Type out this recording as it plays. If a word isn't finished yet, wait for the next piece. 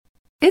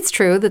It's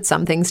true that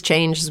some things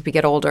change as we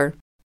get older.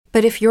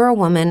 But if you're a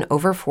woman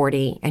over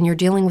 40 and you're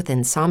dealing with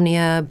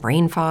insomnia,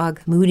 brain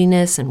fog,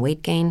 moodiness, and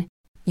weight gain,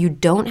 you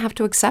don't have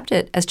to accept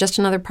it as just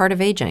another part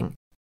of aging.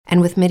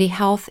 And with MIDI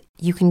Health,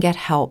 you can get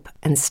help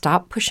and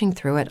stop pushing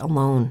through it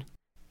alone.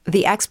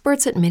 The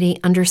experts at MIDI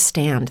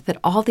understand that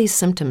all these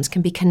symptoms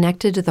can be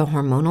connected to the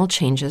hormonal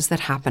changes that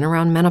happen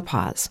around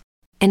menopause,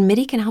 and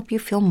MIDI can help you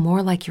feel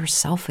more like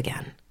yourself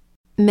again.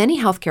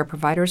 Many healthcare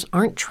providers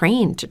aren't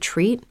trained to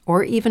treat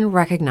or even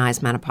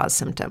recognize menopause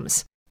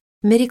symptoms.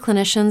 MIDI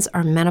clinicians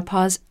are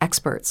menopause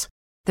experts.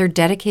 They're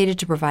dedicated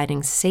to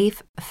providing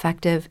safe,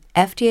 effective,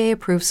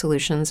 FDA-approved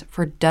solutions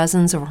for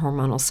dozens of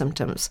hormonal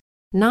symptoms,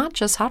 not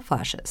just hot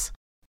flashes.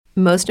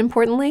 Most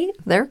importantly,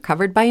 they're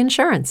covered by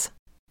insurance.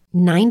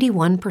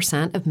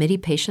 91% of MIDI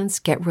patients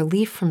get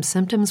relief from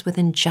symptoms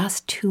within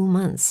just 2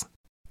 months.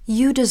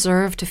 You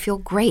deserve to feel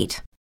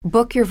great.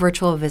 Book your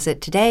virtual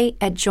visit today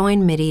at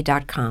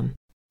joinmidi.com.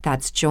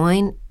 That's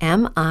joinmidi.com.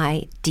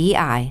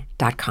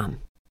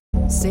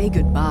 Say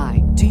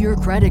goodbye to your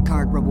credit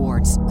card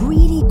rewards.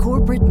 Greedy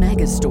corporate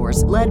mega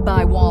stores, led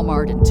by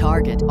Walmart and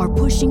Target, are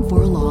pushing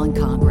for a law in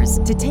Congress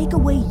to take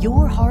away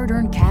your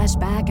hard-earned cash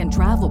back and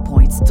travel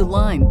points to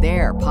line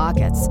their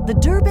pockets. The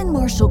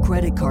Durbin-Marshall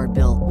credit card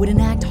bill would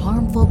enact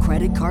harmful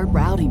credit card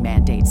routing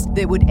mandates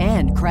that would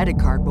end credit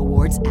card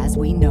rewards as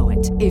we know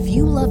it. If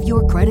you love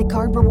your credit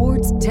card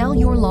rewards, tell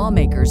your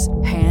lawmakers,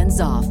 hands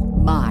off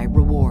my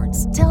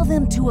rewards. Tell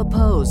them to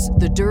oppose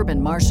the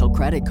Durbin-Marshall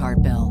credit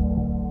card bill.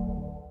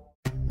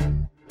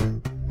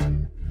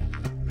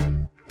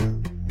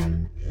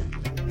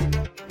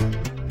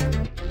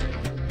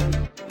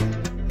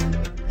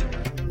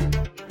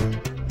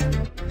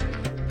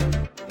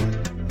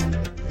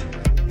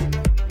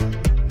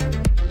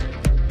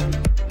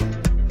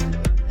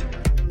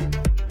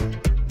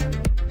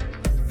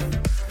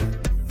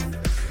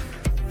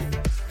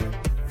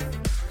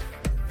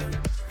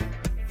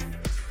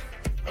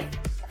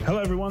 Hello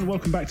everyone,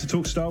 welcome back to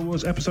Talk Star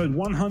Wars, episode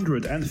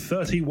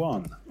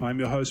 131. I'm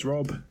your host,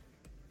 Rob.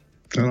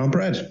 And I'm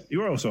Brad.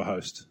 You're also a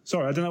host.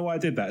 Sorry, I don't know why I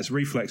did that. It's a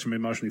reflex from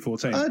Emotionally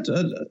 14. I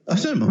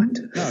don't mind.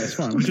 No, it's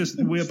fine.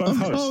 We're both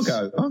hosts.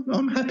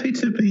 I'm happy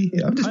to be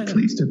here. I'm just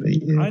pleased to be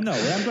here. I know.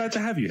 I'm glad to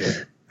have you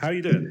here. How are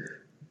you doing?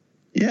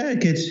 Yeah,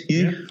 good.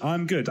 You? Yeah,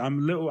 I'm good.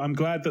 I'm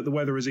glad that the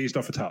weather has eased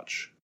off a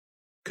touch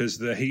because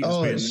the heat has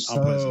been it's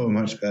unpleasant. so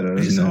much better,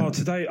 isn't it?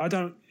 Today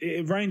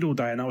it rained all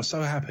day and I was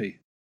so happy.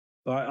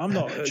 Like I'm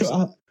not.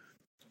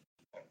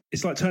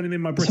 It's like turning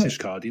in my British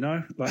card, you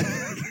know? Like,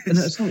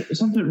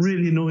 something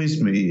really annoys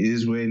me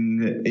is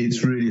when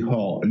it's really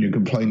hot and you're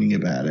complaining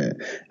about it,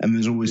 and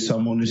there's always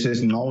someone who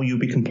says, "No, you'll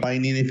be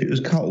complaining if it was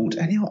cold."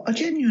 And I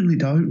genuinely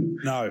don't.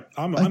 No,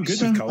 I'm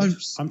good with cold.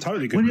 I'm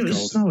totally good with cold. When it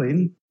was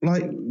snowing,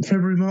 like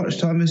February, March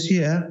time this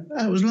year,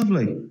 that was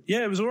lovely.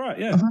 Yeah, it was all right.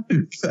 Yeah, I'm happy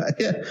with that.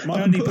 Yeah,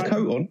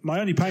 my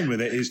only pain with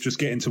it is just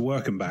getting to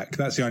work and back.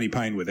 That's the only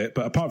pain with it.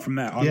 But apart from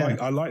that,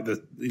 I like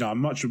I'm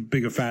much a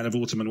bigger fan of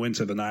autumn and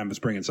winter than I am of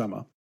spring and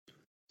summer.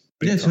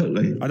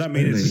 Totally. I don't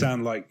mean it to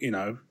sound like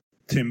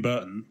Tim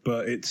Burton,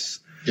 but it's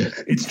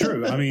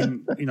true. I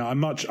mean,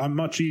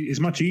 it's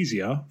much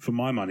easier for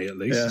my money at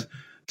least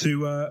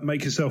to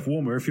make yourself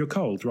warmer if you're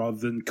cold rather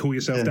than cool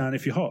yourself down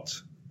if you're hot.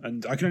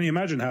 And I can only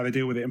imagine how they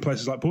deal with it in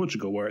places like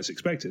Portugal where it's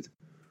expected.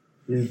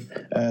 Yeah.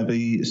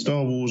 The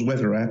Star Wars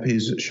weather app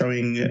is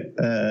showing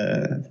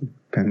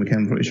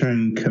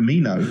showing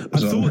Camino. I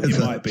thought it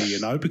might be,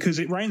 because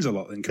it rains a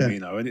lot in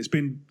Camino and it's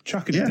been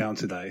chucking it down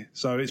today.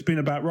 So it's been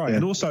about right. Yeah.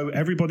 And also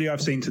everybody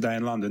I've seen today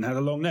in London had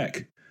a long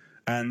neck.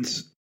 And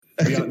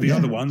the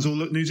other ones all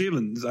look New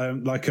Zealand,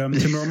 like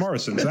Timur and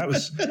Morrison. So that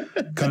was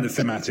kind of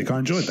thematic. I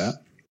enjoyed that.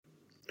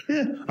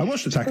 Yeah. I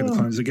watched Attack of the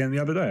Clones again the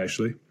other day,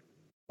 actually.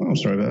 Oh, I'm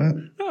sorry about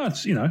that. Oh,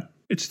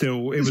 it's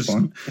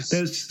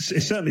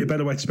certainly a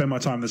better way to spend my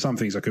time than some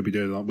things I could be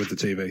doing with the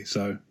TV.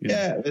 So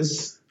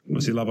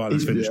obviously Love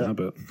Island's finished now,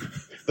 but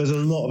there's a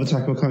lot of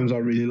Attack of the Clones I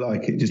really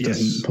like. It just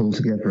doesn't pull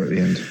together at the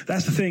end.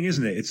 That's the thing,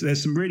 isn't it?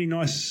 There's some really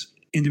nice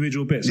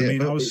individual bits. Yeah, I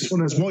mean,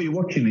 while you're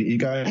watching it, you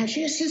go,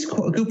 actually, this is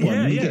quite a good one.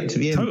 And you get to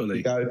the end, totally.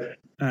 You go,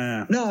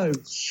 no,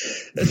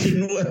 that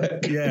didn't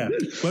work. Yeah, well,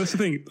 that's the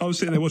thing. I was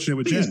sitting there watching it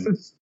with Jen.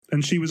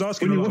 And she was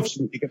asking when you're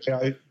watching it, you go,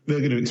 they're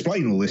going to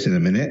explain all this in a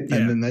minute,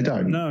 and then they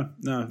don't. No,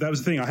 that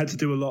was the thing. I had to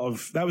do a lot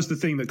of. That was the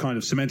thing that kind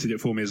of cemented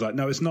it for me. Is like,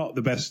 no, it's not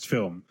the best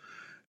film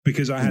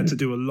because I had to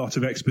do a lot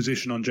of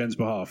exposition on Jen's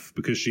behalf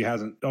because she's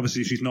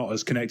not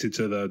as connected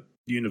to the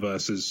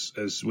universe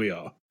as we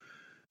are.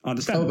 I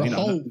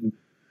understand.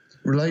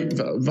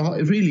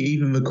 Really,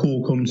 even the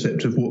core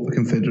concept of what the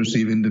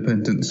Confederacy of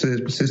Independent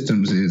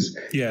Systems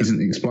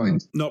isn't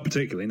explained. Not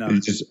particularly, no.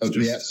 It's just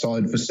the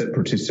outside for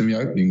separatists in the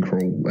opening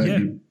crawl.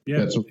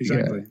 That's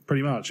exactly.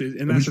 Pretty much.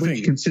 And that's the thing.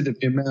 You consider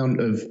the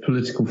amount of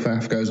political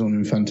faff goes on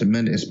in Phantom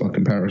Menace by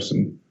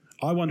comparison.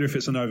 I wonder if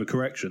it's an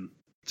overcorrection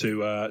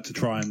to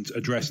try and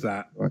address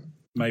that. Right.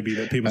 Maybe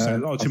that people say,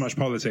 too much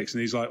politics.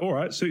 And he's like, all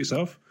right, suit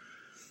yourself.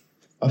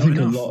 I think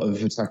a lot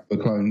of Attack of the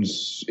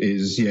Clones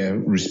is,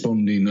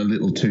 responding a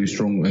little too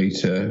strongly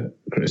to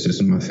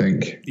criticism, I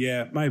think.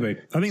 Yeah, maybe.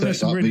 I think there's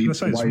some really good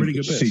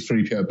bits.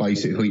 C-3PO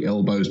basically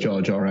elbows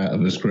Jar Jar out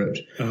of the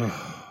script.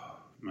 Oh,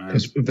 man.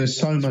 Because there's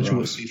so much of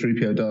what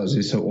C-3PO does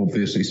is so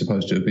obviously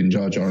supposed to have been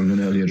Jar Jar in an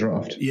earlier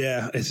draft.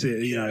 Yeah, it's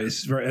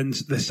very, and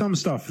there's some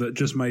stuff that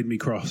just made me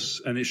cross,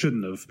 and it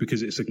shouldn't have,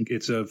 because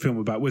it's a film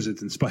about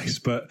wizards in space.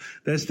 But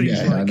there's things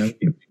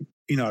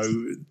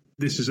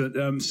this is a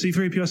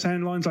C-3PO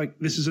saying lines like,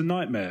 "This is a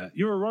nightmare.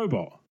 You're a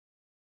robot."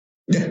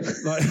 Yeah.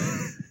 Like,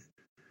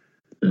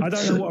 I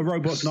don't know what a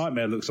robot's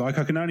nightmare looks like.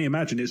 I can only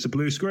imagine it's a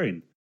blue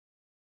screen.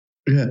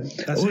 Yeah,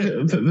 that's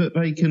it. But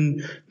they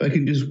can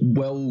just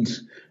weld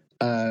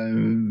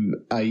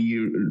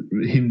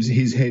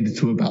his head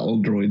to a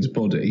battle droid's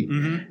body.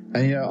 Mm-hmm.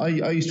 And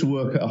I used to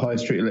work at a high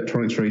street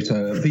electronics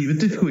retailer. The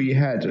difficulty you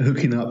had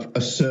hooking up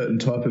a certain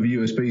type of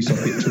USB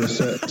socket to a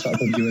certain type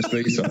of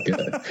USB socket.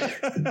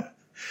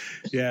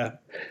 Yeah,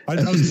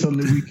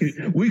 suddenly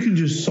we can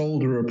just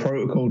solder a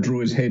protocol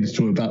droid's head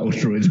to a battle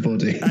droid's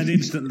body, and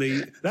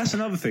instantly. That's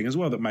another thing as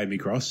well that made me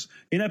cross.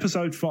 In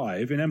Episode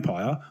 5 in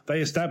Empire, they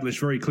established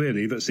very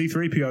clearly that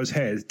C-3PO's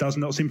head does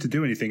not seem to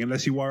do anything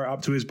unless you wire it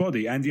up to his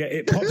body, and yet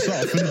it pops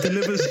off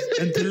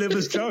and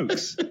delivers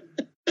jokes.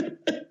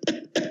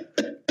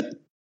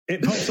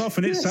 It pops off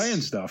and it's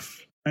saying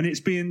stuff. And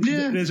it's being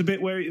there's a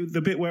bit where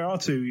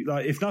R2,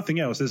 like, if nothing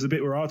else, there's a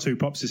bit where R2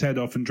 pops his head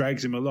off and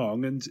drags him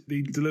along, and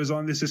he delivers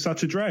on, "This is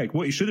such a drag."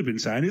 What he should have been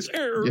saying is,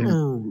 but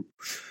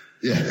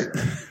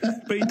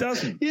he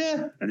doesn't.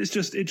 Yeah, and it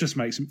just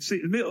makes him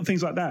see little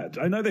things like that.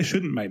 I know they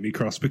shouldn't make me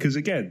cross because,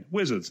 again,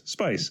 wizards,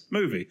 space,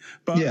 movie.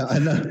 But I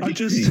know. I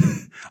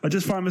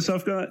just find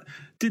myself going,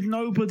 did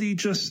nobody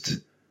just?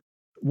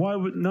 Why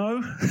would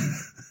no?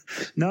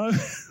 No?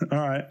 All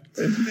right.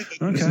 Okay. It's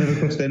never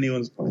crossed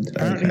anyone's mind.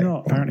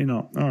 Apparently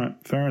not. All right.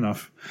 Fair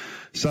enough.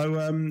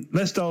 So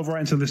let's delve right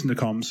into Listen to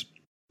Comms.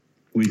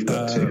 We've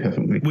got to,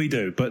 haven't we? We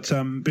do. But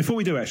before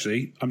we do,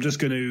 actually, I'm just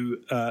going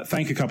to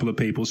thank a couple of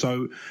people.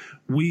 So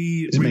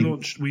we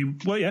relaunched...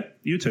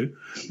 you too.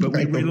 But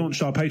we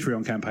relaunched our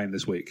Patreon campaign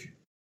this week.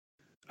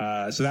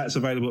 So that's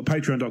available at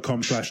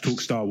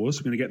patreon.com/talkstarwars.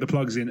 We're going to get the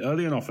plugs in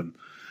early and often.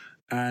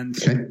 And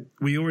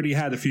we already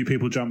had a few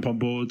people jump on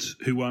board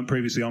who weren't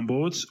previously on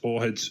board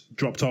or had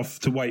dropped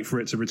off to wait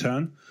for it to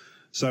return.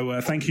 So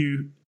thank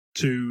you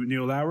to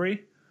Neil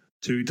Lowry,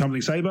 to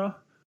Tumbling Saber,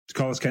 to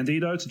Carlos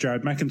Candido, to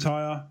Jared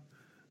McIntyre,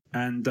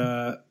 and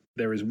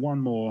there is one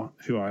more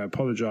who I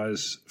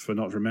apologise for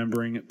not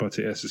remembering, but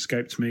it has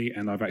escaped me,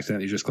 and I've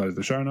accidentally just closed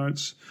the show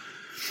notes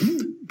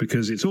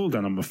because it's all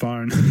done on my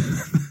phone.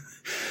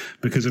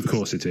 Because of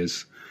course it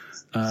is.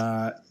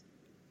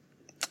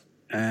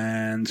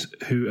 And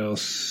who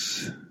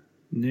else?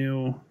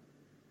 Neil,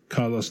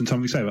 Carlos, and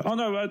Tumbling Saber. Oh,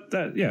 no,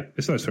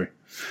 it's those three.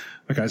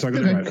 Okay, so I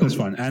got it right. Cool. That's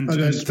fine. And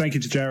thank you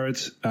to Jared.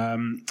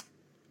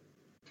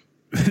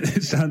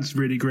 It sounds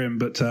really grim,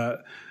 but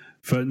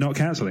for not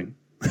cancelling.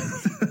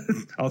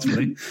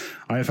 Ultimately,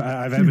 I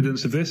have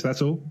evidence of this.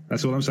 That's all.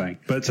 That's all I'm saying.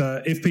 But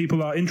if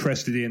people are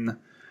interested in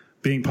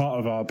being part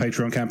of our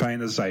Patreon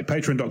campaign, as I say,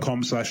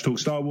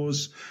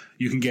 patreon.com/talkstarwars,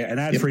 you can get an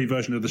ad-free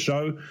version of the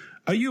show.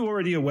 Are you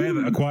already aware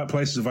that A Quiet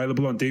Place is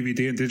available on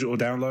DVD and digital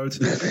download?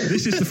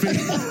 This is the feed.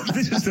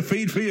 This is the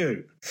feed for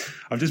you.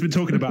 I've just been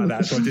talking about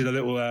that, so I did a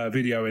little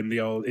video in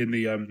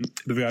the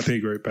VIP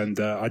group, and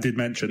I did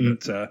mention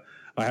that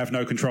I have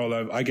no control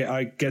over. I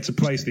get to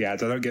place the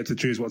ads. I don't get to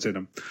choose what's in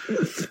them.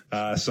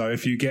 So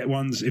if you get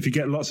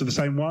lots of the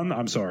same one,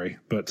 I'm sorry,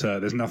 but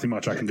there's nothing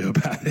much I can do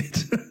about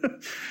it.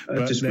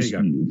 But there you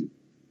go.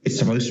 It's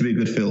supposed to be a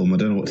good film. I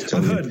don't know what to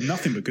tell you. I've heard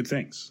nothing but good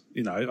things.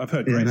 I've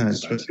heard great things.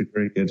 It's supposed to be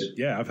very good.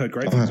 Yeah, I've heard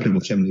great I'll things. I'll have to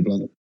watch Emily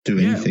Blunt do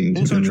anything.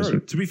 Also true.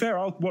 To be fair,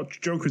 I'll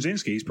watch John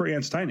Krasinski. He's pretty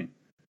entertaining.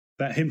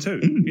 Him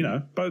too.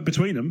 Both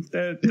between them,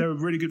 they're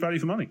really good value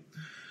for money.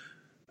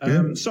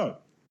 So,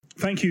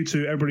 thank you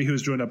to everybody who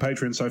has joined our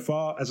Patreon so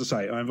far. As I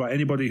say, I invite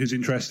anybody who's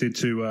interested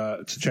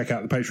to check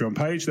out the Patreon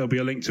page. There'll be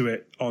a link to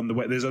it on the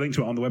there's a link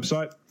to it on the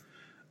website,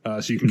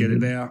 so you can get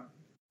it there.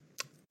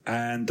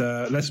 And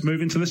let's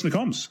move into Listener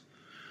Comms.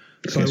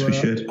 So yes, we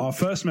should. Our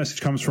first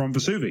message comes from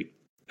Vesuvi,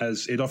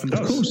 as it often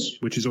does, of course,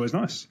 which is always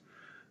nice.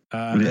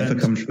 Will it ever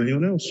come from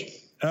anyone else?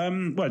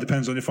 Well, it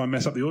depends on if I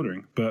mess up the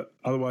ordering, but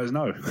otherwise,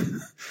 no.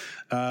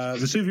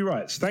 Vesuvi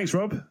writes, "Thanks,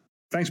 Rob.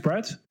 Thanks,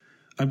 Brad.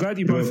 I'm glad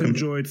you both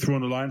enjoyed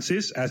Thrawn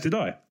Alliances, as did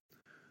I.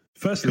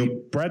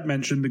 Firstly, Brad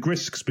mentioned the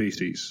Grisk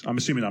species. I'm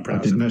assuming I'm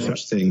pronouncing it. I did no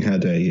such thing. How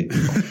dare you?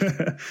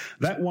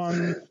 That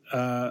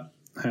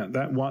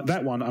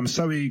one, I'm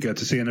so eager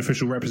to see an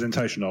official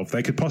representation of.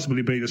 They could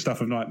possibly be the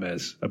stuff of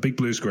nightmares. A big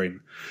blue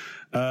screen.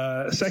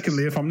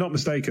 Secondly, if I'm not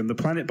mistaken, the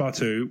planet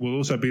Batuu will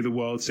also be the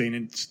world seen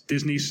in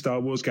Disney's Star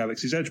Wars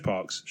Galaxy's Edge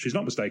parks. She's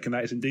not mistaken.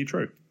 That is indeed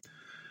true.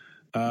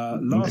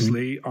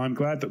 Lastly, I'm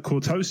glad that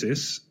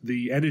cortosis,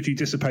 the energy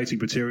dissipating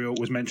material,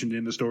 was mentioned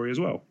in the story as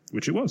well,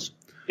 which it was.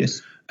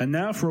 Yes. And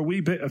now for a wee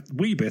bit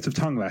of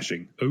tongue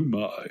lashing. Oh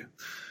my.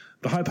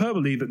 The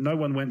hyperbole that no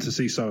one went to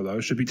see Solo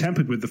should be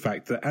tempered with the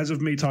fact that as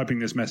of me typing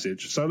this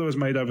message, Solo has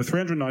made over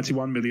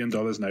 $391 million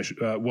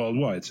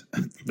worldwide.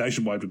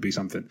 Nationwide would be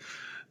something.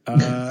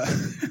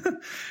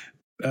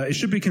 It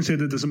should be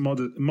considered as a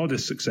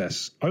modest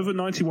success. Over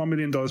 $91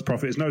 million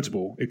profit is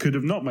notable. It could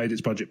have not made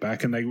its budget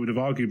back, and they would have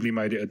arguably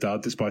made it a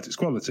dud despite its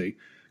quality.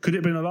 Could it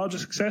have been a larger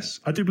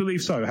success? I do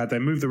believe so, had they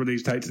moved the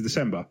release date to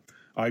December.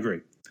 I agree,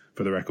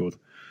 for the record.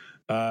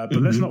 But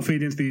let's not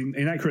feed into the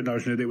inaccurate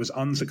notion that it was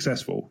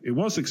unsuccessful. It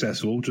was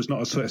successful, just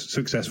not as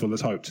successful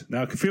as hoped.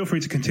 Now, feel free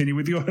to continue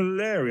with your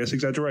hilarious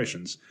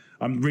exaggerations.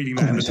 I'm reading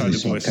that in the tone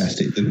of voice.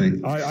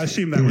 I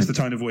assume that was the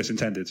tone of voice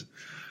intended.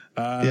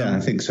 Yeah,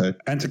 I think so.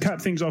 And to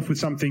cap things off with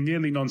something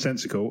nearly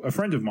nonsensical, a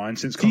friend of mine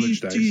since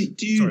college days... Do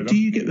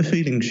you get the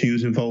feeling she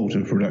was involved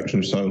in production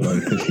of Solo?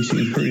 Because she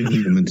seems pretty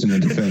vehement in her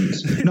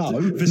defence. No,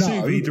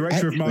 Vesuvi,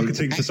 director of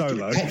marketing for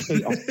Solo.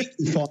 Actually, I think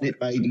you find it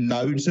made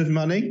loads of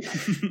money.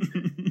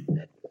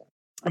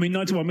 I mean,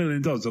 $91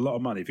 million is a lot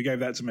of money. If you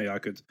gave that to me, I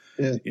could,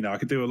 I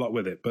could do a lot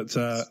with it. But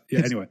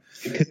anyway,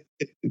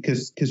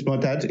 because my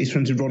dad is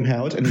friends with Ron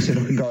Howard, and he said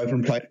I can go over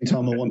and play it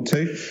anytime I want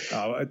to.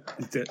 Oh,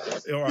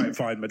 all right,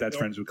 fine. My dad's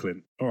friends with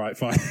Clint. All right,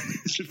 fine,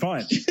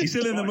 fine. He's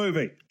still in the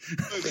movie.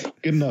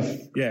 Good enough.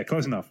 Yeah,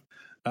 close enough.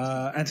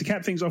 And to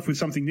cap things off with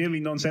something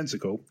nearly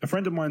nonsensical, a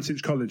friend of mine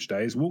since college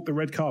days walked the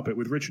red carpet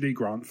with Richard E.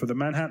 Grant for the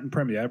Manhattan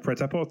premiere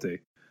Pret-a-Porter,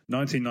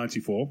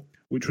 1994,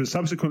 which was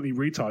subsequently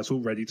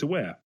retitled Ready to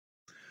Wear.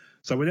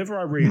 So whenever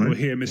I read or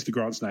hear Mr.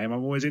 Grant's name,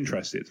 I'm always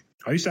interested.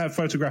 I used to have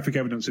photographic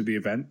evidence of the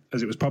event,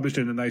 as it was published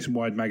in a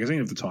nationwide magazine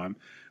of the time,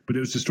 but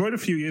it was destroyed a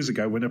few years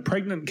ago when a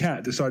pregnant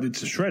cat decided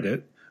to shred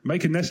it,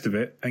 make a nest of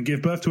it, and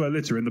give birth to her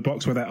litter in the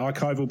box where that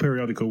archival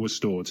periodical was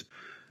stored.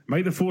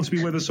 May the force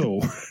be with us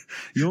all.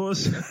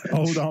 Yours,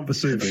 old Aunt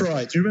Vesuvi. That's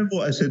right. Do you remember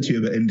what I said to you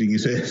about ending your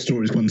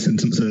stories one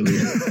sentence earlier?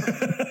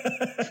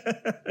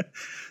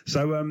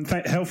 So,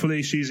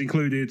 helpfully, she's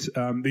included,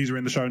 these are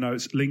in the show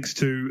notes, links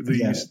to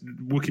the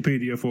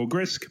Wikipedia for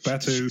Grysk,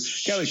 Batuu,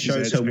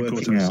 Galaxy's Edge, and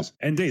Cortez.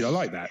 Indeed, I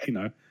like that,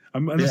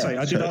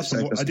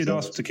 I did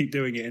ask to keep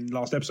doing it in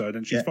last episode,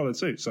 and she's followed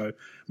suit, so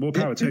more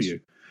power to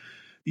you.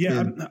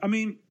 I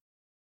mean,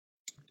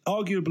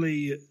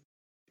 arguably,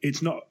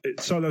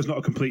 Solo's not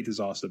a complete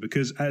disaster,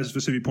 because, as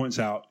Vesuvi points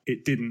out,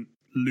 it didn't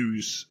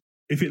lose.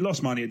 If it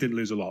lost money, it didn't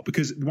lose a lot,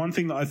 because one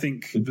thing that I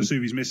think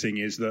Vesuvi's missing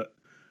is that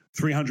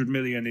 $300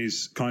 million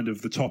is kind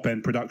of the top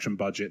end production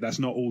budget. That's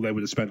not all they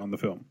would have spent on the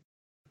film,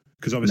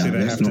 because obviously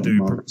they have to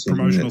do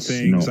promotional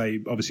things. They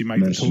obviously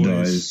make the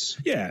toys.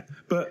 Yeah,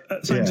 but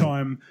at the same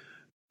time,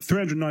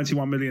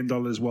 $391 million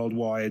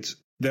worldwide.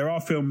 There are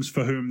films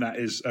for whom that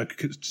is a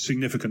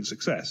significant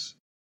success.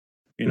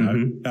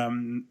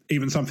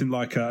 Even something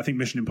like I think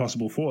Mission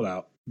Impossible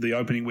Fallout, the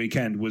opening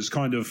weekend was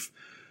kind of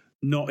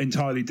not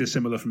entirely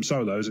dissimilar from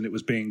Solo's, and it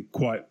was being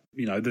quite,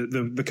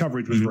 the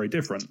coverage was very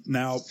different.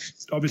 Now,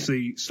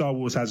 obviously, Star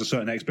Wars has a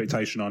certain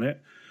expectation on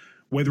it.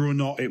 Whether or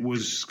not it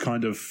was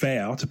kind of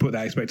fair to put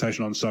that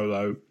expectation on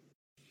Solo,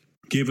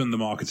 given the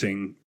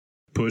marketing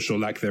push or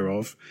lack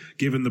thereof,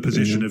 given the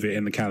position of it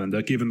in the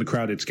calendar, given the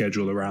crowded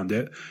schedule around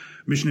it.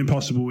 Mission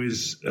Impossible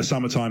is a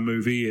summertime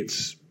movie.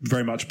 It's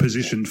very much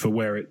positioned for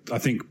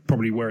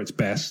probably where it's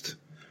best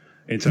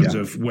in terms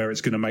of where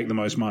it's going to make the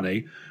most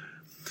money.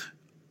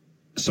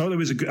 Solo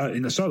is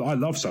Solo. I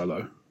love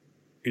Solo.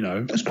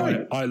 That's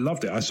great. I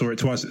loved it. I saw it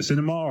twice at the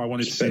cinema. I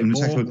wanted to see it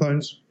more. Attack of the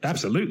Clones?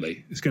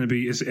 Absolutely. It's going to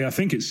be. I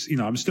think it's.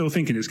 I'm still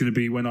thinking it's going to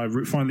be, when I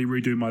finally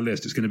redo my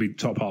list, it's going to be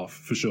top half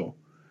for sure,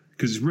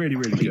 because it's really,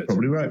 really good. You're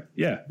probably right.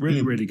 Yeah,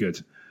 really, really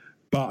good.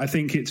 But I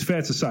think it's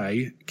fair to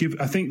say,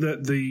 I think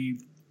that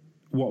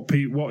what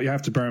you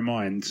have to bear in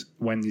mind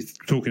when you're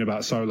talking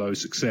about Solo's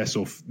success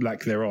or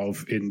lack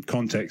thereof in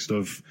context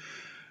of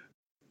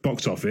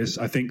box office,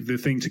 I think the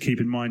thing to keep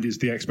in mind is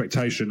the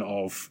expectation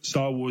of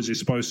Star Wars is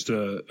supposed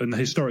to, and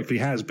historically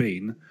has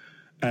been,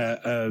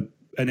 an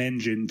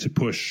engine to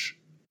push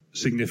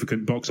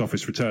significant box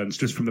office returns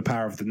just from the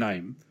power of the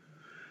name.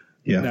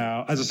 Yeah.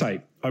 Now, as I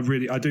say,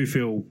 I do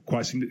feel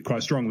quite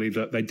strongly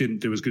that they didn't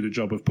do as good a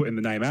job of putting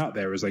the name out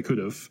there as they could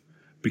have,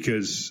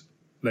 because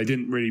they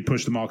didn't really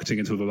push the marketing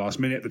until the last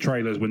minute. The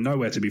trailers were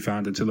nowhere to be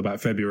found until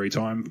about February,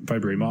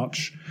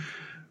 March.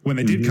 When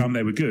they did come,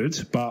 they were good,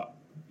 but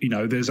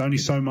there's only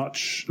so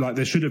much. Like,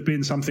 there should have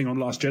been something on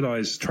Last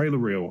Jedi's trailer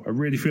reel. I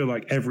really feel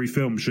like every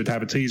film should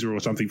have a teaser or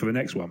something for the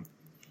next one.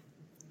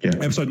 Yeah.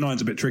 Episode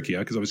 9's a bit trickier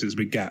because obviously there's a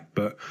big gap,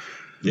 but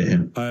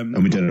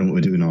and we don't know what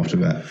we're doing after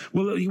that.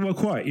 Well,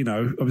 quite.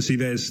 Obviously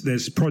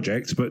there's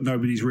projects, but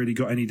nobody's really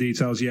got any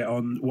details yet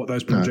on what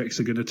those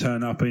projects are going to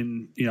turn up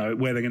in.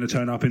 Where they're going to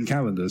turn up in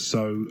calendars.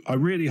 So I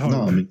really hope.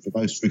 No, I mean, the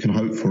most we can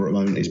hope for at the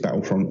moment is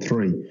Battlefront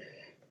 3.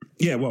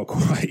 Yeah, well,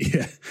 quite,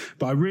 yeah.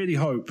 But I really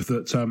hope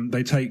that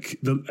they take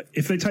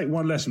if they take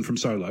one lesson from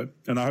Solo,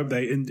 and I hope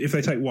if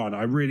they take one,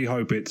 I really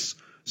hope it's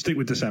stick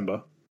with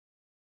December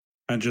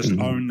and just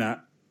own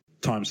that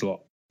time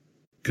slot,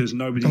 because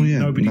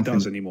nobody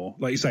does anymore.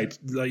 Like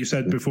you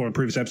said before in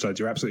previous episodes,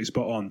 you're absolutely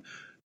spot on.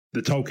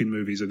 The Tolkien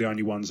movies are the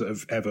only ones that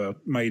have ever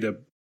made a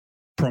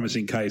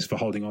promising case for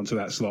holding on to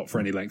that slot for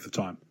any length of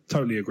time.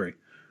 Totally agree.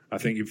 I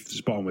think you've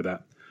spot on with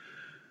that.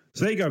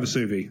 So there you go,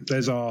 Vesuvi.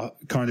 There's our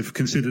kind of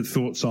considered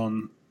thoughts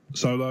on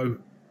Solo.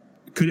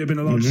 Could it have been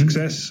a large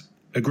success?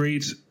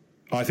 Agreed.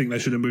 I think they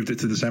should have moved it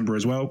to December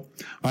as well.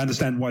 I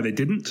understand why they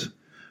didn't,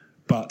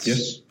 but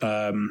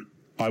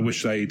I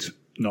wish they'd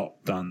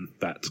not done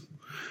that.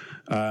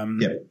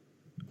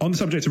 On the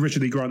subject of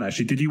Richard E. Grant,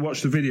 actually, did you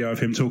watch the video of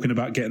him talking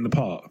about getting the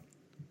part?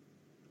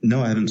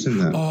 No, I haven't seen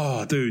that.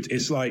 Oh, dude,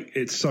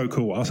 it's so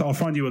cool. I'll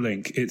find you a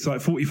link. It's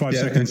like 45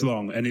 seconds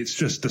long, and it's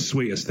just the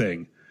sweetest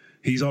thing.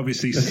 He's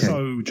obviously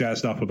so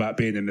jazzed up about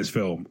being in this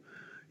film.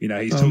 You know,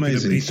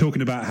 he's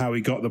talking about how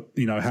he got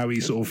how he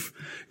sort of,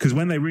 because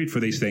when they read for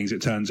these things,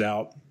 it turns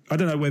out, I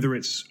don't know whether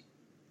it's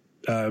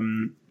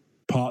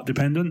part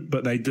dependent,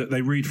 but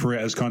they read for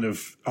it as kind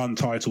of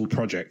untitled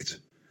project.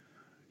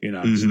 You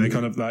know, so they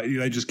kind of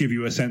they just give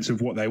you a sense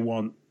of what they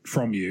want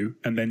from you,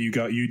 and then you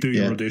do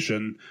your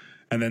audition,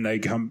 and then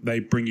they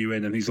bring you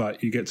in, and he's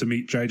like, you get to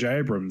meet J.J.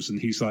 Abrams,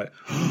 and he's like,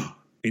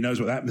 he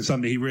knows what that, and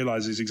suddenly he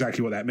realizes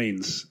exactly what that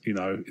means. You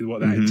know,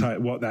 what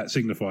that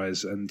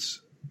signifies, and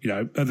you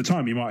know, at the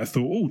time you might have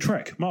thought, oh,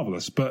 Trek,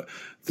 marvelous, but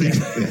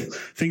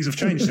things have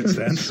changed since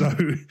then. So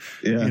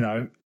you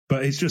know,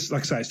 but it's just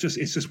like I say,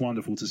 it's just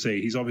wonderful to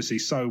see. He's obviously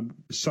so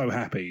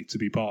happy to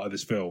be part of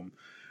this film.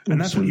 And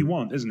that's what you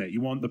want, isn't it?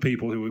 You want the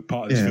people who are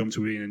part of this film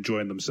to be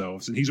enjoying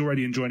themselves. And he's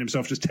already enjoying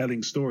himself just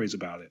telling stories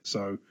about it.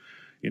 So,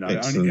 you know,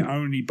 it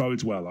only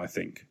bodes well, I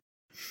think.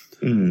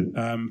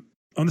 On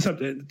the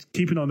subject,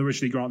 keeping on the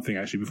Richard E. Grant thing,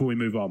 actually, before we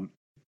move on,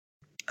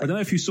 I don't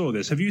know if you saw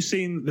this. Have you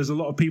seen, there's a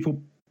lot of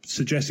people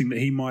suggesting that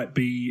he might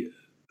be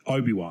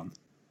Obi-Wan.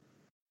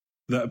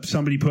 That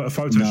somebody put a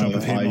Photoshop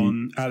of him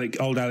on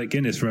old Alec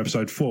Guinness from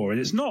episode 4.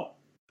 And it's not,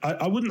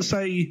 I wouldn't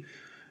say...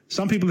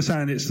 Some people are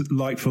saying it's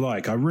like for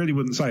like. I really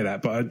wouldn't say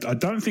that, but I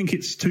don't think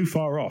it's too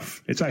far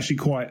off. It's actually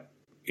quite,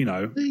 you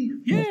know,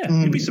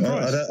 you'd be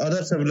surprised. I'd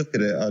have to have a look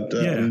at it.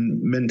 I'm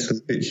mentally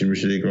picturing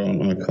Richard E.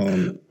 Grant. I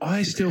can't.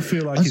 I still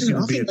feel like it's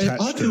going to be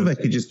attached. I feel they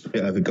could just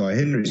have a Guy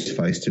Henry's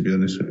face, to be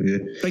honest with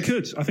you. They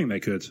could. I think they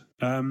could.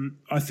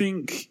 I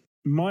think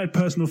my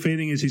personal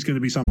feeling is he's going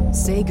to be something.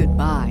 Say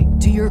goodbye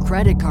to your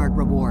credit card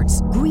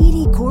rewards.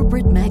 Greedy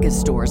corporate mega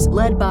stores,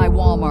 led by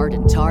Walmart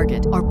and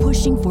Target, are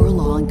pushing for a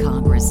law in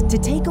Congress to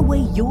take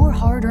away your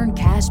hard-earned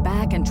cash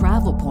back and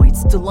travel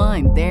points to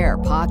line their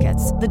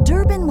pockets. The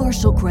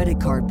Durbin-Marshall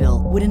credit card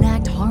bill would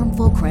enact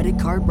harmful credit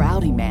card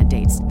routing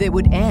mandates that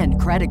would end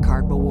credit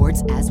card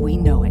rewards as we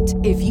know it.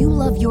 If you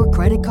love your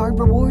credit card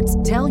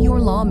rewards, tell your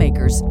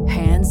lawmakers,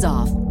 hands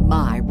off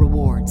my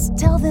rewards.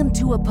 Tell them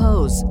to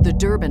oppose the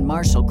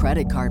Durbin-Marshall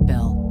credit card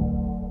bill.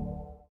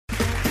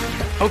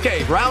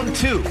 Okay, round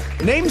 2.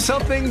 Name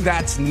something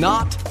that's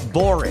not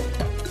boring.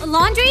 A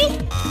laundry?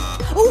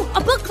 Ooh, a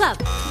book club.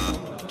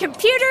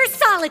 Computer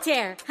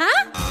solitaire,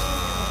 huh?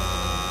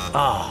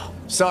 Ah,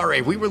 sorry,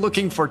 we were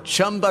looking for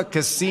Chumba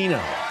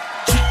Casino.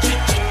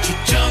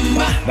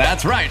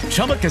 That's right,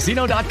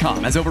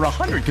 ChumbaCasino.com has over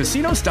 100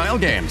 casino-style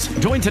games.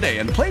 Join today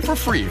and play for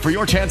free for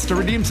your chance to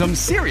redeem some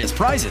serious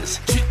prizes.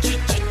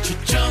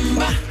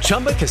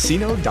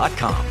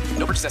 ChumbaCasino.com.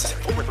 No purchase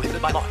necessary. Void where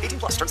prohibited by law. 18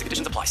 plus. Terms and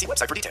conditions apply. See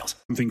website for details.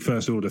 Something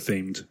First Order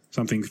themed.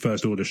 Something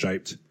First Order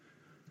shaped.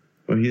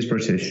 Well, he is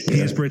British.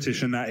 He is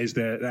British, and that is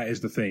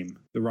the theme.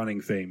 The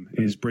running theme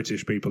is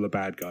British people are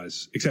bad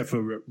guys, except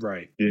for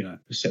Ray. Yeah, you know.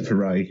 except for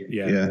Ray.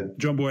 Yeah.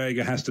 John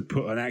Boyega has to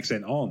put an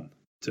accent on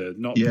to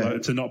not take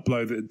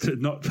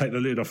the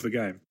lid off the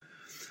game.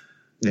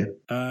 Yeah.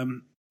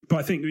 But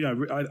I think, you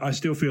know, I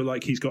still feel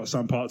like he's got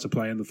some part to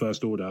play in the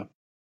First Order.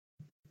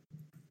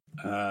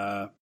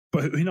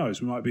 But who knows?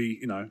 We might be,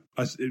 you know,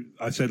 I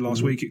said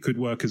last week it could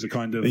work as a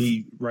kind of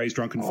Ray's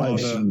drunken father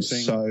thing.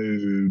 So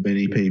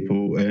many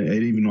people, and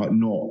even like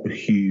not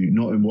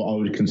in what I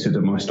would consider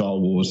my Star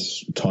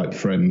Wars type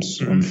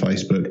friends on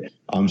Facebook,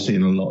 I'm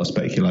seeing a lot of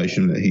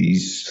speculation that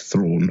he's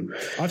Thrawn.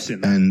 I've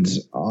seen that. And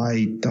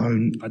I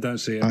don't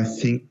see it. I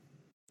think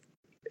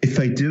if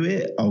they do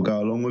it, I'll go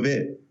along with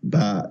it.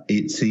 But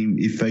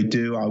if they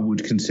do, I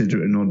would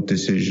consider it an odd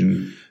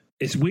decision.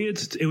 It's weird.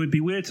 It would be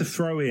weird to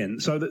throw in.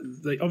 So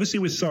that obviously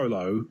with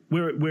Solo,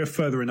 we're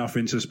further enough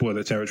into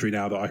spoiler territory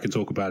now that I can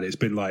talk about it. It's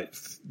been like,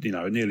 you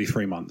know, nearly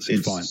 3 months.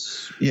 It's fine.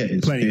 Yeah,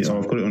 plenty of time.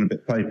 I've got it on a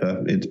bit of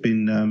paper. It's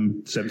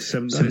been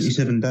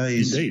 77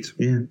 days. Indeed.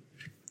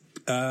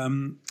 Yeah.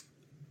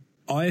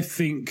 I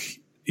think,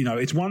 you know,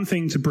 it's one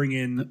thing to bring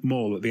in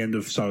Maul at the end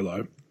of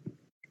Solo.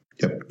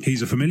 Yep.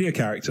 He's a familiar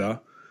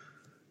character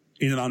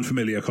in an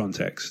unfamiliar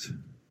context.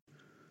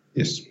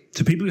 Yes.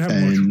 To people who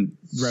haven't watched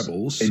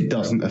Rebels, it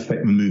doesn't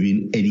affect the movie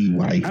in any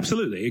way.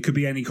 Absolutely, it could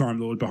be any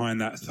crime lord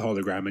behind that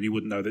hologram, and you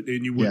wouldn't know that.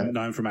 And you wouldn't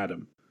know him from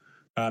Adam.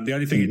 The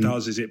only thing it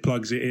does is it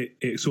plugs it.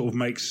 It sort of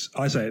makes.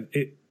 I say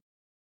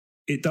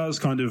it does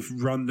kind of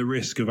run the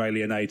risk of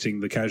alienating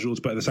the casuals,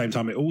 but at the same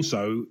time, it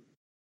also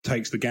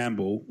takes the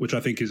gamble, which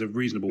I think is a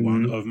reasonable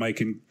one, of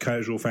making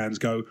casual fans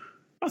go,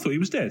 I thought he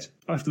was dead.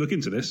 I have to look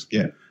into this.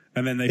 Yeah.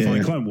 And then they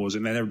find Clone Wars,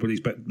 and then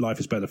everybody's life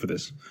is better for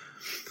this.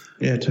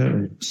 Yeah,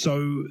 totally.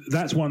 So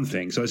that's one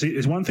thing. So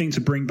it's one thing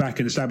to bring back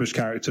an established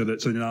character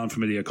that's in an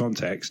unfamiliar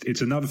context.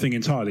 It's another thing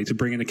entirely to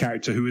bring in a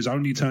character who has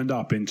only turned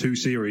up in 2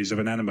 series of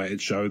an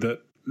animated show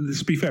that,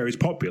 let's be fair, is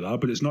popular,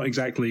 but it's not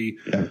exactly...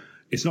 Yeah.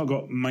 It's not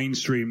got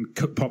mainstream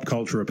pop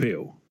culture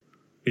appeal.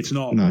 It's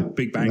not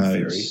Big Bang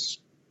Theory.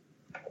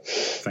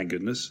 Thank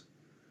goodness.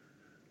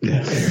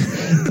 Yeah,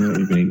 I know what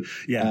you mean.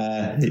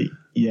 Yeah.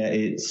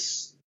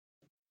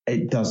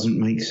 It doesn't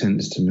make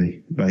sense to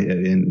me.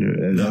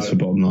 That's the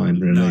bottom line,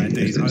 really. No,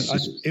 indeed.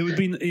 It would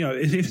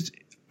be,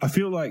 I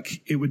feel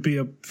like it would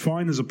be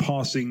fine as a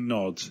passing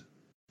nod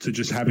to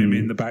just have him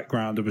in the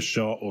background of a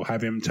shot, or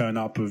have him turn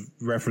up of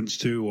reference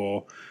to,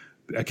 or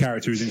a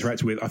character who's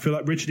interacted with. I feel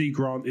like Richard E.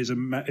 Grant is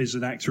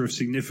an actor of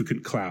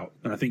significant clout,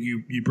 and I think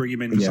you bring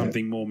him in for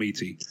something more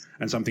meaty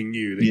and something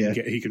new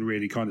that he can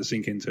really kind of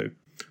sink into.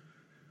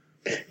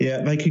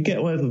 Yeah, they could get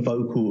away with a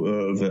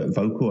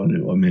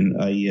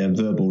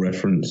verbal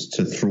reference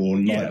to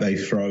Thrawn, like they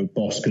throw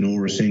Bossk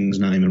Aurra Singh's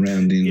name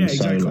around in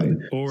Solo. Exactly.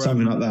 Or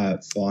something like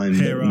that, fine.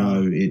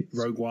 Hera,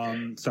 Rogue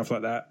One, stuff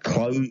like that.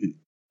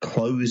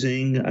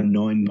 Closing a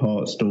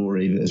 9-part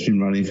story that's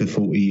been running for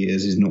 40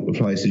 years is not the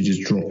place to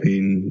just drop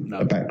in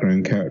a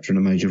background character in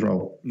a major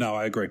role. No,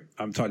 I agree.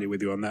 I'm totally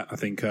with you on that. I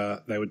think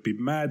they would be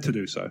mad to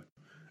do so.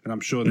 And I'm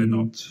sure they're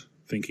not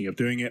thinking of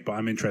doing it, but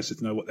I'm interested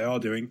to know what they are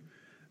doing.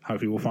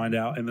 Hopefully we'll find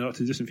out in the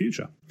not-too-distant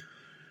future.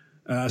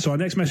 So our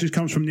next message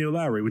comes from Neil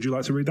Lowry. Would you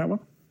like to read that one?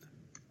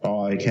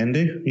 I can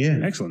do, yeah.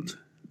 Excellent.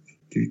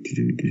 There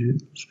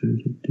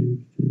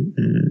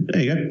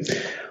you go.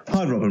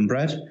 Hi, Rob and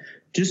Brad.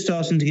 Just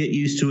starting to get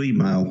used to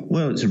email.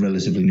 Well, it's a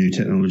relatively new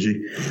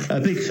technology.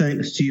 A big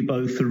thanks to you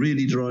both for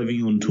really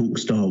driving on Talk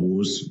Star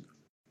Wars.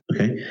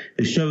 Okay,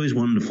 the show is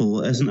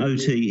wonderful. As an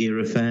OT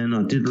era fan,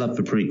 I did love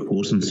the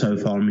prequels, and so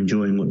far I'm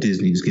enjoying what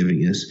Disney's giving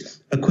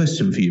us. A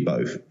question for you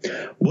both.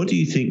 What do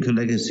you think the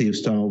legacy of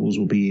Star Wars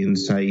will be in,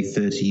 say,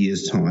 30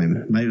 years'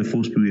 time? May the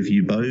force be with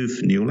you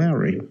both. Neil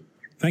Lowry.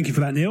 Thank you for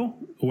that, Neil.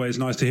 Always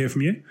nice to hear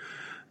from you.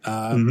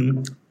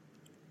 I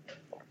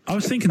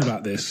was thinking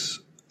about this.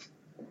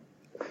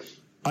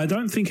 I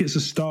don't think it's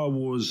a Star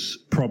Wars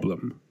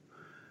problem,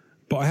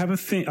 but I have a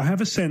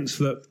sense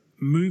that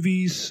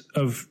movies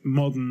of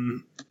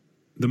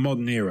the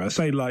modern era,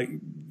 say like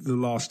the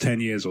last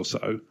 10 years or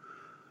so,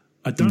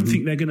 I don't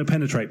think they're going to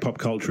penetrate pop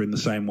culture in the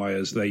same way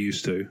as they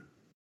used to.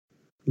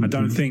 I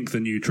don't think the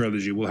new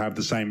trilogy will have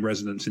the same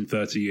resonance in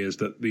 30 years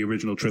that the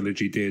original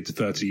trilogy did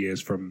 30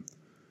 years from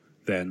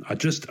then. I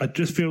just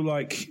feel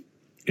like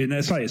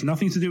it's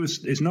nothing to do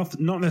with, it's not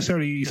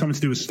necessarily something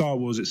to do with Star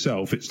Wars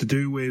itself. It's to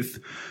do with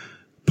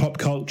pop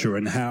culture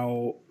and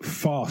how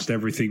fast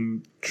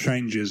everything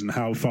changes and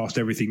how fast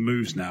everything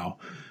moves now.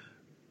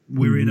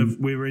 We're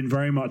in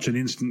very much an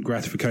instant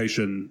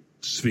gratification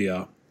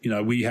sphere.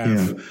 We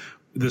have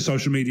the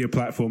social media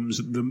platforms.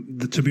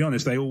 To be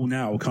honest, they all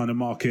now kind of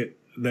market.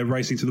 They're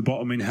racing to the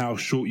bottom in how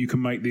short you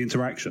can make the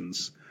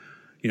interactions.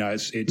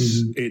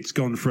 It's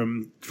gone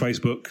from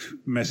Facebook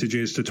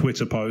messages to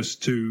Twitter posts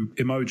to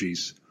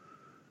emojis.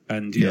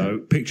 And,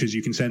 pictures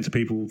you can send to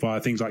people via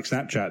things like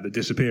Snapchat that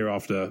disappear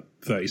after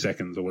 30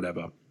 seconds or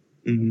whatever.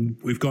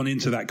 We've gone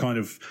into that kind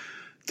of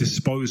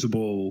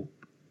disposable,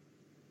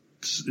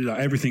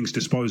 everything's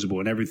disposable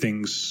and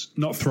everything's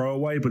not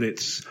throwaway, but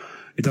it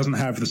doesn't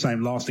have the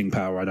same lasting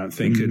power, I don't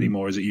think,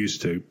 anymore as it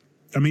used to.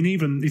 I mean,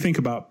 even you think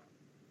about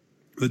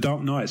The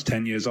Dark Knight's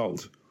 10 years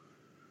old.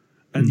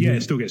 And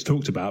it still gets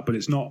talked about, but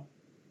it's not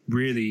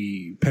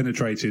really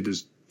penetrated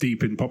as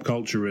deep in pop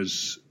culture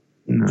as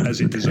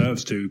it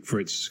deserves to for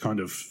its kind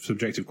of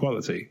subjective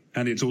quality.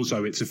 And it's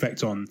also its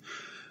effect on,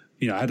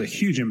 had a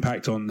huge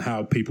impact on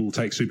how people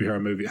take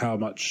superhero movies, how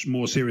much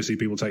more seriously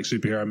people take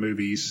superhero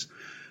movies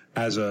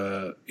as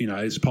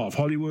as part of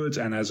Hollywood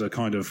and as a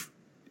kind of,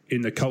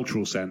 in the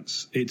cultural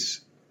sense,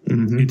 it's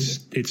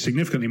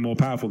significantly more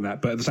powerful than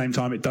that. But at the same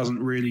time, it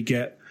doesn't really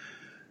get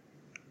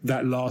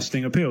that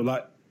lasting appeal.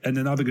 And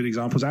another good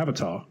example is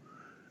Avatar.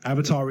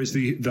 Avatar is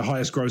the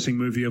highest grossing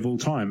movie of all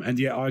time, and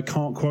yet I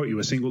can't quote you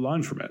a single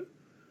line from it.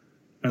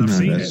 And I've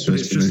seen it, but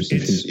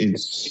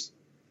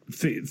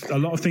it's a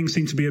lot of things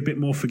seem to be a bit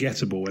more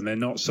forgettable, and they're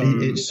not so.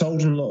 It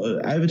sold a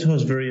lot. Avatar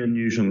is very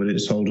unusual, but it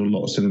sold a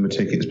lot of cinema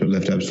tickets, but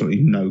left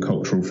absolutely no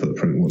cultural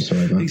footprint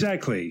whatsoever.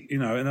 Exactly,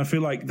 and I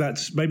feel like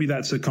that's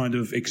a kind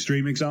of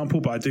extreme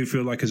example, but I do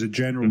feel like as a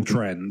general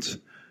trend,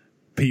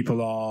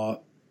 people are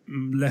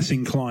less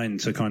inclined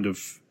to kind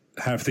of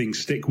have things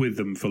stick with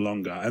them for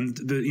longer. And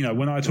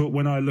when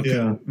I look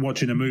at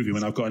watching a movie,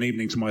 when I've got an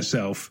evening to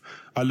myself,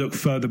 I look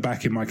further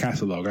back in my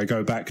catalogue. I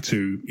go back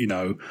to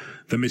the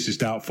Mrs.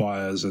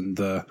 Doubtfires and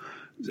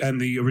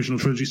the original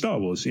trilogy Star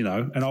Wars, and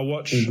I'll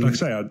watch, like I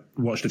say, I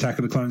watched Attack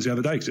of the Clones the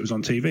other day because it was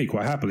on TV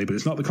quite happily, but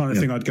it's not the kind of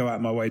thing I'd go out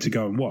my way to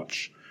go and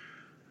watch.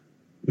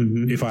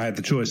 If I had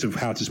the choice of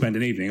how to spend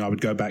an evening, I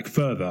would go back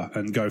further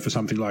and go for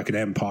something like an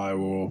Empire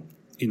or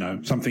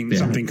something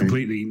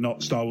completely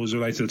not Star Wars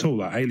related at all,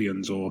 like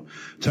Aliens or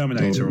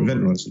Terminator or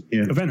Event Horizon.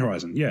 Event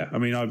Horizon. Yeah, I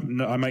mean,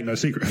 I make no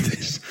secret of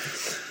this.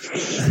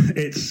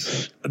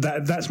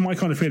 that's my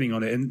kind of feeling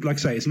on it. And like I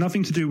say, it's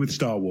nothing to do with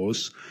Star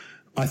Wars.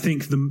 I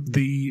think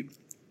the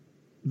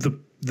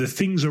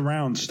things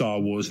around Star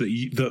Wars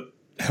that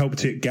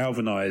helped it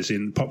galvanize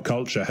in pop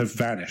culture have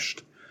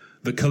vanished.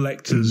 The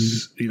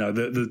collectors,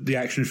 the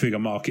action figure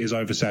market is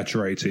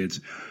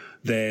oversaturated.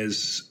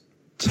 There's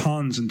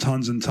tons and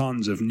tons and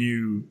tons of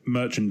new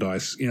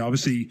merchandise.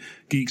 Obviously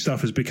geek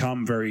stuff has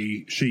become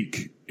very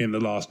chic in the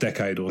last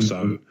decade or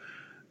so.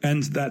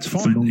 And that's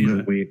fine.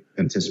 Longer we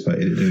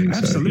anticipated it doing.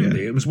 Absolutely. So,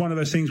 yeah. It was one of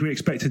those things we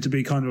expected to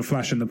be kind of a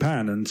flash in the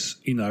pan.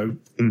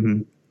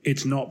 And,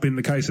 it's not been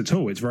the case at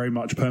all. It's very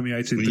much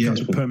permeated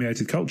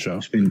permeated culture.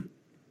 It's been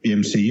the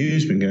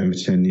MCU's been going for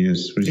 10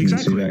 years. We didn't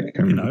see that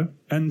coming. Now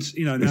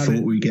we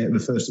thought we get the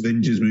first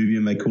Avengers movie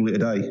and they call it a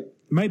day.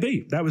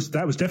 Maybe that was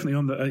definitely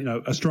on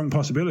the a strong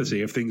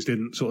possibility if things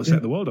didn't sort of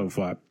set the world on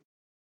fire.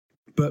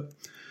 But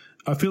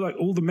I feel like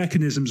all the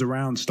mechanisms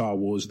around Star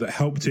Wars that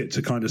helped it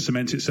to kind of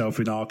cement itself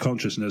in our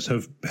consciousness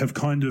have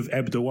kind of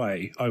ebbed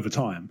away over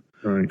time.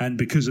 Right. And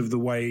because of the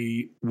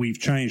way we've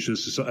changed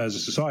as a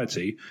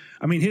society,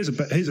 I mean, here's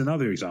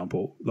another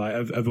example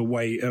of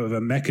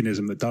a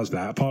mechanism that does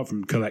that. Apart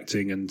from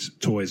collecting and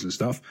toys and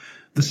stuff,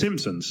 The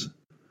Simpsons.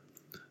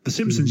 The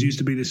Simpsons used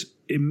to be this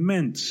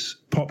immense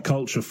pop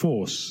culture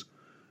force,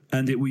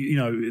 and it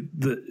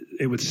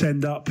would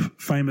send up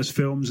famous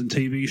films and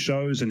TV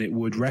shows, and it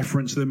would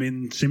reference them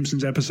in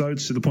Simpsons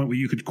episodes to the point where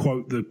you could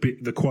quote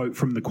the quote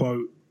from the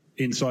quote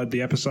inside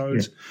the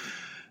episode. Yeah.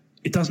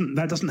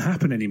 That doesn't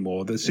happen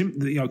anymore.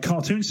 The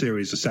cartoon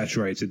series are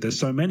saturated. There's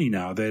so many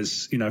now.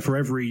 There's for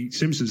every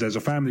Simpsons there's a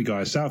Family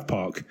Guy, South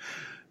Park,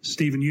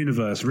 Steven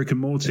Universe, Rick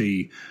and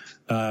Morty,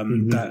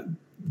 that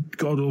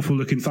god awful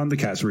looking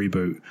Thundercats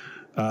reboot.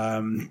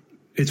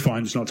 It's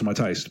fine, it's not to my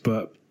taste,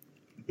 but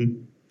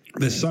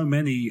there's so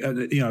many.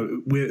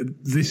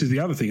 This is the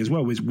other thing as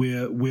well. Is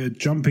we're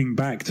jumping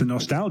back to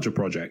nostalgia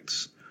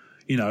projects.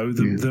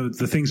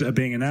 The things that are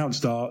being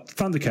announced are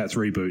Thundercats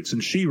reboots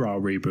and She-Ra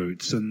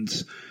reboots and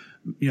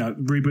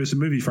reboots of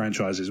movie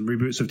franchises and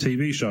reboots of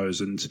TV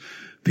shows, and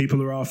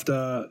people are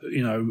after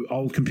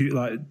old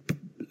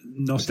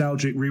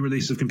nostalgic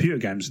re-release of computer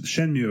games.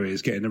 Shenmue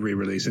is getting a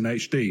re-release in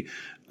HD,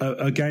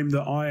 a game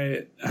that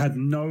I had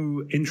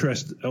no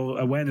interest or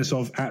awareness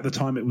of at the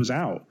time it was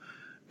out,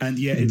 and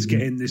yet it's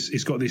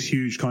got this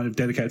huge kind of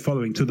dedicated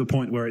following to the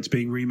point where it's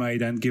being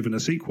remade and given a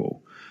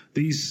sequel.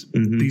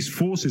 These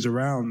forces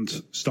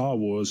around Star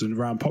Wars and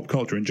around pop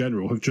culture in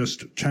general have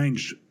just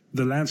changed.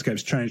 The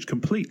landscape's changed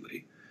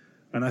completely,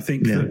 and I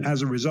think that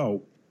as a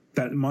result,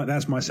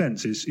 that's my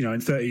sense is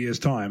in 30 years'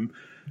 time,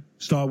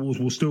 Star Wars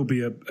will still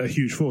be a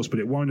huge force, but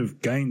it won't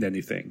have gained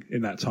anything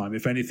in that time.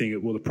 If anything,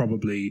 it will have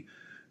probably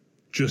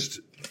just.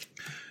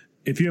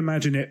 If you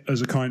imagine it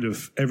as a kind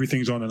of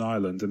everything's on an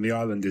island and the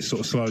island is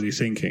sort of slowly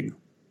sinking,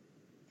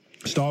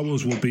 Star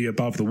Wars will be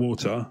above the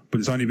water, but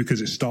it's only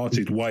because it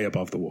started way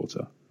above the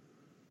water.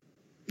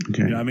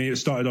 Okay. It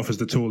started off as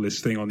the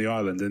tallest thing on the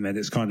island, and then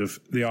it's kind of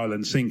the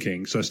island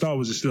sinking. So Star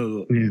Wars is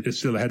still it's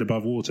still a head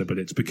above water, but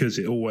it's because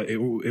it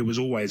was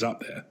always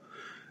up there,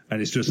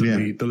 and it's just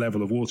that the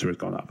level of water has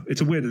gone up. It's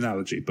a weird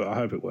analogy, but I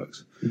hope it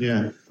works.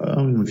 Yeah,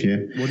 I'm with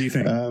you. What do you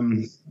think?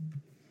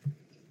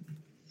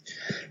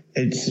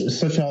 It's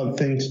such a hard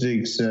thing to do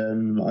because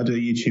I do a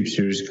YouTube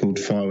series called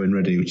Fire When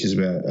Ready, which is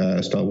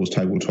about Star Wars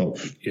tabletop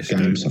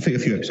games. I think a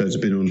few episodes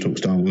have been on Talk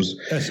Star Wars.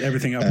 That's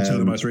everything up until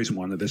the most recent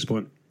one at this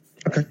point.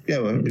 Okay, yeah.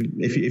 Well,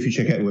 if you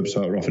check out the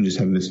website, or often just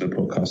have a listen to a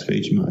podcast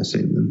feed, you might have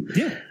seen them.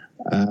 Yeah.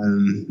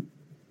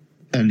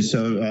 And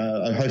so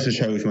I host a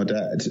show with my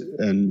dad,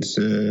 and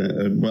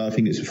I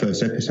think it's the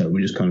first episode.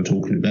 We're just kind of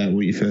talking about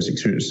what your first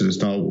experiences of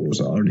Star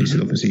Wars are. And he said,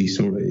 obviously, he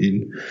saw it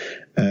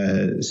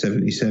in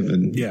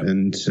 77. Yeah.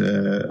 And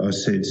I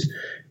said,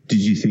 did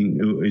you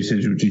think? He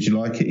said, did you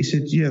like it? He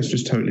said, yeah, I was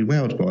just totally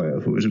wowed by it. I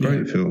thought it was a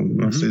great film.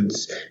 I said,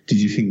 did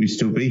you think we'd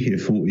still be here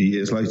 40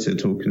 years later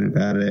talking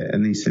about it?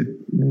 And he said,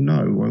 well,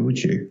 no. Why would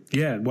you?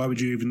 Yeah. Why would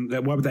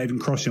that even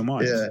cross your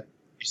mind? Yeah.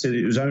 He said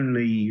it was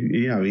only,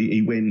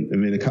 he went,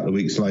 a couple of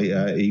weeks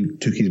later, he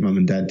took his mum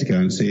and dad to go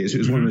and see it. So it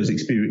was one of those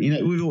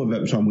experiences. We've all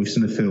had that time we've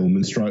seen a film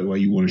and straight away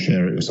you want to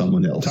share it with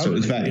someone else.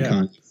 Totally, so it was that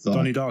kind of like,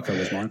 Donnie Darko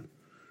was mine.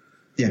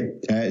 Yeah,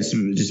 it's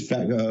just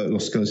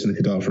Los Skeletons and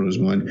the Gaddafi was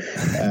mine.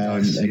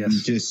 Nice, and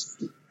yes.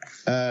 just,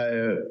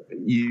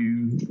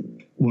 you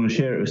want to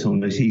share it with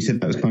someone. He said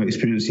that was kind of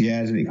experience he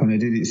had, and it kind of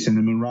did its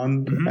cinema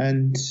run.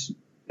 And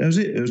that was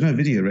it. There was no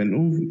video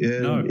rental.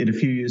 No. In a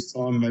few years'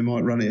 time, they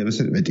might run it at a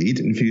cinema. They did.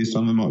 In a few years'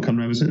 time, they might come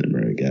around a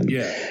cinema again.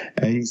 Yeah.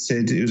 And he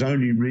said it was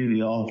only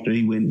really after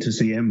he went to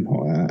see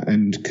Empire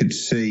and could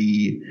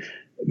see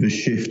the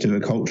shift of a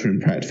culture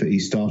impact that he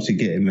started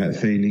getting that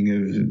feeling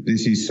of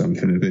this is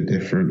something a bit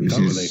different. This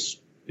is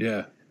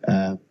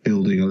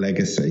building a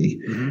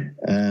legacy.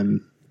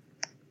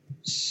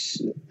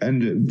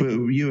 But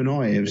you and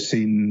I have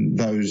seen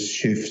those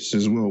shifts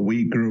as well.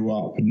 We grew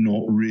up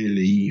not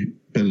really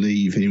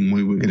believing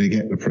we were going to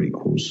get the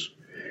prequels.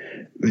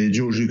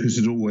 George Lucas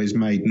had always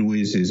made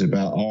noises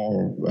about,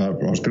 I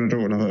was going to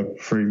do another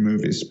 3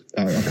 movies.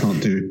 I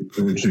can't do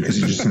George Lucas,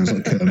 he just sounds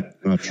like Kermit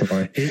when I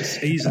try.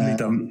 It's easily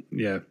done,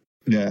 yeah.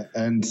 Yeah,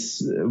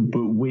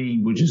 but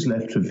we were just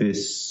left with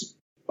this,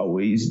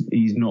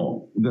 he's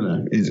not going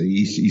to, is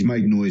he? He's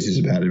made noises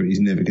about it, but he's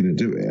never going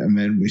to do it. And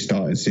then we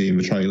started seeing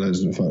the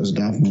trailers and the photos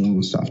and all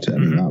the stuff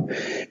turning up.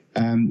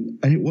 And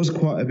it was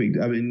quite a big,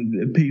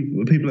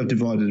 people have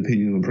divided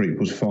opinion on the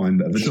prequels, fine,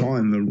 but at the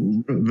time,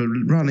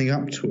 the running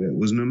up to it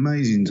was an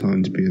amazing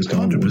time to be a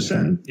Star Wars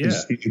fan. Yeah.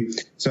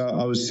 So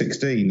I was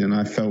 16 and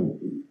I felt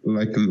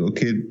like a little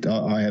kid.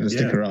 I had a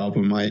sticker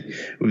album. I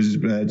was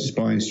just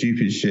buying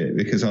stupid shit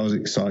because I was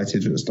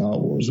excited that Star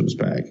Wars was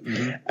back.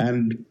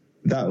 And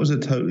that was a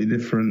totally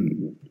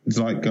different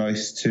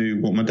zeitgeist to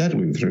what my dad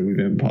went through with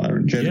Empire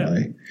and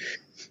Jedi. Yeah.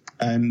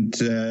 And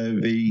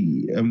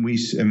the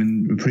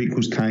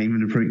prequels came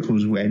and the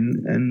prequels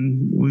went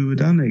and we were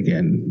done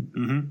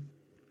again.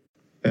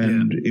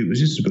 And it was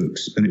just the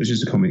books and it was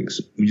just the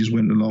comics. We just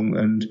went along,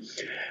 and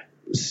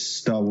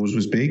Star Wars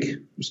was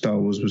big. Star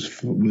Wars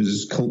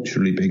was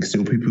culturally big.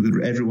 Still,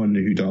 everyone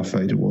knew who Darth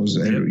Vader was.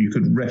 You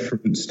could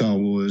reference Star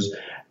Wars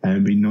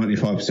and be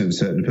 95%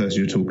 certain the person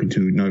you're talking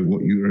to would know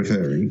what you were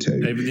referring to.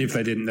 Even if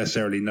they didn't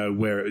necessarily know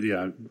where,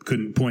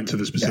 couldn't point to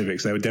the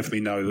specifics, they would definitely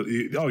know that,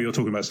 you're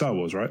talking about Star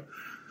Wars, right?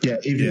 Yeah,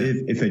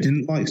 if they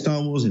didn't like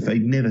Star Wars, if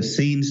they'd never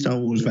seen Star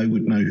Wars, they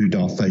would know who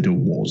Darth Vader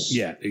was.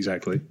 Yeah,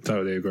 exactly.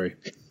 Totally agree.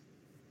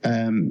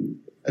 And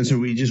so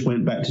we just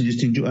went back to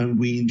just enjoy, and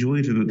we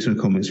enjoyed the books and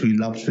the comics. We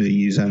loved the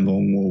Yuuzhan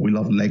Vong War, we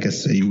loved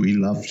Legacy, we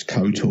loved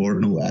KOTOR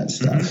and all that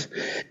stuff.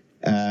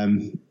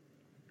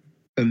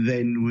 And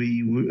then we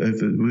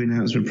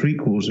announced the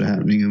prequels were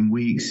happening, and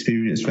we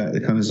experienced that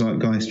the kind of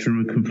zeitgeist from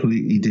a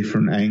completely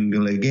different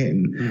angle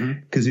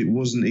again. Because it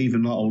wasn't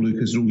even like,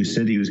 Lucas always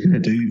said he was going to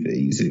do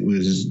these. It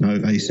was, no,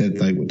 they said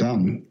they were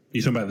done.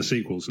 You're talking about the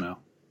sequels now?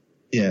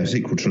 Yeah,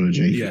 sequel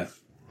trilogy. Yeah.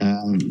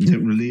 The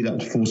lead up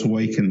to Force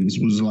Awakens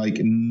was like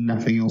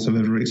nothing else I've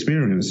ever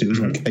experienced. It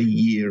was like a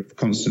year of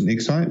constant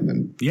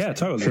excitement. Yeah,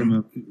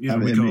 totally. It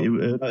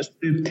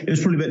was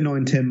probably about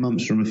 9-10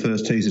 months from the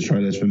first teaser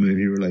trailer to the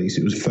movie release.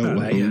 It felt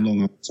like a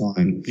long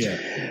time.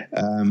 Yeah.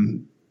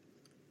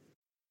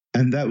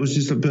 And that was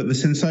just, but the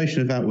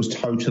sensation of that was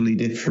totally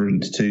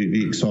different to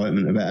the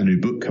excitement about a new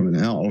book coming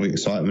out, or the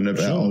excitement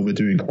about, we're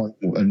doing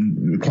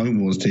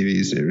Clone Wars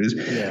TV series,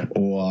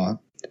 or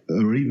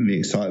even the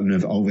excitement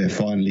of,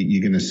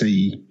 you're going to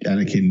see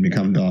Anakin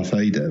become Darth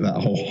Vader, that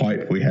whole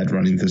hype we had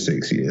running for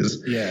 6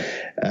 years. Yeah.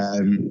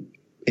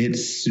 It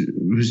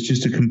was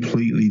just a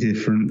completely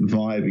different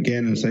vibe.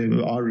 Again,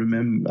 I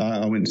remember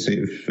I went to see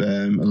it with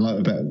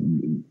about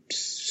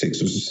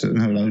 6 or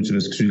 7, loads of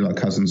us, because we like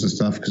cousins and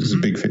stuff, because it's a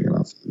big thing in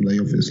our family,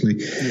 obviously.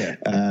 Yeah.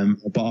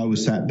 But I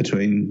was sat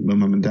between my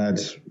mum and dad,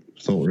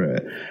 thought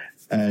it.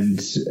 And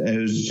it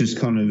was just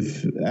kind of,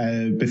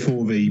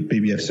 before the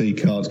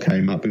BBFC cards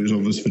came up, it was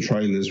obvious the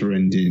trailers were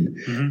ending.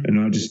 And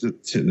I just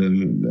looked at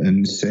them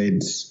and said,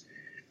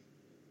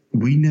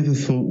 we never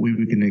thought we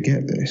were going to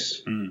get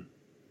this.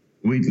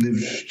 We'd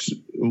lived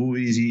all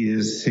these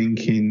years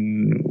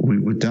thinking we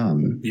were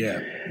done.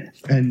 Yeah.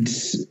 And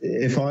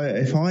if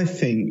I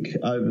think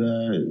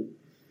over,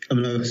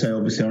 like I say,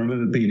 obviously, I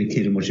remember being a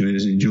kid and watching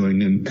movies and enjoying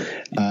them.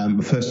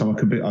 The first time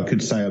I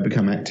could say I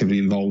become actively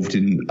involved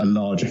in a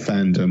larger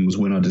fandom was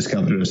when I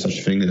discovered there was such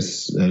a thing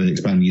as the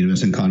Expanded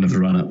Universe and kind of the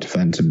run-up to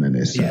Phantom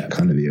Menace, that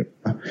kind of year,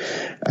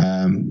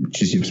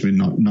 which is obviously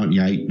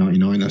 98,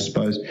 99, I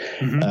suppose.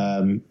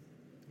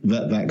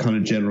 That kind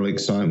of general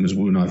excitement was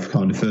when I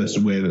kind of first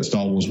aware that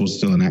Star Wars was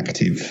still an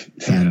active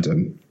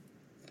fandom.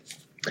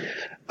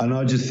 And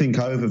I just think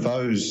over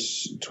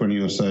those 20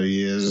 or so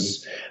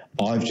years,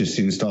 I've just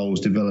seen Star Wars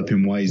develop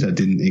in ways I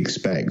didn't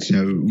expect.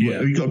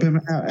 We got a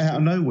bit out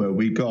of nowhere.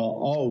 We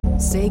got,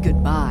 Say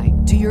goodbye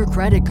to your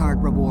credit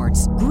card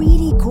rewards.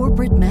 Greedy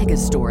corporate mega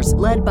stores,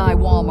 led by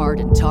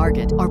Walmart and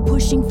Target, are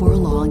pushing for a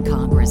law in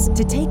Congress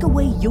to take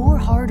away your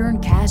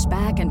hard-earned cash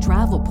back and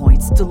travel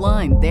points to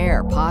line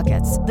their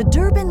pockets. The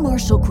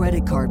Durbin-Marshall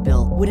credit card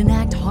bill would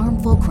enact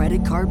harmful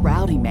credit card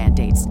routing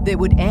mandates that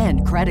would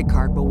end credit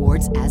card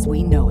rewards as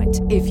we know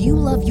it. If you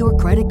love your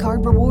credit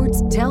card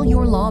rewards, tell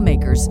your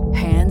lawmakers,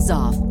 hands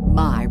off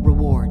my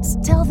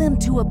rewards. Tell them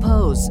to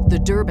oppose the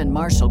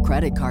Durbin-Marshall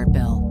credit card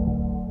bill.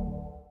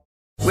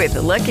 With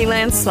the Lucky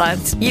Land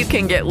Slots, you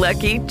can get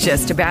lucky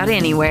just about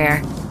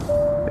anywhere.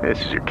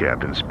 This is your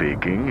captain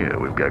speaking.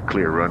 We've got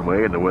clear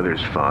runway and the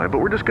weather's fine, but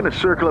we're just going to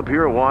circle up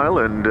here a while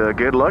and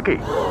get lucky.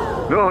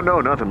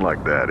 No, nothing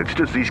like that. It's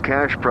just these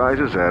cash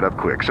prizes add up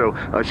quick. So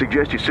I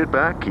suggest you sit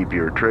back, keep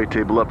your tray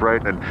table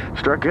upright, and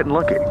start getting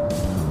lucky.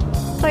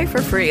 Play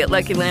for free at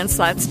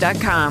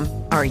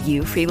LuckyLandSlots.com. Are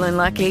you feeling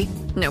lucky?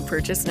 No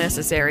purchase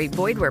necessary.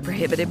 Void where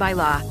prohibited by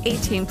law.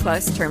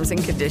 18+ terms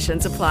and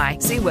conditions apply.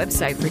 See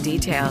website for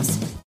details.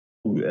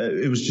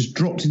 It was just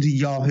dropped into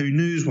Yahoo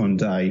News one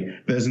day.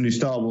 There's a new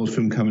Star Wars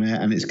film coming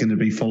out, and it's going to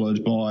be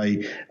followed by,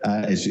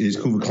 it's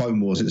called The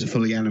Clone Wars. It's a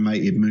fully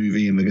animated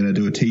movie, and we're going to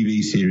do a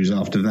TV series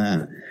after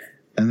that.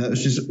 And that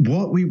was just,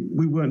 what? We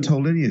weren't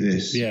told any of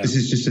this. Yeah. This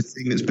is just a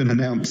thing that's been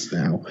announced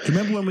now. Do you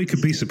remember when we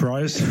could be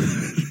surprised?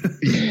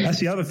 Yeah. That's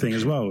the other thing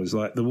as well, is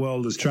like the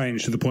world has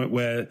changed to the point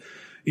where,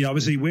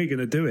 obviously we're going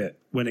to do it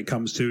when it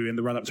comes to, in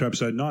the run up to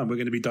episode 9, we're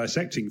going to be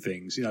dissecting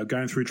things,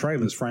 going through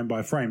trailers frame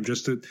by frame,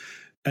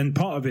 and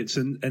part of it's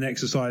an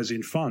exercise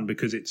in fun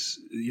because it's,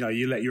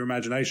 you let your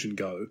imagination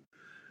go.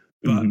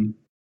 But,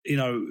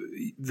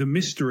 the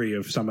mystery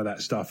of some of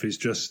that stuff is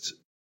just,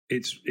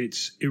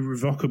 it's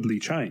irrevocably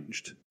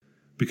changed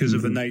because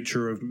of the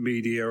nature of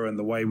media and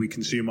the way we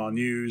consume our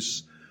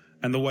news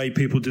and the way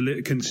people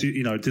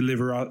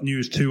deliver our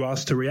news to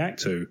us to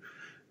react to.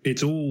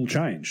 It's all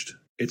changed.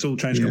 It's all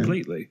changed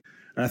completely.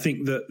 And I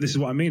think that this is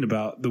what I mean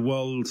about the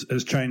world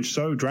has changed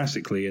so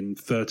drastically in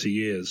 30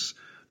 years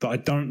that I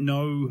don't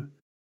know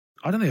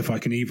if I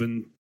can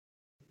even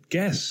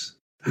guess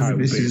how it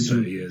will be in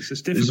 30 years.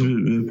 It's difficult.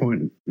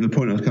 The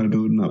point I was kind of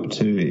building up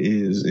to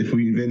is if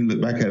we then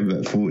look back over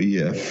that 40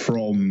 year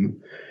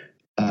from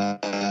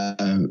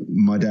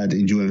my dad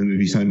enjoying the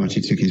movie so much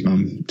he took his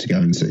mum to go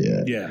and see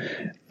it. Yeah.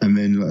 And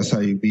then, let's say,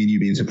 me and you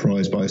being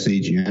surprised by a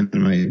CG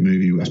animated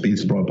movie, us being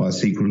surprised by a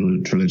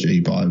sequel trilogy,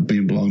 by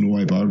being blown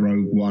away by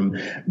Rogue One.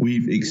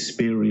 We've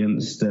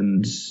experienced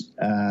and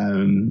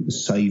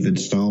savoured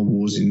Star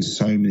Wars in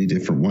so many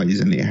different ways,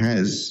 and it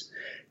has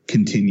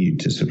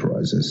continued to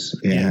surprise us.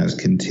 It has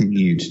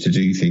continued to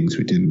do things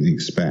we didn't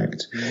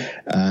expect.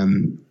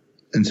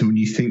 And so when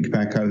you think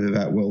back over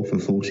that wealth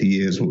of 40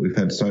 years, what we've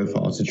had so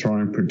far, to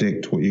try and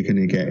predict what you're going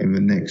to get in the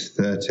next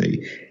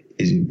 30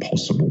 is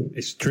impossible.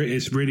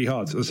 It's really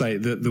hard. As I say,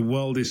 the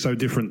world is so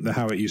different than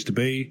how it used to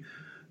be,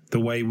 the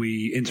way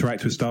we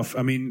interact with stuff.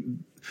 I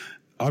mean,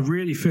 I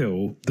really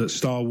feel that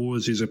Star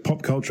Wars is a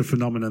pop culture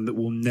phenomenon that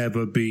will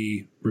never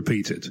be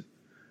repeated.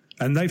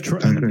 And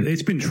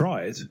it's been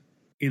tried.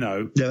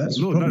 That's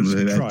Lord knows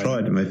they've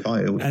tried and they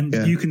failed. And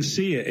you can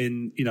see it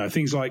in,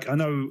 things like, I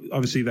know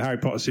obviously the Harry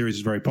Potter series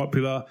is very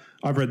popular.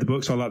 I've read the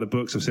books. I like the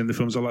books. I've seen the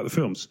films. I like the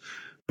films.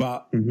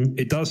 But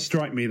it does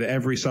strike me that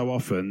every so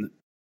often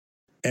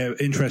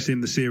interest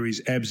in the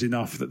series ebbs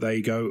enough that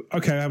they go,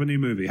 okay, have a new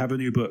movie, have a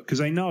new book. Because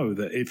they know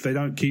that if they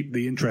don't keep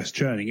the interest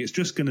churning, it's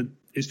just going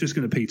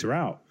to peter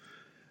out.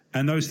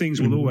 And those things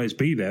will always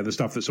be there, the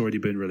stuff that's already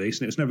been released,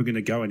 and it's never going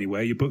to go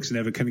anywhere. Your books are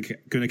never going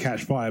to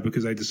catch fire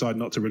because they decide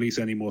not to release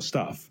any more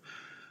stuff.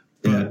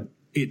 But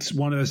it's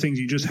one of those things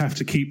you just have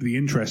to keep the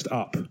interest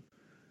up.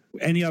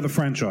 Any other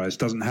franchise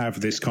doesn't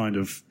have this kind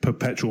of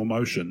perpetual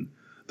motion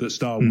that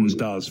Star Wars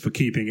does for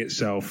keeping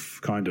itself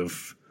kind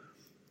of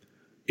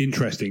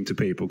interesting to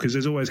people, because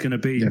there's always going to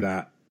be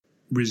that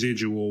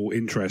residual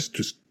interest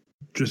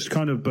just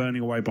kind of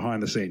burning away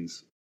behind the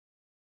scenes.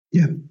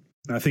 Yeah.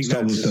 I think Star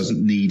Wars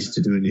doesn't need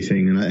to do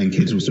anything, and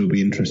kids will still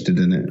be interested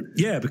in it.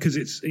 Yeah, because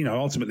it's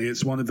ultimately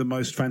it's one of the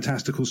most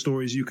fantastical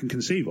stories you can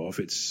conceive of.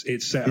 It's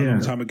set a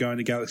long time ago in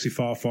a galaxy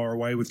far, far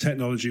away with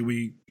technology.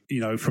 We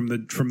from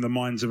the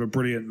minds of a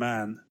brilliant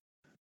man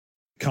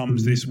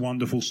comes this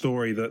wonderful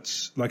story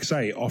that's, like I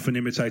say, often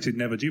imitated,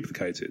 never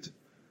duplicated.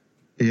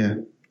 Yeah.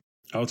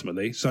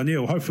 Ultimately, so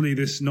Neil, hopefully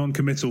this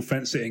non-committal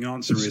fence-sitting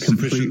answer is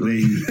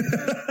sufficiently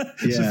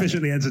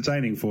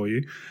entertaining for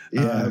you.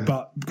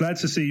 But glad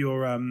to see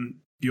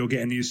you're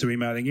getting used to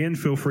emailing in.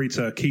 Feel free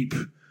to keep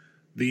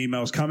the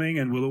emails coming,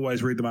 and we'll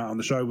always read them out on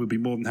the show. We'll be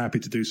more than happy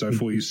to do so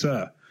for you,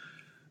 sir.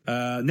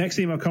 Next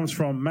email comes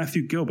from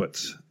Matthew Gilbert.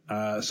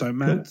 So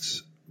Matt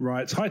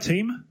writes, "Hi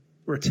team,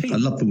 we're a team." I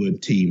love the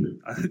word team.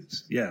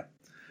 Yeah,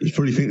 you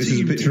probably think this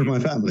is a picture of my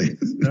family.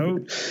 No,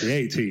 the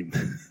A team.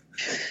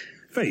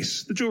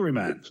 Face, the jewelry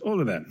man, all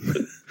of them.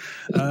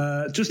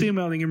 Just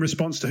emailing in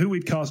response to who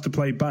we'd cast to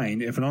play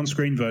Bane if an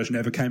on-screen version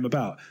ever came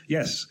about.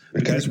 Yes,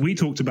 because we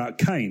talked about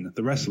Kane,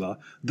 the wrestler,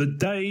 the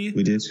day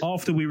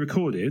after we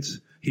recorded.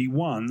 He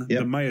won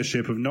the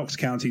mayorship of Knox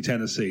County,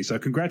 Tennessee. So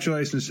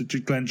congratulations to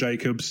Glenn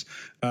Jacobs.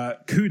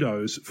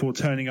 Kudos for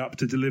turning up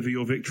to deliver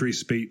your victory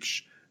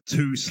speech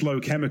to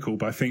Slow Chemical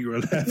by Finger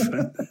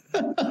 11.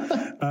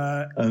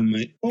 Why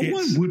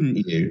wouldn't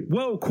you?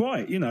 Well,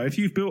 quite. If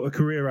you've built a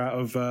career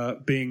out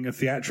of being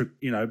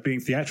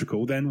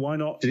theatrical, then why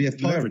not? Did he have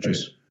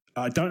pyros?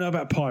 I don't know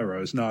about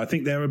pyros. No, I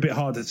think they're a bit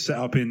harder to set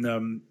up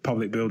in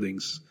public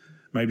buildings.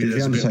 Maybe did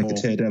there's the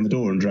Undertaker tear down the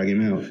door and drag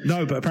him out?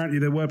 No, but apparently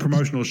there were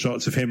promotional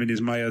shots of him in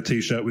his mayor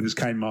T-shirt with his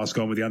Kane mask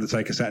on, with the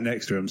Undertaker sat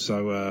next to him.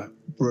 So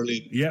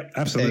brilliant. Yep,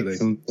 absolutely.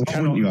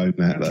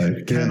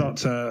 Cannot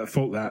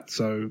fault that.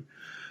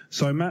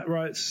 So Matt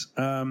writes,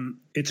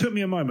 it took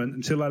me a moment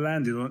until I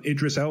landed on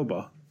Idris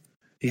Elba.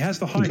 He has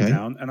the height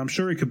down, and I'm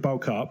sure he could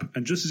bulk up,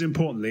 and just as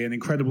importantly, an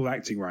incredible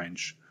acting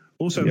range.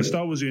 Also, the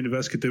Star Wars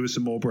universe could do with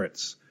some more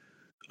Brits.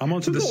 I'm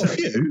onto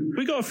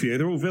We got a few.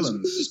 They're all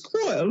villains. It's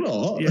quite a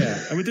lot.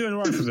 Yeah, and we're doing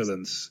all right for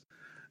villains.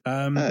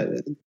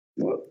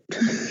 What?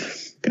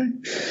 Okay.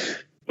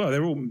 Well,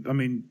 they're all. I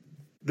mean,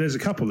 there's a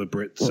couple of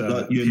Brits.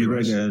 Like Ewan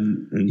McGregor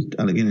and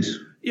Alec Guinness.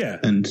 Yeah,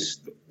 and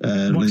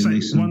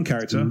one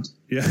character.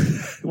 Yeah,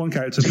 one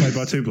character played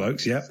by two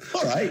blokes. Yeah.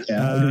 All right.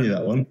 Yeah, I'll give you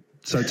that one.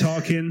 So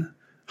Tarkin,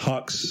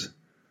 Hux,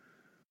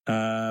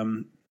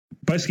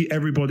 basically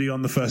everybody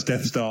on the first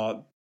Death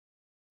Star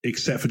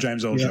except for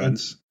James Earl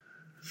Jones.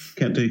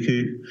 Count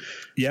Dooku.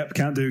 Yep,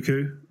 Count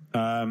Dooku.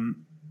 I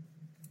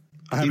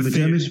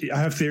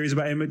have theories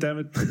about Ian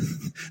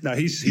McDiarmid. No,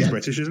 he's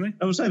British, isn't he?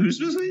 I was saying,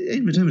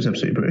 Ian McDiarmid's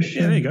absolutely British.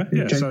 Yeah, there you go.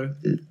 Yeah, so,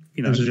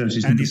 you know,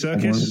 Andy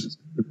Serkis.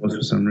 Was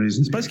for some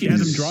reason. It's basically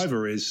Adam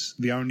Driver is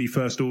the only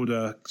First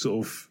Order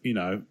sort of, you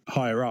know,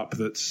 higher up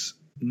that's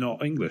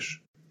not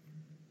English.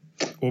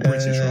 Or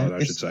British, rather,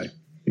 I should say.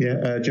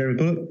 Yeah, Jeremy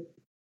Bulloch.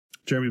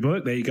 Jeremy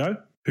Bulloch, there you go.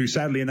 Who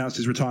sadly announced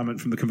his retirement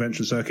from the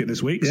convention circuit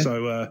this week. Yeah.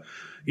 So,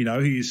 you know,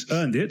 he's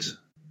earned it.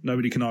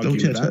 Nobody can argue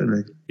with that.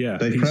 Totally. Yeah.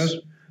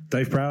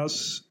 Dave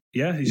Prowse.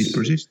 Yeah, he's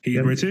British.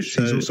 He's British.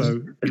 So, he's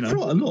also, you know.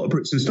 Quite a lot of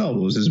Brits in Star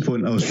Wars is the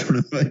point I was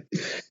trying to make.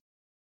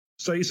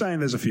 So you're saying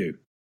there's a few?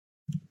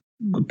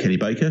 Kenny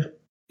Baker.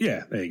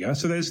 Yeah, there you go.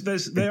 So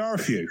there are a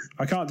few.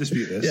 I can't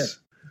dispute this.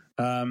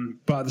 Yeah.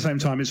 But at the same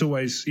time, it's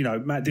always, you know,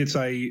 Matt did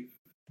say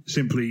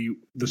simply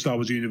the Star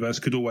Wars universe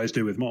could always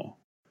do with more.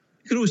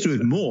 You could always do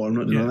with more. I'm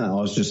not denying that. I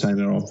was just saying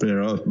there are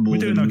more. We're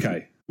doing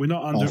okay. We're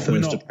not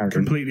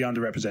completely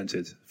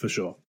underrepresented for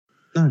sure.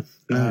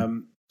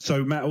 No.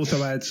 So Matt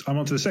also adds, I'm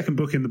onto the second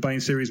book in the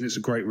Bane series, and it's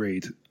a great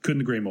read.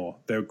 Couldn't agree more.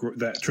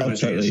 That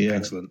trilogy is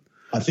excellent.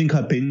 I think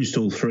I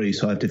binged all three,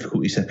 so I have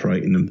difficulty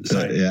separating them.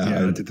 Same.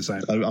 Yeah, I did the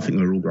same. I think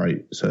they're all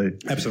great. So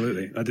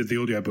absolutely, I did the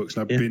audiobooks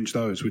and I binged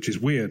those, which is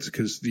weird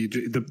because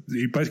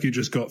you basically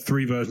just got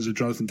 3 versions of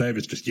Jonathan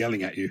Davis just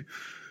yelling at you.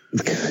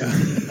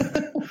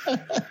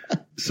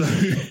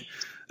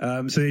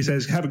 So he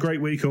says, have a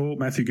great week, all,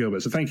 Matthew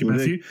Gilbert. So thank you,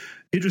 Matthew.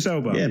 Idris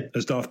Elba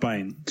as Darth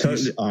Bane.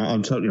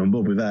 I'm totally on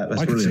board with that.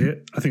 That's brilliant. Can see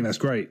it. I think that's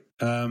great.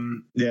 I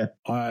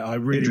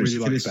really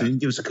like that.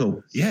 Give us a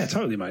call. Yeah,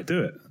 totally, mate.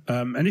 Do it.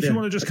 And if you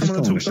want to just come on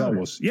and talk Star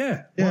Wars,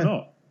 why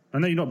not? I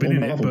know you've not been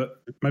in it,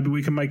 but maybe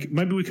we can make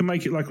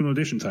it like an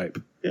audition tape.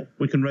 Yeah,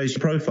 we can raise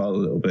your profile a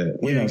little bit.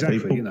 Exactly.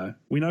 People. You know,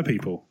 we know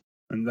people,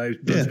 and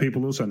those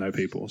people also know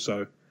people.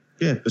 So.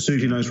 Yeah, but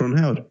Susie knows Ron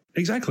Howard.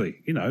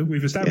 Exactly. You know,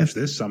 we've established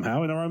this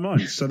somehow in our own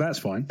minds, so that's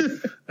fine.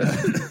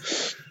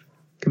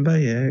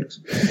 Convey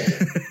eggs.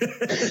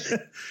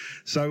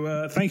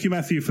 So thank you,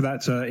 Matthew, for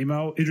that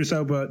email. Idris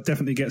Elba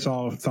definitely gets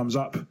our thumbs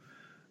up.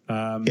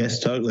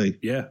 Yes, totally.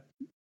 Yeah.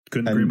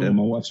 Couldn't agree more.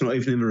 My wife's not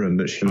even in the room,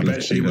 but she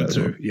would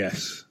too. Well.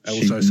 Yes.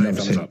 Also say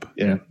thumbs up.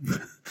 Yeah.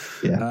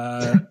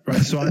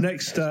 Right, so our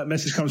next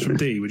message comes from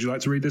D. Would you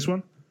like to read this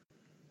one?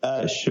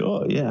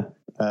 Sure, yeah.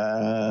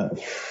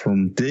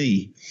 From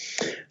D.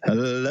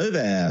 Hello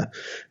there.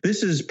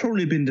 This has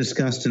probably been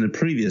discussed in a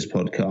previous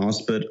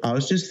podcast, but I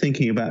was just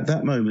thinking about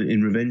that moment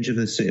in Revenge of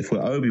the Sith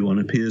where Obi-Wan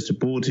appears to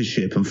board his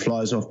ship and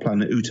flies off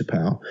planet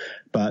Utapau,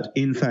 but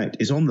in fact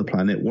is on the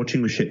planet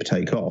watching the ship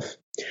take off.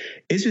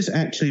 Is this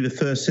actually the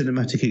first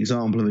cinematic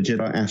example of a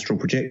Jedi astral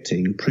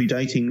projecting,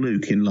 predating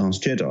Luke in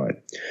Last Jedi?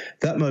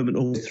 That moment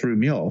all threw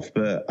me off,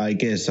 but I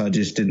guess I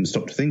just didn't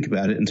stop to think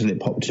about it until it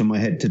popped in my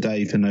head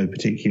today for no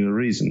particular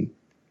reason.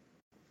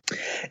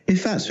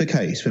 If that's the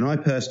case, then I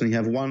personally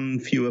have one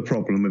fewer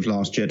problem with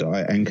Last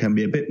Jedi and can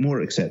be a bit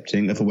more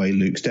accepting of the way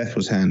Luke's death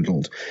was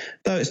handled,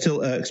 though it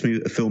still irks me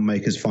that the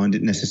filmmakers find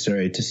it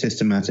necessary to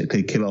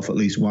systematically kill off at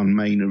least one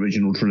main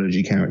original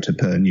trilogy character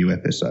per new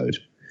episode.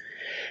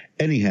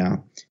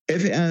 Anyhow,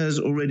 if it has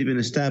already been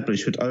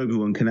established that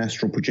Obi-Wan can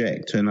astral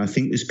project, then I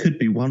think this could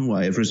be one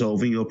way of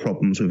resolving your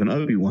problems with an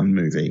Obi-Wan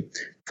movie.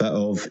 That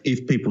of,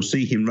 if people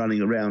see him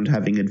running around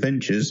having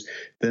adventures,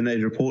 then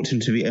they'd report him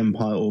to the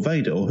Empire or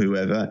Vader or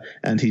whoever,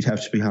 and he'd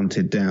have to be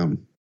hunted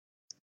down.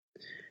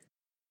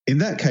 In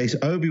that case,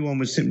 Obi-Wan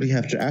would simply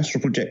have to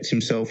astral project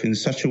himself in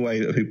such a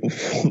way that people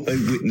thought they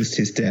witnessed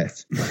his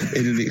death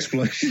in an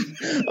explosion.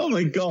 Oh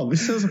my God,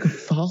 this sounds like a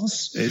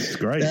farce. It's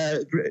great.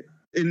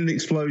 In an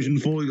explosion,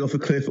 falling off a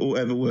cliff, or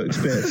whatever works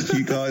best.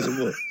 You guys are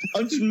what?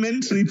 I'm just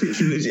mentally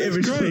picturing it.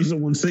 Every time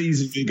someone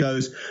sees it, he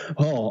goes,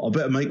 "Oh, I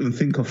better make them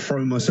think I've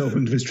thrown myself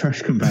into this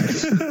trash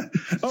compactor."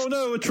 Oh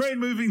no, a train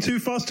moving too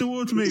fast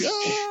towards me.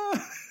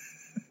 Ah!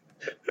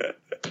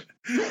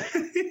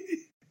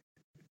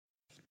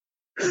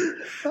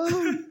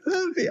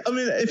 I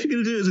mean, if you're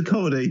going to do it as a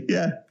comedy,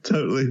 yeah,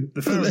 totally.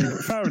 The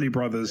Farrelly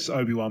Brothers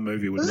Obi-Wan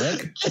movie would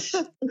work.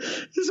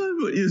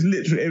 It's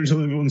literally every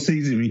time everyone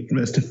sees him, he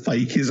has to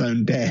fake his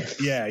own death.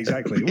 Yeah,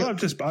 exactly. Well, I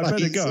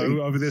better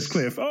go over this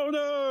cliff. Oh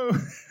no!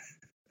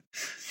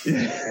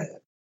 Yeah.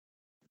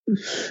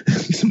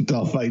 Some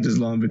Darth Vader's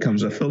line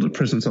becomes, "I felt a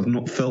presence I've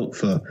not felt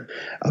for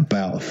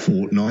about a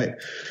fortnight."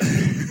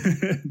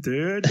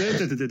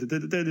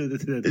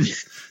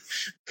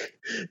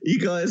 You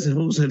guys have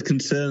also had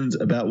concerns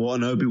about what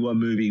an Obi-Wan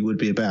movie would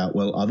be about.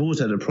 Well, I've always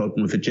had a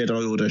problem with the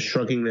Jedi Order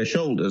shrugging their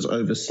shoulders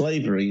over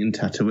slavery in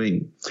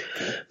Tatooine.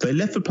 They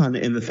left the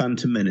planet in The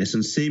Phantom Menace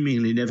and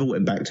seemingly never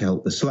went back to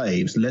help the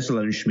slaves, let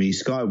alone Shmi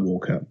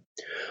Skywalker.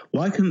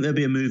 Why couldn't there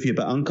be a movie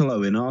about Uncle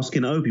Owen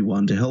asking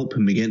Obi-Wan to help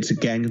him against a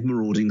gang of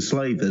marauding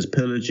slavers,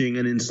 pillaging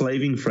and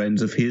enslaving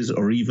friends of his,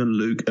 or even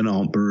Luke and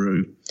Aunt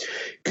Beru?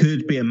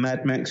 Could be a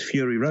Mad Max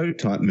Fury Road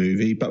type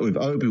movie, but with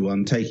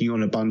Obi-Wan taking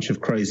on a bunch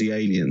of crazy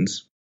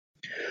aliens.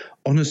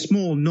 On a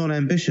small,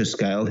 non-ambitious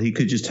scale, he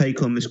could just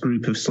take on this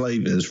group of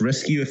slavers,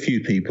 rescue a few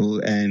people,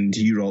 and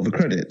you roll the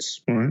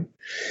credits, all right?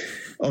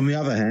 On the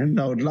other hand,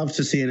 I would love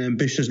to see an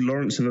ambitious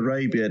Lawrence of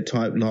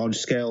Arabia-type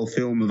large-scale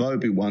film of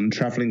Obi-Wan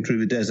travelling through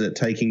the desert,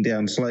 taking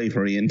down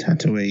slavery in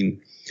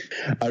Tatooine.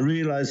 I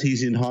realise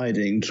he's in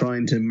hiding,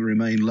 trying to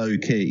remain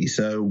low-key,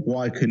 so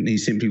why couldn't he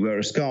simply wear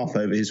a scarf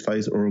over his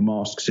face or a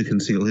mask to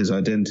conceal his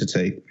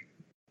identity?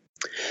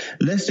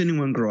 Lest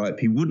anyone gripe,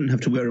 he wouldn't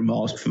have to wear a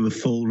mask for the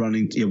full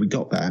running. Yeah, we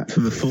got that for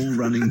the full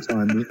running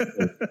time,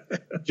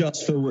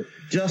 just for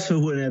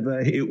whenever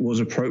it was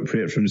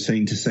appropriate from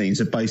scene to scene.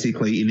 So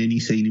basically, in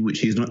any scene in which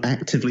he is not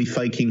actively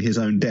faking his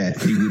own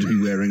death, he would be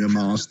wearing a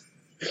mask.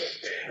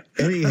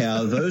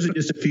 Anyhow, those are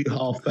just a few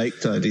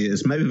half-baked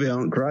ideas. Maybe they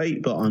aren't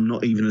great, but I'm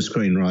not even a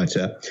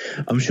screenwriter.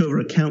 I'm sure there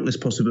are countless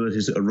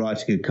possibilities that a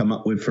writer could come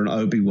up with for an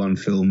Obi-Wan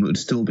film that would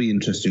still be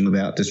interesting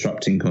without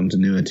disrupting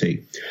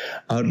continuity.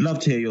 I would love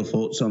to hear your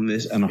thoughts on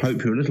this, and I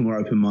hope you're a little more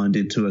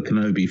open-minded to a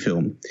Kenobi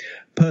film.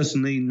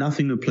 Personally,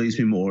 nothing would please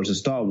me more as a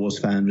Star Wars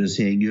fan than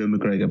seeing Ewan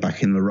McGregor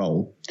back in the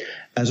role.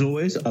 As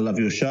always, I love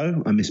your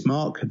show. I miss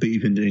Mark, but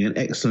you've been doing an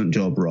excellent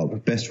job,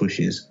 Rob. Best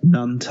wishes.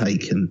 None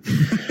taken.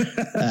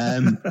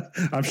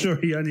 I'm sure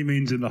he only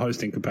means in the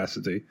hosting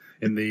capacity,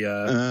 in the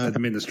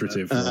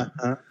administrative.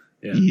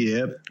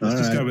 Yeah. Let's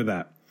just go with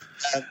that.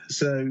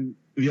 So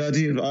the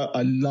idea of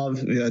I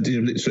love the idea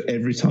of literally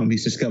every time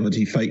he's discovered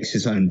he fakes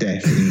his own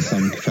death in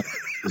some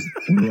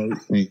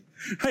capacity.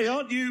 Hey,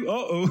 aren't you?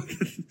 Uh-oh.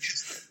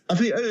 I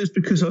think it was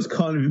because I was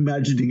kind of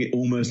imagining it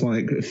almost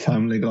like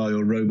Family Guy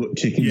or Robot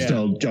Chicken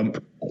style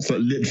jump. So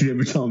literally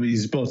every time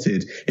he's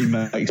spotted, it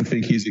makes him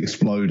think he's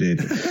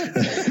exploded.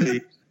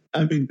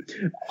 I mean,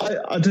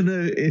 I don't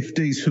know if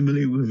Dee's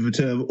familiar with the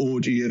term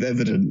orgy of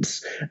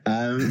evidence,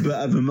 but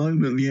at the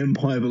moment the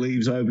Empire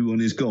believes Obi-Wan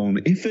is gone.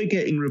 If they're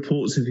getting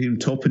reports of him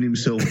topping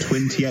himself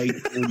 28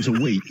 times a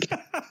week,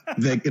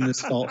 they're going to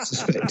start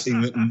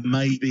suspecting that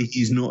maybe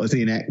he's not as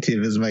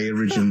inactive as they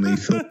originally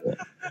thought.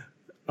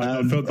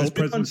 I felt this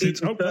presence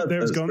since... Oh,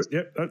 there it's gone.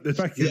 Yep, it's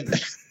back again.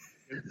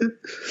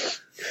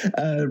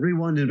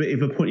 Rewinded a bit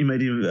of a point you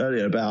made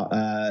earlier about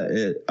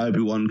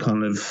Obi-Wan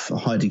kind of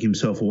hiding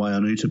himself away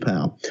on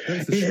Utapau.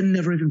 It had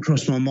never even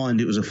crossed my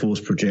mind it was a force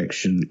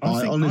projection.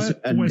 I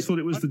always thought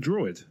it was the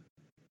droid.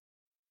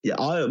 Yeah,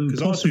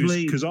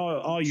 possibly... Because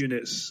our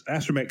units,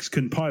 Astromechs,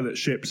 can pilot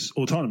ships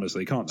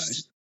autonomously, can't they?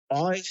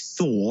 I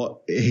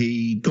thought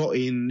he got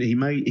in. He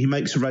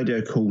makes a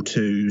radio call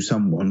to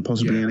someone,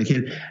 possibly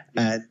Anakin,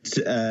 and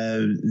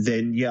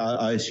then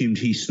I assumed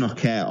he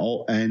snuck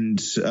out, and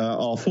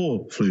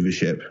R4 flew the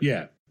ship.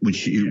 Yeah,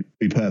 which you'd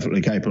be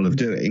perfectly capable of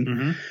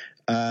doing.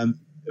 Mm-hmm.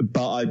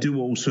 But I do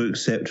also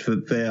accept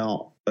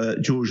that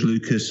George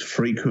Lucas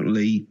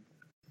frequently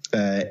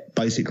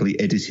basically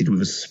edited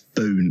with a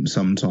spoon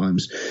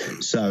sometimes,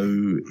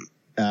 so.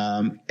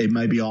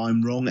 Maybe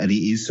I'm wrong and it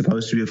is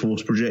supposed to be a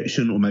force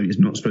projection, or maybe it's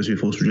not supposed to be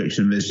a force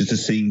projection. There's just a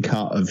scene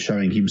cut of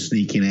showing him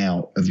sneaking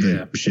out of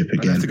the ship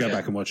again. I have to go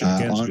back and watch it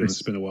again.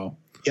 It's been a while.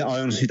 Yeah, I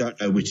honestly don't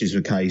know which is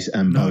the case.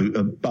 And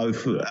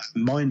both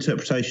my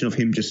interpretation of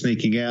him just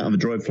sneaking out and the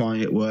droid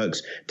flying it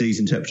works. Dee's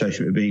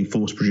interpretation of it being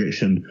force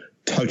projection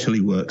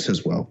totally works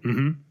as well.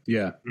 Mm-hmm.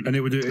 Yeah, and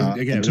it would again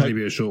it would only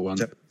be a short one.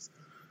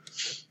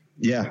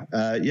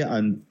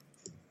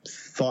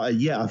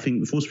 I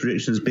think force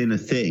projection has been a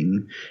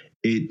thing.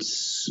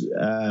 It's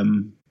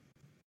because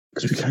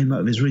we came up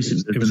with this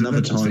recently. There was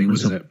another time when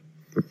someone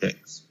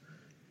projects.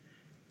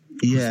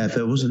 Yeah,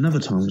 there was another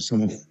time when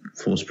someone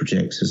force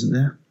projects, isn't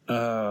there?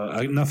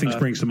 Nothing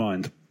springs to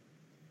mind,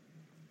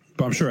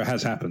 but I'm sure it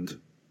has happened.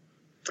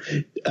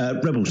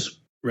 Rebels.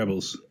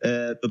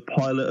 The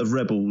pilot of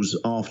Rebels,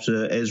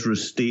 after Ezra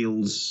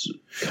steals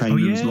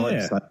Kanan's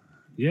lightsaber,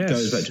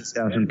 goes back to his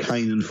house and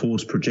Kanan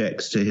force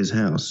projects to his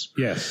house.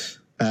 Yes.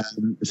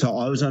 So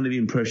I was under the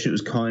impression it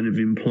was kind of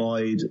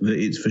implied that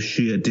it's for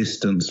sheer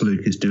distance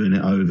Luke is doing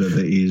it over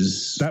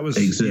that was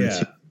exerted.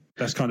 Yeah,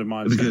 that's kind of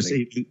my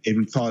understanding. Because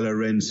even Kylo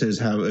Ren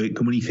says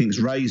when he thinks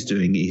Rey's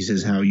doing it, he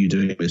says, "How are you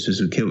doing this? This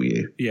will kill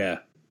you." Yeah,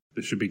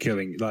 this should be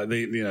killing. Like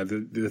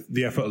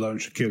the effort alone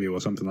should kill you, or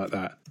something like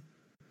that.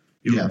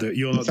 You're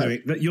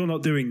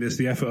not doing this.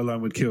 The effort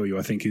alone would kill you.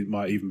 I think it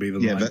might even be the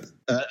line. Yeah,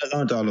 but a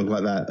line of dialogue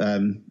like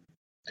that.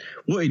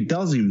 What it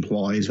does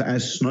imply is that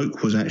as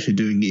Snoke was actually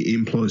doing it,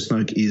 implies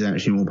Snoke is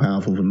actually more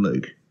powerful than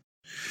Luke.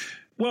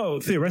 Well,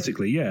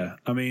 theoretically, yeah.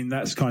 I mean,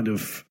 that's kind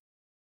of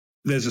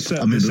there's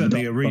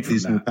certainly a read from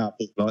that. More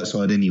powerful light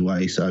side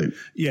anyway, so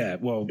yeah.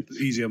 Well,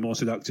 easier, more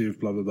seductive,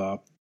 blah blah blah.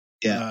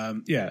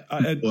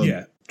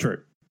 Yeah,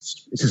 true.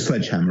 It's a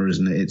sledgehammer,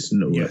 isn't it? It's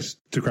not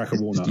to crack a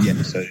walnut.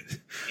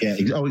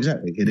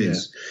 Exactly. It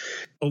is.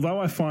 Although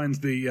I find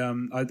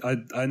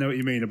I know what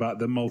you mean about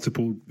the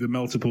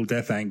multiple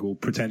death angle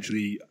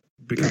potentially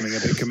becoming a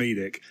bit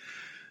comedic.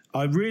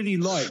 I really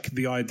like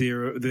the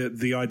idea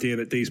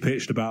that Dee's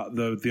pitched about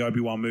the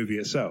Obi-Wan movie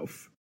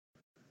itself,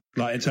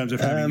 like in terms of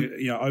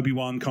having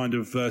Obi-Wan kind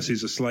of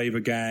versus a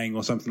slaver gang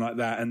or something like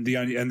that. And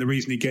the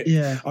reason he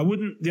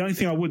the only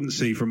thing I wouldn't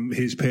see from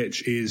his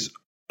pitch is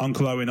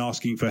Uncle Owen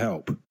asking for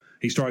help.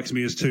 He strikes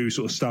me as too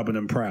sort of stubborn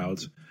and proud.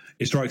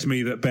 It strikes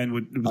me that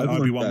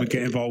Obi-Wan would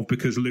get involved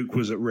because Luke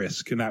was at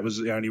risk, and that was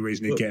the only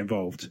reason he'd get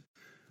involved.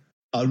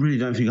 I really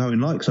don't think Owen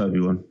likes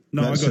Obi-Wan.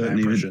 No, I got that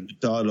impression.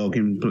 The dialogue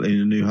in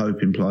A New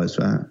Hope implies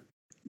that.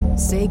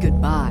 Say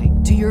goodbye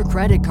to your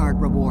credit card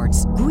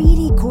rewards.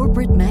 Greedy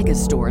corporate mega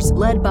stores,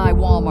 led by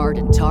Walmart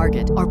and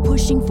Target, are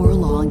pushing for a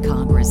law in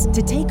Congress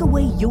to take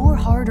away your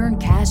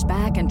hard-earned cash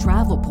back and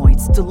travel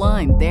points to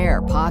line their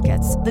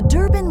pockets. The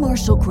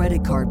Durbin-Marshall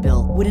credit card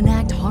bill would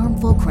enact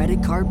harmful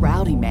credit card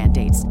routing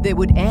mandates that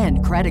would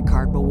end credit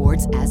card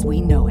rewards as we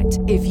know it.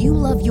 If you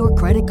love your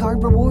credit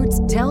card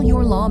rewards, tell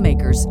your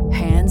lawmakers,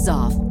 hands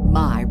off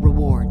my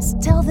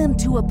rewards. Tell them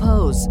to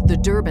oppose the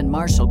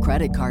Durbin-Marshall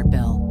credit card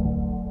bill.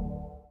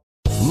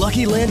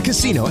 Lucky Land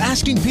Casino,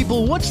 asking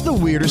people, what's the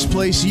weirdest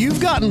place you've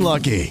gotten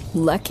lucky?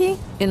 Lucky?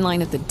 In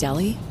line at the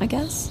deli, I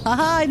guess?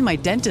 Aha, in my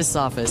dentist's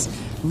office.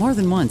 More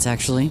than once,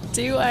 actually.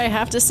 Do I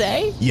have to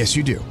say? Yes,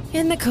 you do.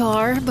 In the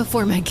car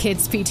before my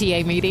kids'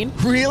 PTA meeting.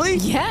 Really?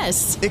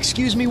 Yes.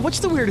 Excuse me, what's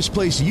the weirdest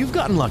place you've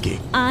gotten lucky?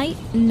 I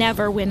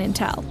never win and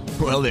tell.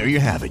 Well, there you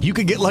have it. You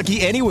can get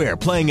lucky anywhere,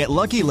 playing at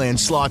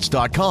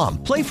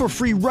LuckyLandSlots.com. Play for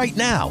free right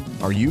now.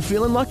 Are you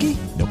feeling lucky?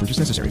 No purchase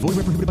necessary. Void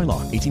where prohibited by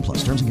law.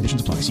 18+. Terms and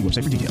conditions apply. See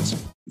website for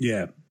details.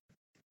 Yeah.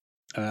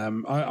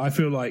 I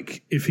feel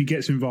like if he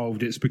gets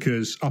involved, it's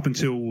because up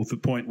until the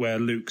point where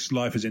Luke's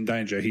life is in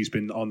danger, he's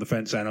been on the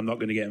fence saying, I'm not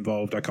going to get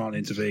involved, I can't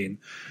intervene.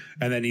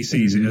 And then he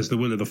sees it as the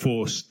will of the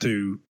Force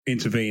to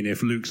intervene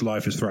if Luke's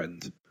life is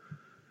threatened.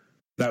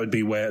 That would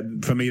be where,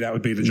 for me, that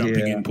would be the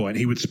jumping in point.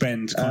 He would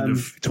spend kind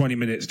of 20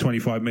 minutes,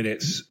 25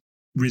 minutes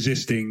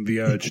resisting the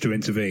urge to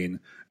intervene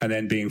and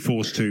then being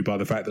forced to by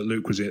the fact that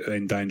Luke was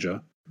in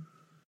danger.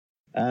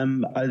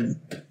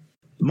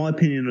 My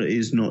opinion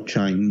is not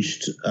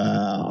changed.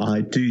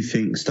 I do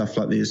think stuff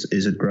like this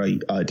is a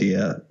great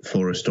idea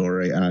for a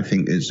story, and I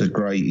think it's a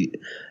great,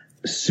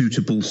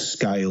 suitable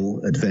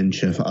scale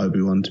adventure for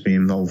Obi-Wan to be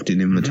involved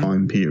in the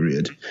time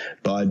period.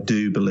 But I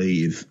do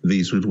believe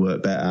these would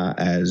work better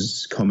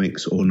as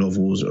comics or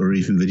novels or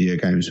even video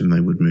games than they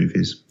would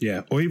movies.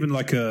 Yeah, or even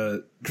like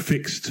a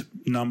fixed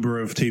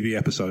number of TV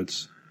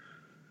episodes.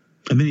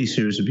 A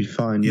miniseries would be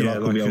fine. You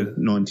like all the old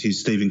 90s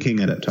Stephen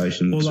King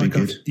adaptations. Or like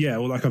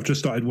I've just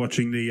started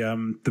watching the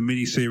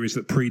miniseries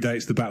that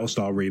predates the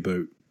Battlestar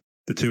reboot.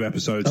 The 2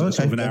 episodes are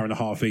sort of an hour and a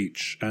half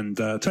each. And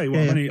tell you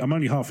what, I'm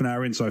only half an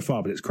hour in so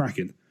far, but it's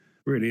cracking.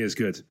 Really is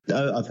good.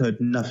 I've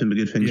heard nothing but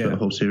good things about the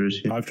whole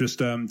series. Yeah. I've just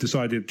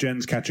decided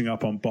Jen's catching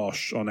up on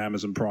Bosch on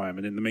Amazon Prime,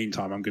 and in the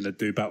meantime, I'm going to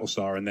do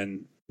Battlestar, and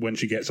then when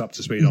she gets up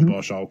to speed on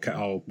Bosch,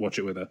 I'll watch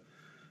it with her.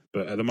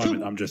 But at the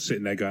moment, I'm just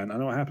sitting there going, I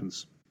know what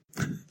happens.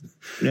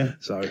 Yeah.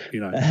 So,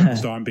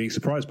 Battlestar I'm being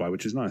surprised by,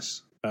 which is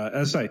nice.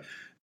 As I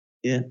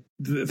say,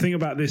 the thing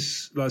about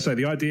this, like I say,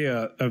 the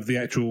idea of the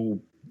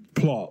actual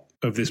plot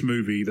of this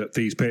movie that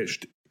Thies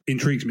pitched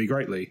intrigues me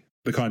greatly.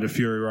 The kind of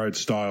Fury Road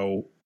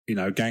style,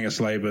 gang of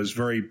slavers,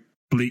 very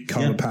bleak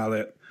color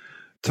palette,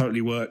 totally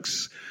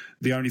works.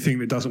 The only thing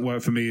that doesn't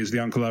work for me is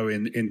the Uncle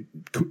Owen in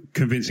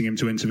convincing him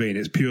to intervene.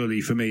 It's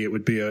purely, for me, it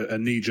would be a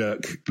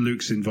knee-jerk,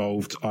 Luke's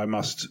involved, I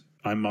must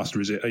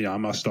resist, I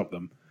must stop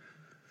them.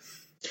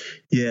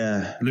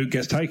 Yeah. Luke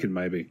gets taken,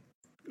 maybe.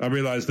 I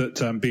realise that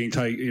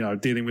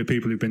dealing with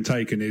people who've been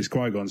taken is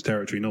Qui-Gon's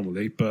territory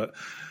normally, but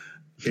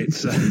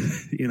it's,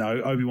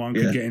 Obi-Wan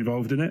could get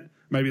involved in it.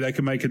 Maybe they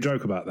can make a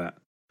joke about that.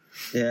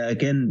 Yeah,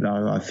 again,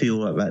 I feel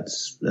like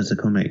that's a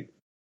comic.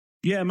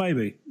 Yeah,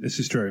 maybe. This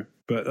is true.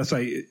 But I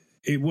say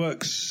it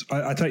works.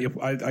 I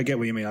get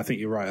what you mean. I think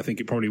you're right. I think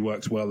it probably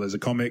works well as a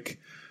comic,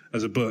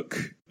 as a book.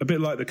 A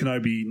bit like the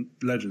Kenobi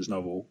Legends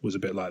novel was a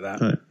bit like that.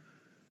 Right.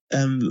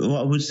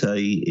 What I would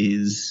say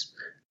is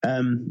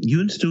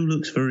Ewan still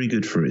looks very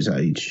good for his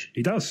age.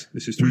 He does.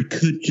 This is true. We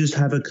could just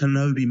have a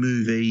Kenobi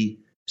movie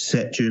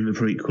set during the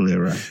prequel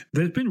era.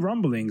 There's been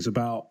rumblings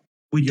about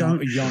we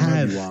don't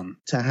have Obi-Wan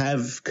to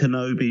have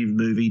Kenobi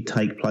movie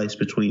take place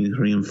between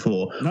 3 and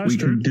 4. No, we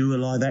can do a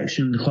live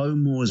action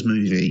Clone Wars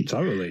movie.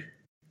 Totally.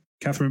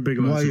 Catherine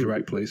Bigelow to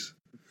direct, please.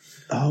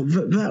 Oh,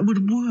 that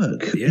would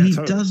work. Yeah,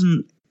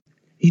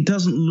 He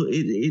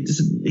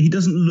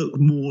doesn't look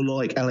more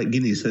like Alec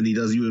Guinness than he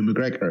does Ewan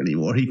McGregor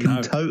anymore. He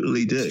can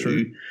totally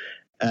do.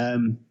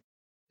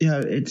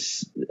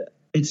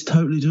 It's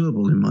totally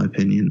doable in my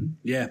opinion.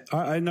 Yeah,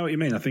 I know what you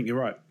mean. I think you're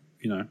right.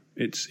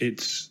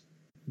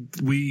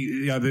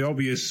 The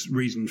obvious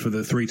reason for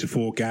the 3 to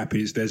 4 gap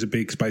is there's a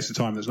big space of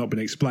time that's not been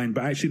explained,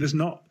 but actually there's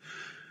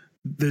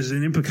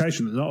an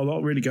implication that not a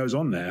lot really goes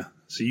on there.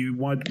 So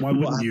why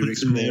wouldn't you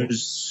explore?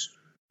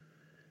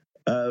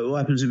 What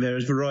happens in there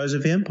is the Rise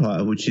of the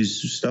Empire, which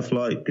is stuff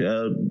like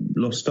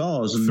Lost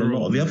Stars and a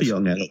lot of the other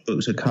young adult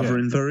books are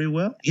covering very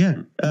well.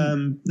 Yeah,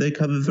 they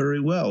cover very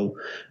well.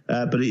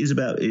 But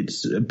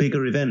it's a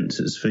bigger event.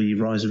 It's the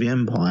Rise of the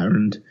Empire,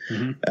 and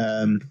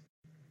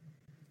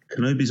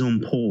Kenobi's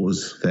on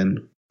pause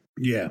then.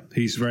 Yeah,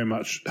 he's very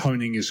much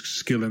honing his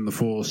skill in the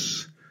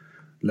Force.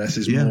 Less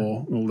is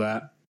more, all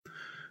that.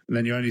 And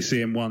then you only see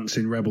him once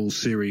in Rebels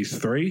Series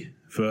 3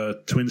 for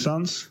Twin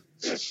Suns.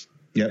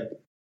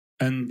 Yep.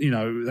 And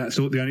that's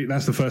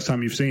the first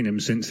time you've seen him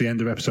since the end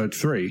of episode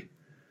 3.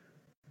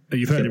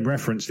 You've heard him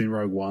referenced in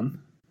Rogue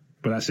One,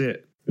 but that's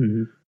it.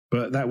 Mm-hmm.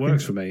 But that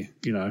works for me,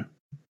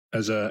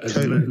 as a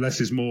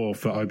less is more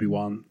for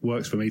Obi-Wan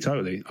works for me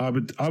totally. I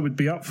would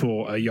be up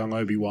for a young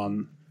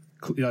Obi-Wan.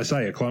 I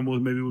say a Clone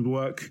Wars movie would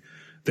work.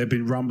 There've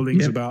been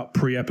rumblings about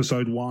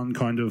pre-episode 1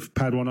 kind of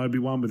Padawan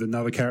Obi-Wan with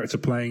another character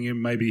playing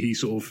him. Maybe he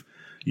sort of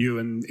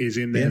Ewan is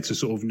in there to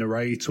sort of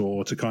narrate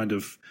or to kind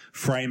of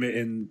frame it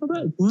in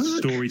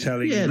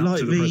storytelling. Yeah,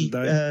 like to the present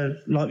day.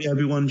 Like the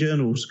Obi-Wan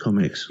Journals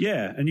comics.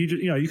 Yeah, and you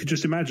could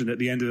just imagine at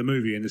the end of the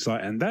movie, and it's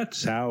like, and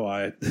that's how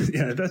I got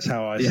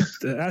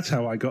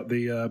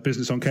the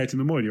business on Cater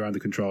Memorial under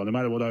control. No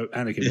matter what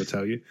Anakin would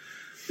tell you.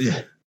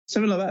 Yeah.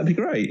 Something like that would be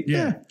great.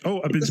 Yeah.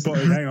 Oh, I've been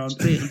spotted. Hang on.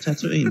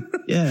 Tatooine.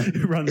 Yeah.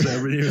 It runs out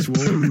of Rhaenyra's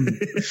wall.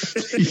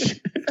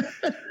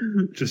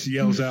 Just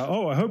yells out,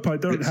 "Oh, I hope I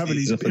don't have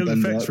any ill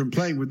effects from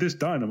playing with this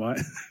dynamite."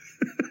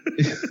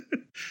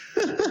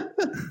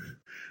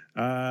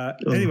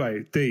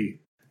 Anyway,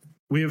 D,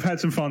 we have had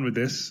some fun with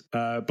this,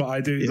 but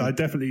I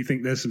definitely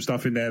think there's some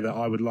stuff in there that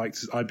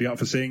I'd be up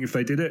for seeing if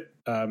they did it.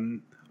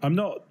 I'm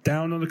not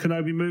down on the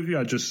Kenobi movie.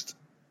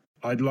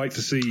 I'd like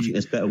to see. I think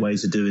there's better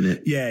ways of doing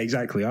it. Yeah,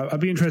 exactly. I'd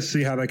be interested to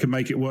see how they can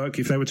make it work.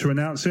 If they were to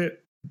announce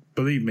it,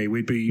 believe me,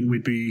 we'd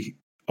be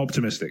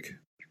optimistic.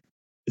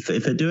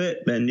 If they do it,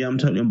 then I'm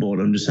totally on board.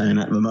 I'm just saying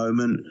at the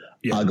moment,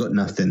 I got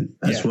nothing.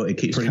 That's what it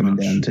keeps coming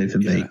down to for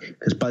me.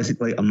 Because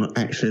basically, I'm not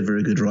actually a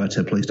very good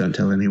writer. Please don't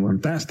tell anyone.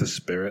 That's the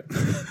spirit.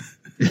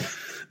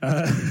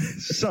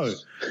 So,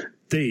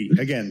 D,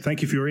 again,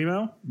 thank you for your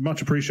email.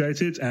 Much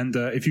appreciated. And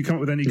if you come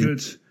up with any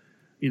good...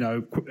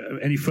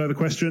 any further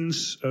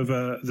questions of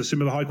the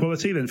similar high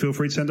quality, then feel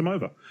free to send them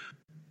over.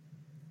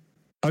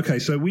 Okay,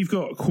 so we've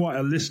got quite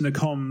a listener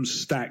comms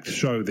stacked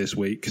show this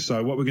week.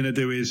 So what we're going to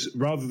do is,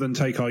 rather than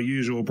take our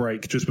usual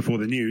break just before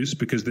the news,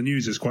 because the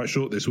news is quite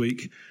short this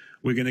week,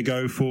 we're going to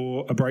go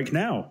for a break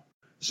now.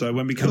 So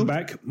when we come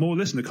back, more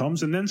listener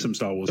comms and then some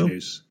Star Wars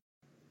news.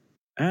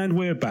 And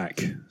we're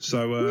back.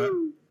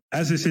 So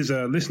as this is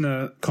a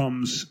listener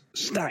comms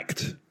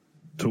stacked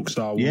Talk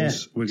Star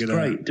Wars. We're gonna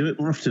great. Do it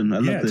more often. I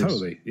love this.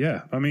 Totally.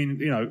 Yeah. I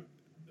mean,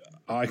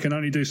 I can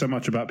only do so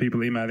much about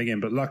people emailing in,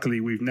 but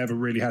luckily we've never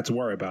really had to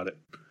worry about it.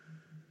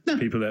 No.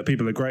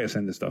 People are great at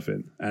sending stuff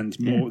in, and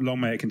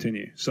long may it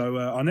continue. So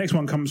our next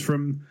one comes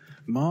from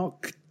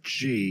Mark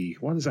G.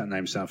 Why does that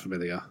name sound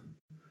familiar?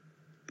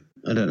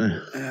 I don't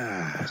know.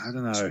 I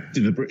don't know.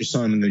 Do the British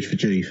Sign Language for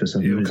G for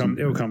some reason.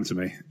 It'll come to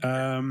me.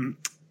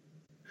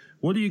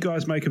 What do you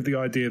guys make of the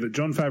idea that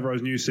Jon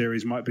Favreau's new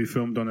series might be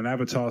filmed on an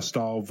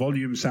Avatar-style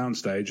volume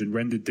soundstage and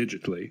rendered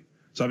digitally?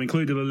 So I've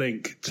included a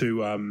link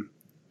to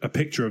a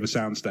picture of a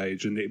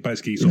soundstage, and it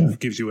basically sort of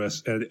gives you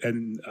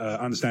an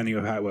understanding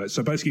of how it works.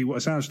 So basically what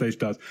a soundstage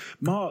does...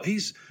 Mark,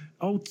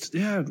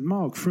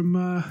 Mark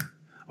from...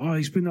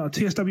 he's been on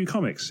TSW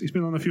Comics. He's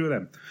been on a few of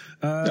them.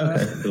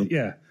 Cool.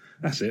 Yeah,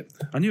 that's it.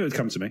 I knew it would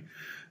come to me.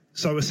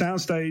 So a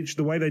soundstage,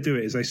 the way they do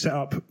it is they set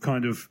up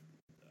kind of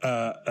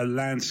a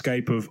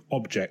landscape of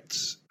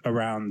objects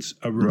around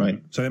a room.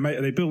 Right. So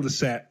they build a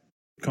set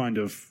kind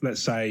of,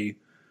 let's say,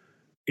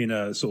 in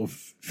a sort of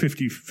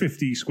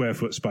 50 square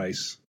foot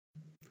space.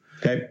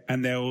 Okay.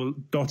 And they'll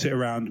dot it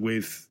around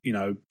with,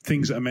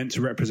 things that are meant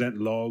to represent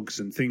logs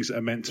and things that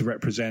are meant to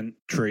represent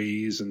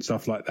trees and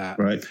stuff like that.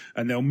 Right.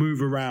 And they'll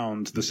move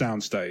around the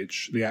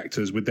soundstage, the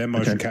actors with their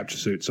motion capture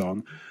suits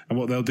on. And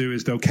what they'll do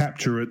is they'll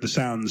capture the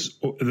sounds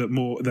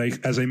that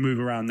as they move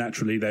around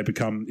naturally, they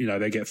become,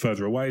 they get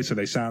further away. So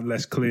they sound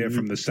less clear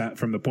from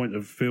the point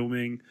of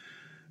filming.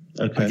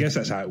 Okay. I guess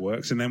that's how it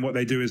works. And then what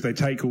they do is they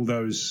take all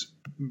those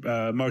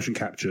motion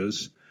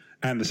captures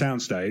and the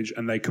soundstage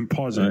and they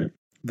composite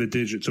the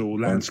digital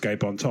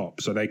landscape on top,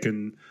 so they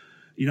can,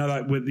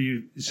 like when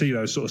you see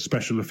those sort of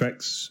special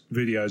effects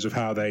videos of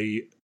how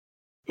they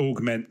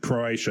augment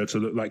Croatia to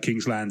look like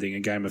King's Landing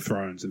in Game of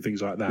Thrones and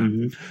things like that.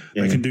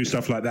 They can do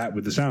stuff like that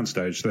with the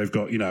soundstage. So they've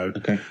got,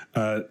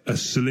 a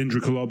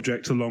cylindrical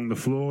object along the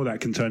floor that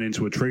can turn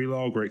into a tree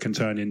log, or it can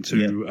turn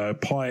into a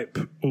pipe,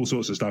 all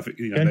sorts of stuff.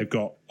 They've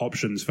got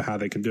options for how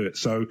they can do it.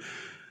 So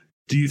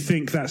do you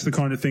think that's the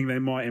kind of thing they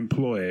might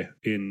employ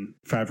in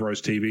Favreau's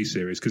TV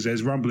series? Because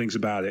there's rumblings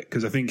about it,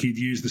 because I think he'd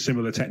used the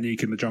similar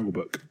technique in the Jungle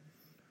Book.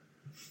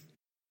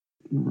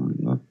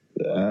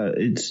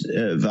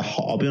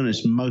 I'll be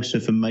honest, most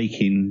of the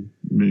making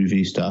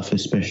movie stuff,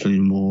 especially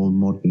more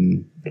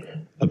modern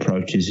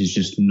approaches, is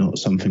just not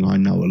something I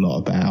know a lot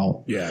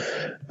about. Yeah.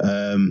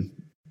 Does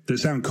it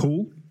sound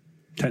cool?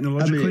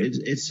 Technologically?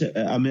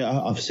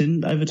 I've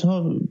seen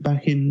Avatar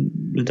back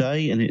in the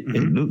day, and it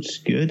looks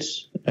good,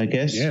 I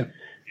guess. Yeah.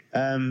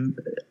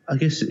 I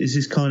guess, is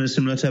this kind of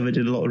similar to how they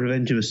did a lot of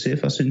Revenge of the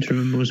Sith? I seem to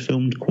remember was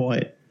filmed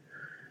quite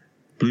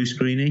blue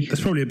screeny.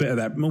 There's probably a bit of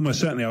that. Almost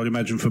certainly, I would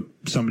imagine for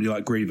somebody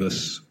like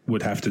Grievous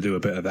would have to do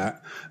a bit of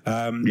that.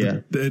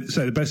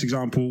 So the best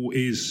example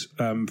is,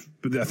 I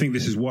think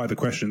this is why the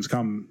questions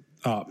come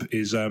up,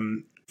 is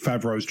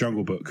Favreau's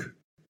Jungle Book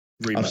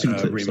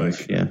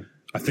remake.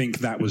 I think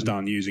that was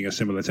done using a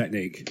similar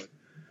technique.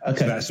 Okay.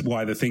 So that's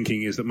why the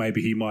thinking is that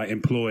maybe he might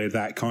employ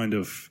that kind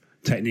of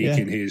technique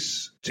in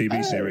his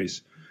TV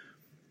series.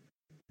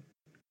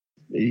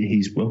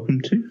 He's welcome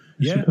to.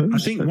 I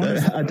think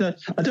I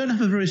don't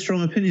have a very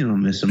strong opinion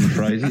on this, I'm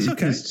afraid. That's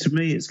okay. To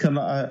me, it's kind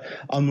of like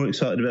I'm more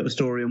excited about the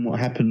story and what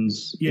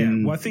happens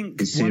in I think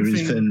the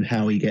series than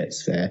how he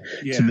gets there.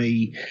 Yeah. To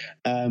me,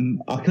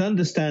 I can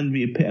understand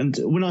the opinion.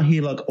 When I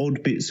hear like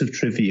odd bits of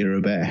trivia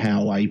about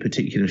how a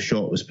particular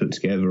shot was put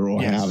together or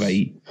how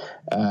a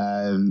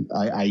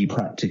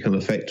practical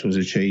effect was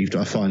achieved,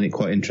 I find it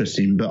quite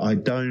interesting. But I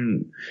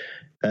don't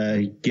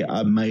get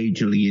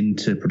majorly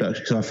into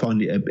production because I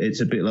find it's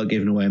a bit like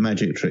giving away a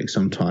magic trick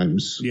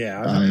sometimes.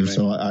 Yeah.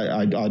 So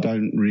I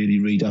don't really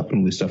read up on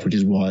all this stuff, which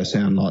is why I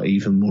sound like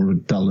even more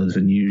duller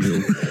than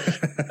usual.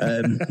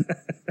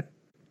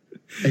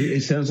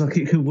 It sounds like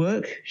it could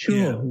work. Sure.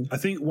 Yeah. I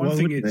think one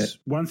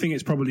thing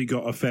it's probably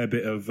got a fair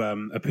bit of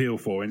appeal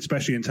for, and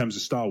especially in terms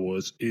of Star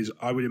Wars, is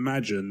I would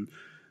imagine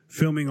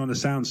filming on a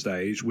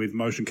soundstage with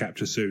motion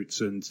capture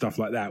suits and stuff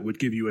like that would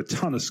give you a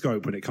ton of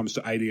scope when it comes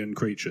to alien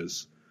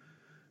creatures.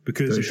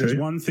 Because if there's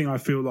one thing I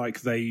feel like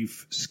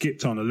they've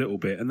skipped on a little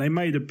bit, and they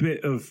made a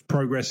bit of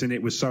progress in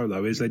it with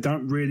Solo, is they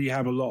don't really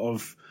have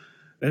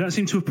they don't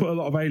seem to have put a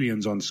lot of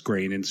aliens on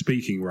screen in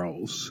speaking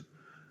roles.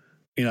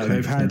 You know,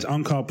 they've had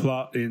Unkar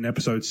Plutt in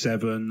episode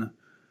 7.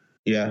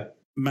 Yeah.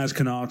 Maz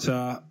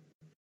Kanata.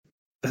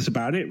 That's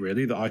about it,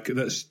 really,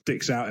 that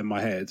sticks out in my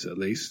head, at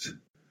least.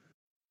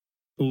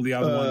 All the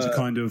other ones are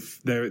kind of,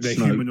 they're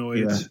Snoke,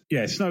 humanoid.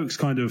 Yeah, Snoke's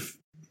kind of,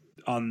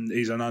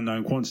 he's an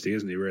unknown quantity,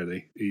 isn't he,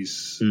 really?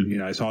 He's, you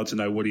know, it's hard to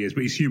know what he is,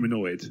 but he's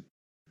humanoid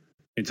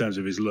in terms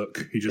of his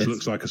look. He just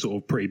looks like a sort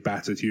of pretty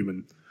battered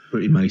human.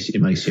 Pretty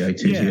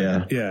emaciated,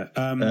 yeah.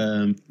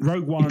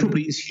 Rogue One. He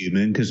probably is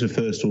human because the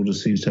First Order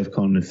seems to have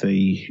kind of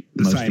the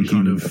same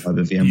kind of vibe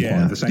of the Empire.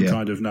 Yeah, the same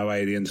kind of no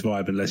aliens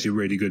vibe unless you're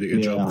really good at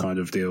your job kind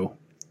of deal.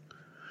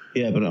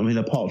 Yeah, but I mean,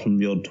 apart from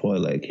the odd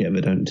Twi'lek, they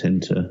don't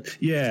tend to.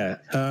 Yeah,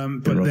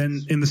 but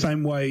then in the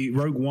same way,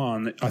 Rogue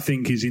One, I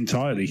think, is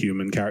entirely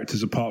human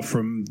characters apart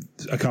from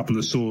a couple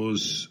of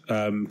Saw's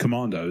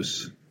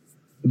commandos.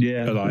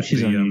 Yeah, which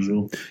is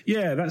unusual.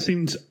 Yeah, that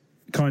seemed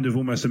kind of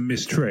almost a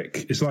missed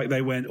trick. It's like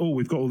they went,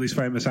 we've got all these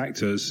famous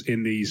actors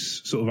in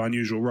these sort of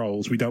unusual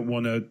roles. We don't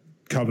want to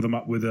cover them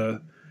up with a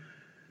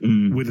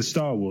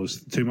Star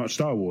Wars, too much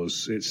Star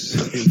Wars.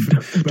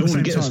 Don't want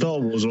to get Star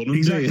Wars on them,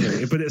 exactly. do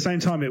you? But at the same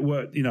time, it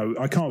worked. You know,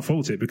 I can't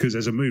fault it because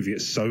as a movie,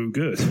 it's so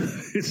good.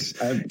 It's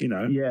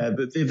Yeah,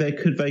 but they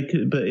could.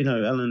 But you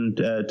know, Alan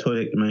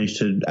Tudyk managed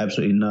to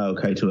absolutely nail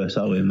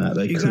K2SO in that.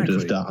 They could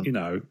have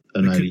done,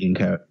 an alien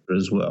character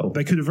as well.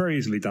 They could have very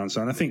easily done so,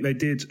 and I think they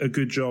did a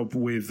good job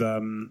with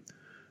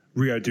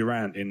Rio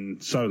Durant in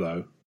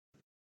Solo.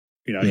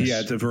 You know, he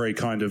had a very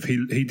kind of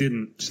he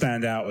didn't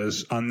stand out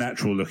as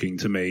unnatural looking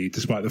to me,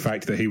 despite the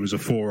fact that he was a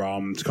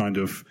 4-armed kind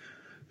of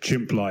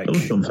chimp-like. That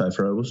was Jon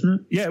Favreau,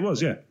 wasn't it? Yeah, it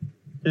was. Yeah.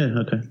 Yeah.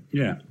 Okay.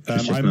 Yeah.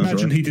 I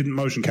imagine he didn't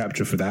motion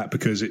capture for that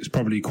because it's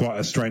probably quite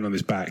a strain on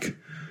his back.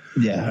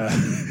 Yeah.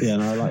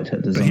 And I liked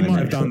that design. But he might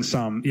have done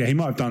some. Yeah, he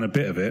might have done a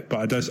bit of it,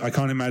 but I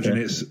can't imagine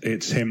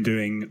it's him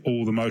doing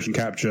all the motion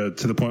capture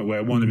to the point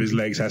where one of his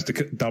legs has to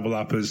double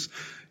up as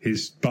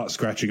his butt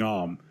scratching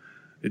arm.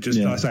 It just,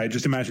 like I say,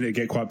 just imagine it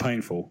get quite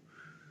painful.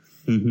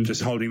 Mm-hmm.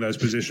 Just holding those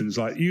positions,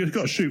 like you've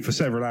got to shoot for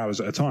several hours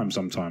at a time.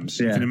 Sometimes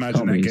you can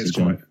imagine that gets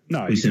quite.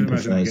 No, you can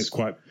imagine that gets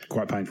quite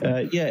painful.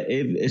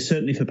 It's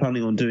certainly for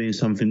planning on doing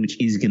something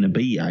which is going to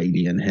be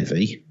alien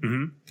heavy.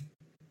 Mm-hmm.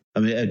 I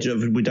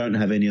mean, we don't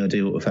have any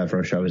idea what the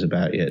Favreau show is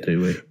about yet,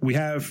 do we? We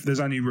have. There's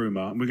only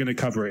rumour. We're going to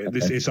cover it.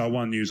 Okay. It's our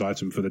one news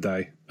item for the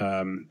day.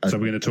 So we're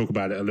going to talk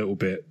about it a little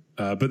bit.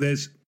 But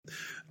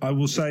I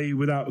will say,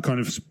 without kind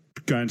of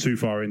going too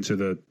far into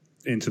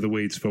the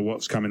weeds for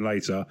what's coming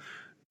later,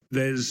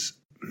 there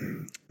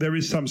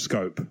is some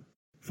scope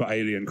for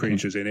alien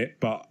creatures in it,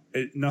 but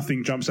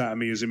nothing jumps out at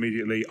me as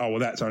immediately, well,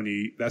 that's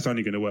only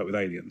going to work with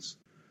aliens.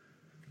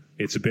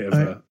 It's a bit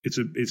of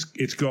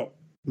it's got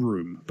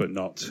room, but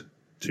not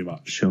too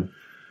much. Sure.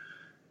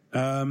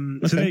 So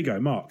there you go,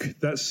 Mark.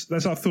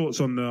 That's our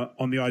thoughts on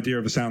the idea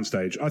of a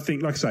soundstage. I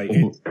think, like I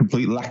say,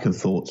 complete lack of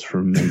thoughts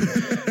from me.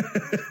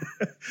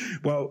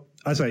 Well,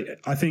 I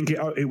think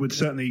it would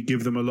certainly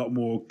give them a lot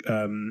more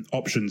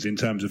options in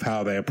terms of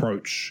how they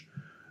approach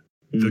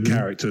the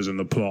characters and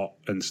the plot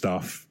and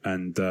stuff.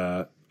 And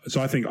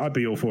so I think I'd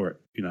be all for it,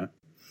 you know.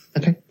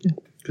 Okay. Yeah.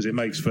 Because it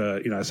makes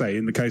for, you know, say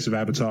in the case of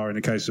Avatar, in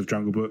the case of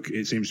Jungle Book,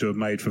 it seems to have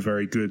made for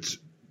very good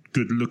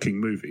looking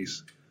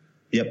movies.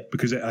 Yep.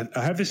 Because I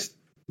have this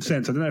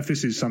sense, I don't know if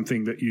this is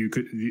something that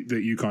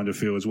you kind of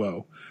feel as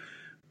well.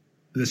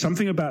 There's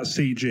something about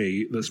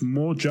CG that's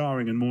more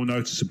jarring and more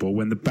noticeable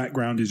when the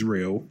background is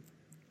real.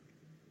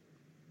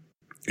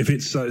 If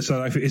it's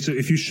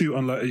if you shoot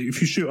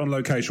on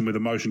location with a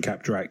motion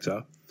capture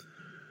actor,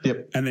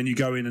 yep, and then you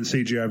go in and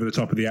CG over the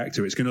top of the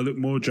actor, it's going to look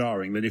more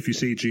jarring than if you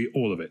CG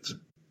all of it.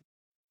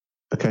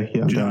 Okay,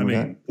 yeah, do you know what I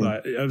mean? Yeah. Like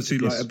obviously,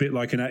 like a bit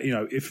like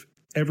if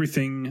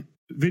everything,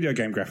 video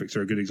game graphics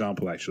are a good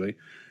example actually.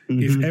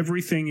 Mm-hmm. If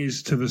everything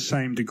is to the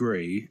same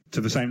degree,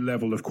 to the same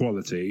level of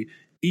quality,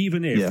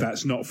 even if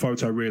that's not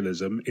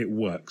photorealism, it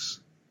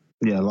works.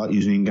 Yeah, like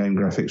using in-game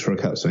graphics for a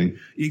cutscene.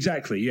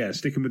 Exactly, yeah.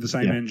 Sticking with the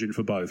same engine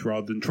for both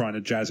rather than trying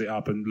to jazz it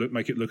up and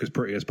make it look as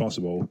pretty as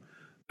possible.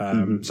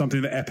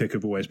 Something that Epic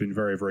have always been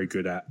very, very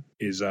good at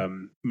is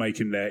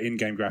making their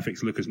in-game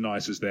graphics look as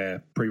nice as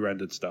their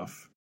pre-rendered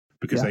stuff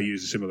because they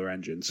use a similar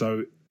engine.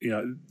 So,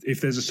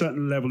 if there's a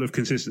certain level of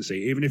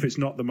consistency, even if it's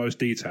not the most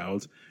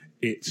detailed,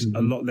 it's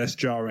a lot less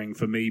jarring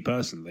for me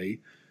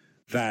personally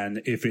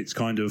than if it's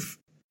kind of,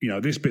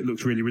 this bit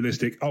looks really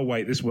realistic. Oh,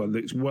 wait, this one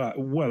looks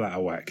well out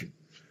of whack.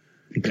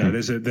 Okay.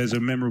 There's a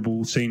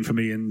memorable scene for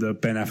me in the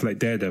Ben Affleck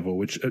Daredevil,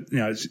 which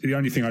it's the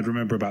only thing I'd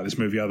remember about this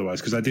movie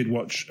otherwise, because I did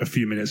watch a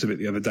few minutes of it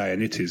the other day,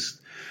 and it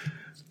is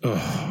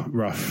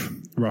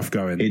rough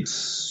going.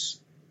 It's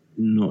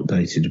not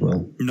dated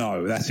well.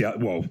 No,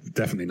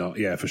 definitely not.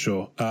 Yeah, for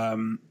sure.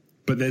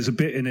 But there's a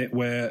bit in it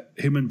where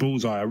him and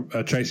Bullseye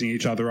are chasing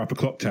each other up a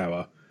clock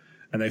tower,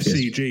 and they've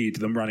CG'd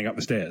them running up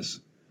the stairs,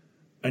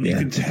 and you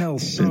can tell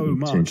so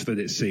much that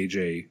it's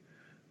CG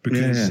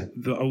because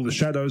all the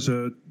shadows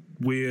are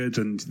weird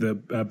and the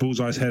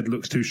Bullseye's head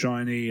looks too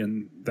shiny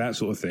and that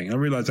sort of thing. I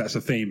realise that's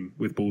a theme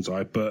with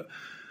Bullseye, but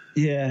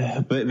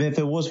there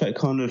was that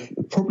kind of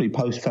probably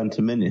post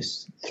Phantom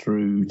Menace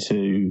through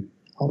to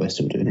they're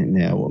still doing it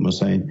now. What am I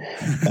saying?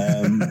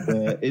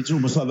 It's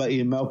almost like that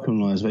Ian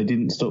Malcolm lines. They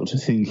didn't stop to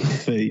think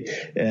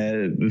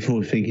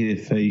before thinking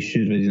if they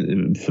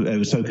should. They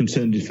were so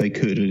concerned if they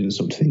could. They didn't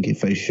stop to think if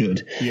they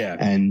should. Yeah.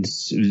 And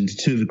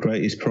two of the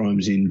greatest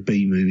primes in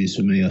B movies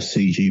for me are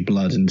CG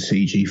blood and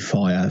CG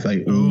fire.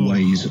 They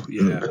always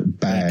look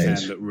bad. They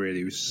can look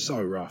really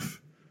so rough.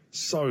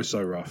 So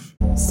rough.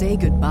 Say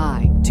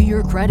goodbye to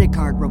your credit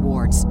card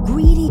rewards.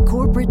 Greedy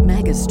corporate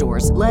mega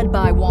stores, led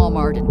by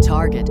Walmart and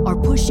Target, are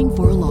pushing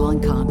for a law in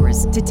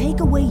Congress to take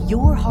away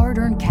your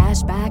hard-earned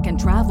cash back and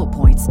travel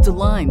points to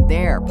line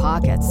their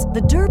pockets. The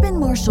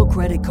Durbin-Marshall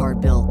credit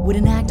card bill would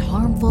enact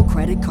harmful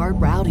credit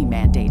card routing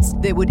mandates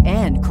that would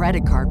end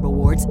credit card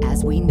rewards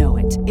as we know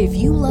it. If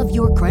you love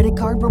your credit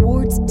card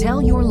rewards,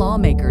 tell your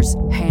lawmakers,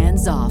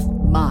 hands off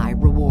my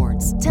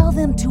rewards. Tell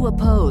them to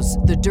oppose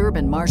the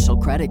Durbin-Marshall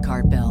credit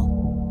card bill.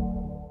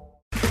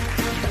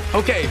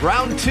 Okay,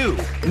 round two.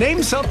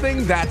 Name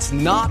something that's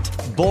not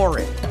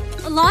boring.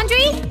 A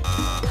laundry?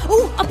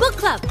 Ooh, a book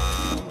club.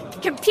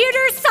 Computer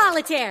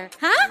solitaire,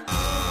 huh?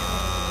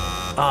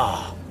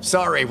 Ah,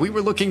 sorry, we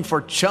were looking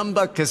for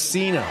Chumba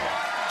Casino.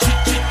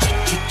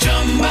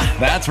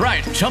 That's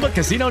right,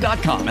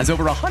 ChumbaCasino.com has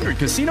over 100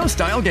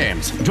 casino-style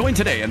games. Join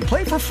today and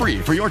play for free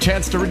for your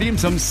chance to redeem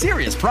some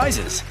serious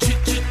prizes.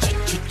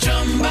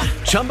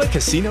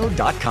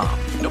 ChumbaCasino.com.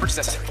 No purchase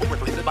necessary. Void where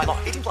prohibited by law.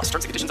 18 plus.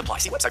 Terms and conditions apply.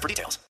 See website for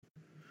details.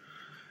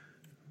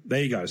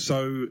 There you go.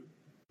 So,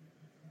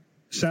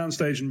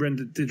 soundstage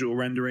and digital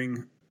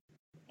rendering,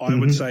 I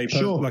would say,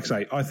 like I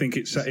say, I think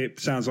it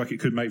sounds like it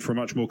could make for a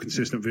much more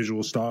consistent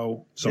visual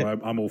style. So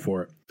I'm all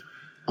for it.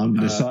 I'm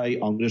going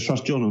to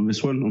trust John on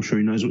this one. I'm sure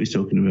he knows what he's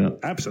talking about.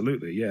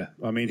 Absolutely, yeah.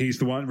 I mean, he's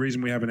the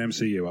reason we have an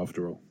MCU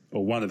after all,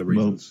 or one of the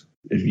reasons.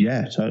 Well,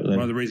 yeah, totally.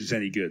 One of the reasons it's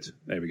any good.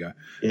 There we go.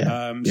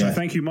 Yeah. So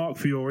thank you, Mark,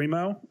 for your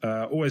email.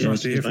 Always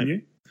nice to hear from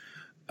you.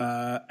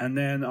 And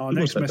then our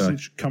next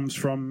message comes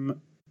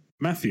from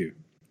Matthew.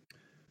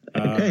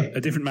 A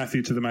different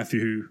Matthew to the Matthew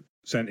who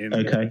sent in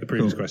the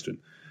previous question.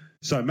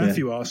 So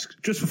Matthew asks,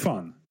 just for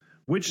fun,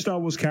 which Star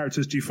Wars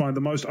characters do you find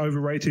the most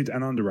overrated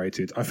and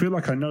underrated? I feel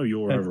like I know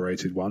your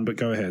overrated one, but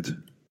go ahead.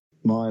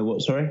 My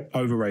what, sorry?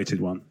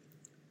 Overrated one.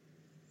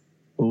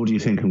 What do you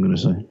think I'm going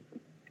to say?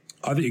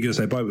 I think you're going to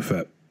say Boba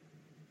Fett.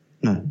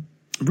 No.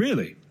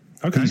 Really?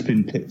 Okay. He's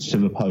been picked to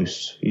the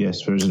post.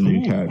 Yes, there is a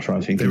new character.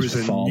 I think he's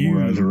far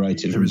more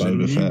overrated than Boba Fett.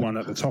 There is a new one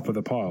at the top of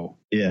the pile.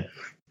 Yeah.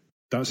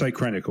 Don't say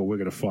Krennic or we're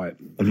going to fight.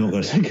 I'm not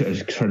going to say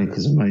Krennic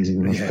is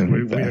amazing. Yeah,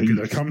 we are going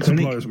to come to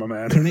blows, my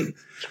man.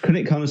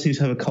 Krennic kind of seems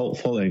to have a cult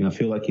following. I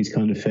feel like he's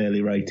kind of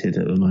fairly rated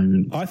at the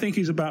moment. I think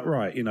he's about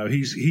right.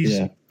 He's.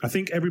 I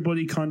think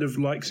everybody kind of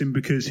likes him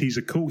because he's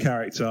a cool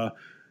character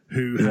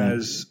who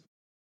has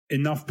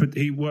enough.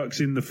 He works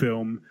in the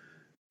film,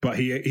 but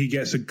he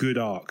gets a good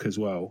arc as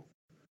well.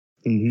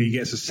 Mm-hmm. He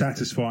gets a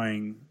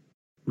satisfying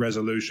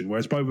resolution,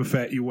 whereas Boba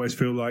Fett, you always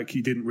feel like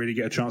he didn't really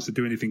get a chance to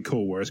do anything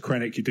cool, whereas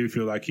Krennic, you do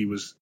feel like he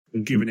was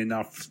given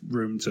enough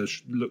room to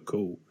look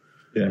cool.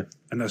 Yeah.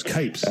 And those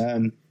capes.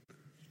 My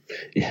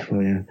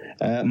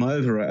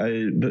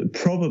overrated, but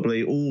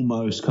probably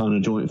almost kind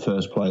of joint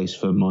first place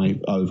for my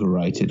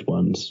overrated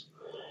ones.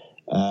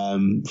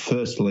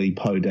 Firstly,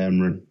 Poe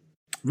Dameron.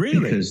 Really?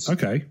 Because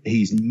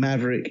he's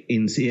Maverick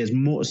he has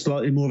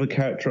slightly more of a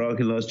character arc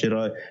in Last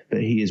Jedi,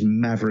 but he is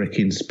Maverick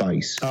in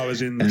space. Oh,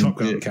 as in the Top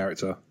Gun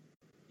character.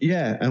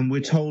 Yeah, and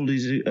we're told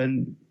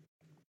and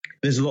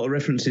there's a lot of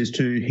references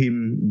to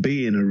him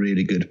being a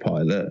really good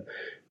pilot,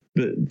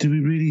 but do we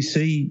really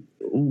see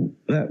all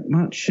that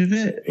much of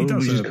it? Or are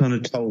we just kind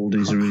of told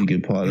he's a really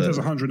good pilot? He does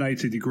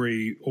 180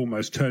 degree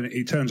almost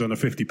he turns on a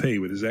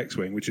 50p with his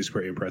X-Wing, which is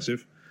pretty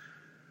impressive.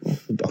 Well,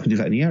 I can do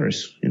that in the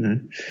Yaris,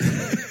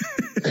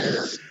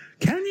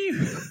 Can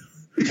you?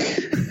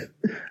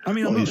 I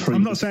mean,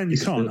 I'm not saying you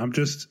can't.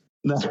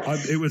 No.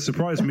 It would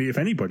surprise me if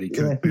anybody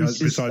could,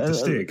 besides the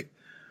Stig.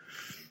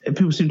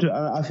 People seem to.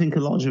 I think a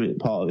large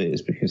part of it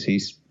is because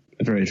he's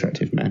a very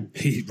attractive man.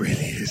 He really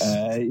is.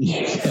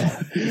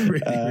 He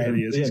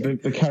really is. Yeah,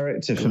 but the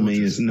character for me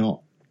is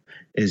not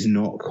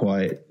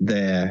quite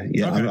there.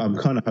 Yeah, okay. I'm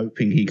kind of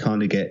hoping he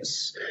kind of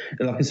gets.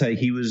 Like I say,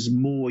 he was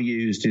more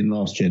used in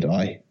Last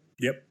Jedi.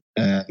 Yep.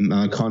 I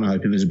kind of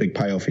hoping there's a big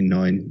payoff in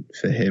 9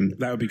 for him.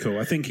 That would be cool.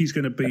 I think he's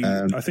going to be.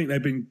 I think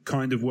they've been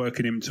kind of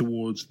working him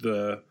towards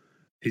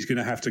he's going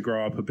to have to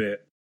grow up a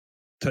bit.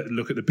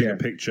 Look at the bigger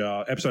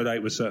picture. Episode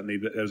 8 was certainly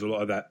there was a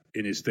lot of that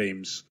in his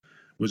themes.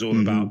 Was all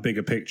about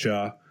bigger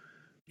picture.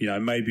 You know,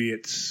 maybe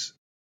it's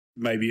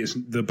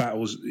the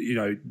battles. You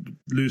know,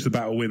 lose the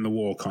battle, win the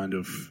war kind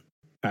of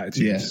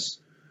attitude. Yes.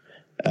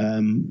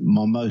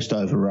 My most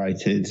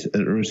overrated, at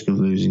the risk of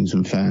losing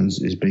some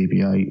fans, is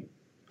BB-8.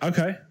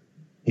 Okay.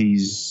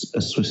 He's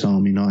a Swiss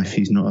Army knife.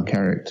 He's not a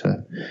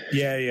character.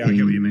 Yeah, I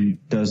get what you mean.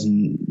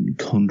 Doesn't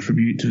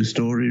contribute to the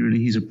story, really.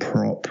 He's a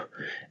prop.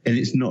 And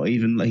it's not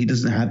even like he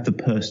doesn't have the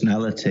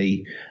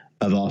personality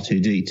of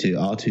R2-D2.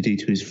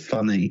 R2-D2 is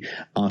funny.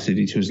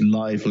 R2-D2 is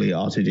lively.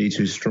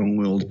 R2-D2 is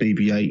strong-willed.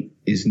 BB-8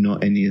 is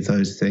not any of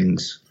those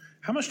things.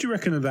 How much do you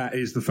reckon of that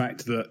is the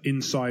fact that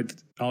inside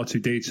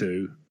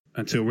R2-D2,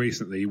 until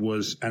recently,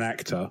 was an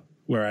actor,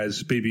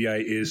 whereas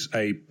BB-8 is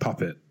a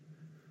puppet?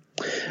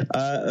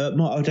 I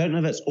don't know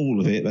if that's all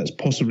of it. That's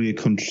possibly a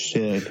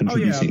contributing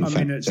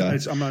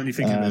factor. I'm only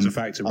thinking there's a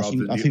factor rather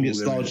than... I think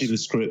it's largely the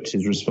script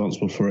is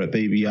responsible for it.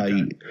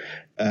 BB-8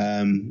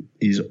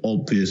 is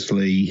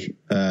obviously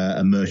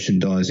a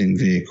merchandising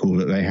vehicle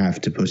that they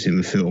have to put in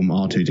the film.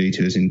 R2-D2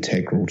 is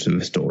integral to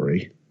the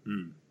story.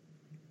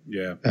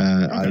 Yeah.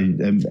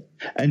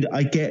 And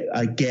I get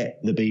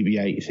the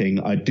BB-8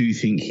 thing. I do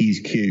think he's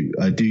cute.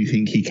 I do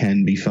think he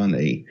can be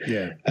funny.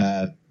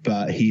 Yeah.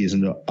 But he is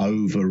an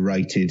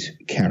overrated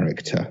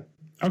character.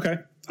 Okay,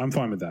 I'm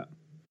fine with that.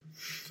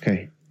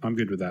 Okay. I'm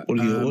good with that.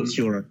 What's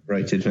your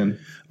overrated then?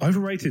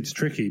 Overrated's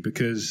tricky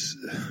because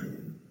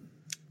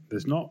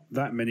there's not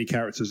that many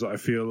characters that I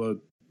feel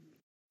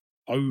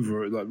are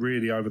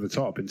really over the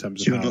top in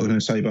terms of... So you're not going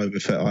to say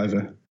Boba Fett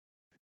either?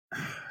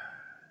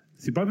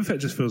 See, Boba Fett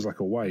just feels like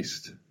a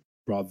waste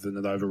rather than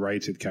an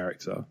overrated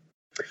character.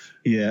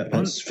 Yeah,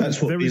 that's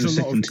what being a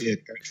second-tier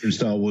character in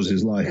Star Wars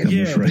is like, I'm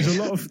afraid.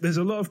 There's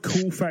a lot of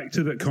cool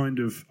factor that kind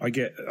of, I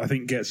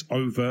think gets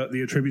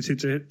overtly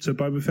attributed to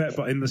Boba Fett,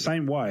 but in the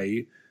same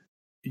way,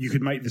 you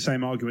could make the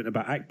same argument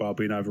about Akbar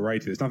being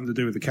overrated. It's nothing to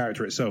do with the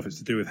character itself, it's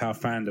to do with how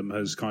fandom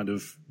has kind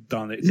of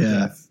done it to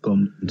death.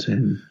 Gone to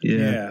him.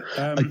 Yeah.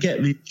 I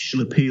get the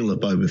initial appeal of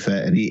Boba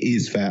Fett, and he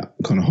is that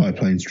kind of High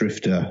Plains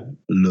drifter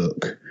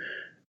look,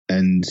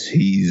 and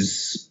he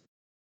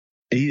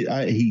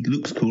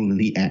looks cool and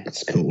he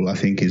acts cool, I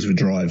think, is the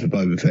drive of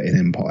Boba Fett in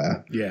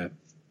Empire. Yeah.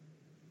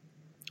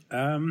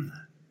 I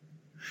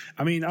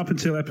mean, up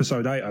until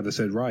episode 8, I'd have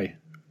said Rey.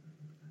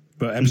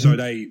 But episode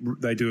 8,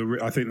 I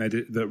think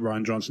that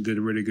Rian Johnson did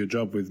a really good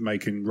job with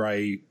making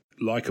Rey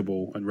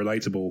likable and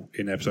relatable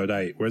in episode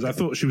 8. Whereas I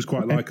thought she was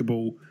quite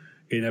likable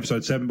in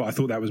episode 7, but I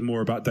thought that was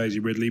more about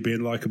Daisy Ridley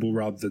being likable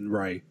rather than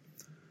Rey.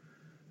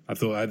 I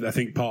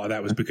think part of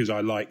that was because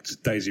I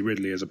liked Daisy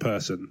Ridley as a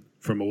person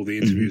from all the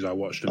interviews I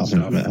watched and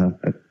stuff.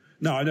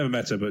 No, I never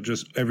met her, but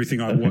just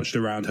everything I watched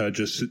around her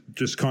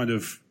just kind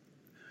of,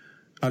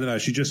 I don't know,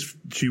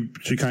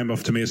 she came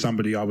off to me as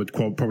somebody I would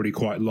probably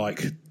quite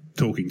like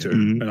talking to,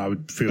 and I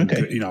would feel,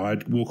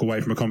 I'd walk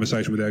away from a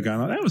conversation with her going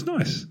like, that was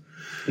nice.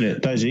 Yeah,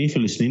 Daisy, if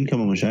you're listening,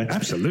 come on the show.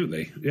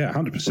 Absolutely. Yeah,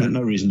 100%.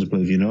 No reason to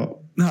believe you're not.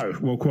 No,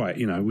 well, quite.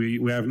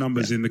 We have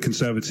numbers in the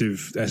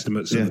conservative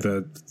estimates of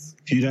the...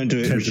 If you don't do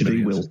it, Richard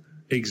E. will.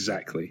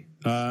 Exactly.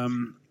 I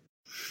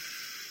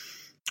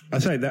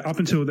say that up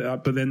until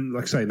that, but then,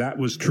 like I say, that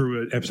was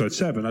true at episode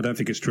 7. I don't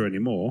think it's true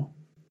anymore.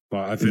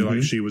 But I feel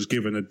like she was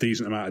given a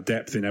decent amount of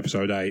depth in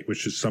episode 8,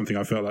 which is something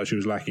I felt like she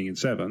was lacking in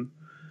 7.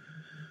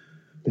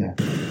 Yeah.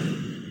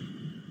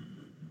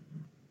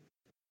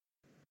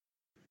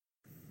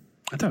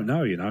 I don't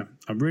know,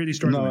 I'm really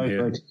struggling here.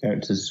 No overrated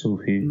characters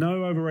for you.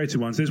 No overrated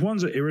ones. There's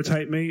ones that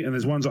irritate me, and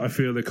there's ones that I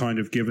feel they're kind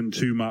of given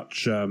too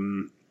much,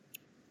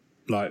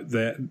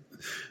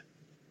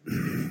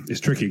 it's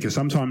tricky because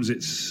sometimes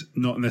it's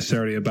not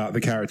necessarily about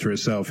the character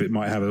itself. It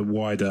might have a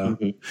wider...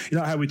 You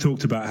know how we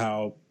talked about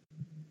how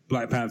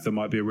Black Panther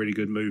might be a really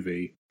good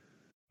movie,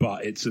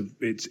 but it's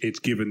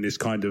given this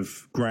kind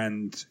of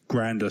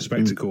grander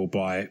spectacle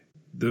by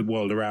the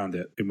world around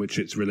it in which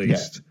it's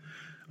released. Yeah.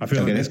 I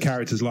feel like there's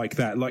characters like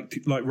that, like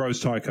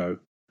Rose Tycho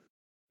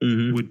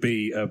would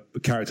be a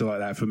character like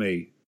that for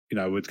me.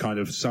 With kind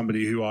of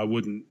somebody who I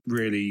don't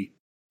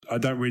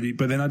really,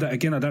 but then I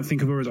don't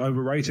think of her as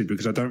overrated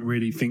because I don't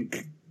really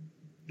think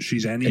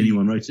she's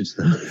anyone rated.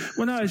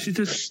 Well, no,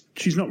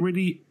 she's not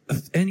really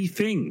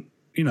anything.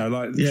 She's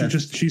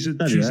in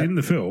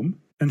the film.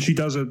 And she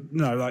does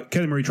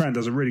Kelly Marie Tran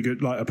does a really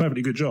good, a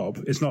perfectly good job.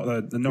 It's not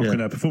a knock on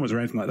her performance or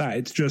anything like that.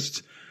 It's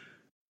just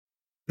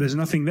there's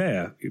nothing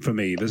there for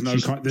me. There's no.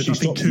 There's she nothing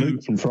stopped to.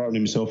 Luke from throwing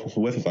himself off a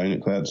weather vane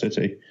at Cloud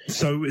City.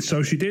 So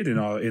she did in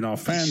our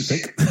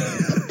fanfic.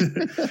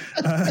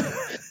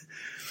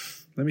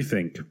 Let me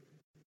think.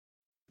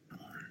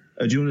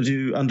 Do you want to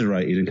do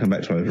underrated and come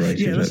back to overrated?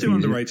 Yeah, let's do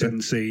underrated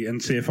and see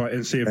if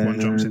one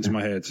jumps into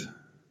my head.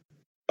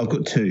 I've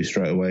got two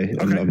straight away.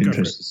 Okay, I'm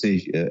interested to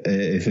see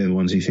if they're the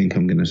ones you think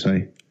I'm going to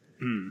say.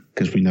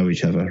 Because we know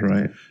each other,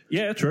 right?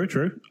 Yeah,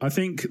 true. I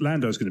think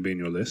Lando's going to be in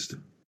your list.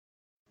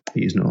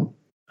 He is not.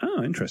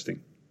 Oh,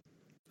 interesting.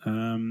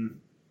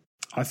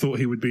 I thought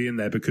he would be in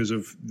there because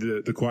of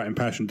the quite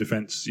impassioned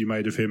defence you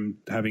made of him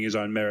having his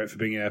own merit for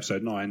being in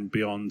episode 9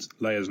 beyond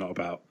Leia's not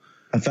about.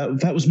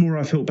 That was more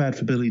I felt bad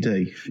for Billy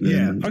D.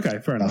 Yeah, okay,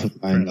 fair enough.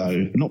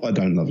 Lando. Not that I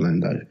don't love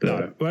Lando. But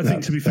no, well, I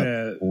think to be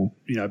fair,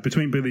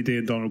 between Billy D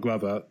and Donald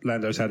Glover,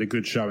 Lando's had a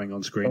good showing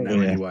on screen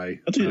anyway.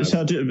 That's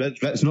not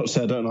to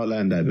say I don't like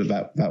Lando, but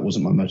that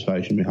wasn't my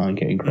motivation behind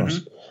getting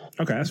crossed.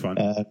 Mm-hmm. Okay, that's fine.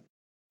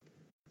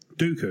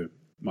 Dooku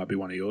might be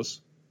one of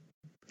yours.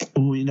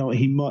 Oh, you know what,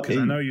 he might. Because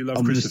I know you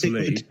love Christopher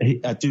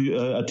Lee. I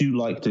do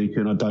like Dooku,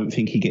 and I don't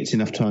think he gets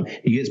enough time.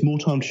 He gets more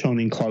time to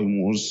shine in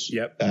Clone Wars.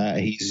 Yep.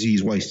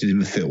 He's wasted in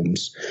the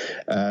films.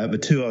 The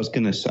two I was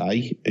going to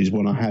say is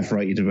one I have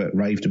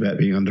raved about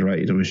being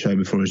underrated on the show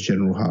before is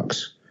General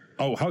Hux.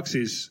 Oh, Hux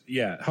is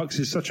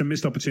such a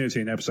missed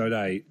opportunity in episode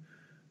 8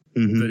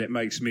 that it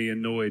makes me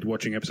annoyed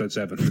watching episode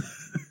 7.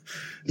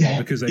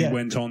 Because they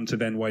went on to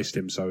then waste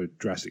him so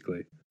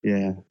drastically.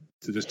 Yeah.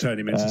 To just turn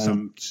him into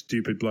some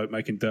stupid bloke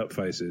making dirt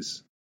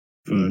faces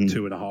for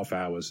 2.5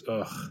 hours.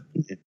 Ugh.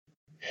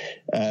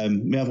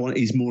 The other one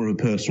is more of a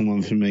personal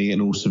one for me, and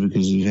also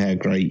because of how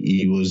great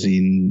he was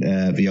in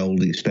the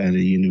old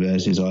expanded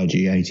universe, is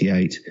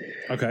IG-88.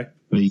 Okay.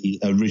 The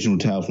original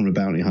Tale from a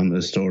Bounty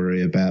Hunter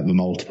story about the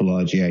multiple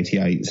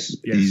IG-88s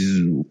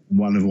is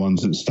one of the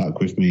ones that stuck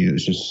with me. It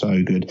was just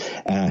so good.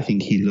 I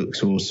think he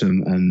looks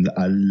awesome, and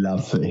I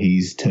love that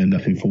he's turned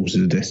up in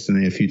Forces of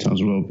Destiny a few times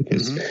as well,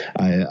 because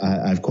I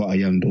have quite a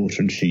young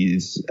daughter, and she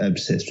is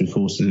obsessed with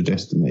Forces of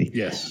Destiny.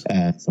 Yes.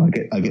 So I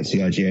get to see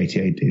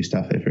IG-88 do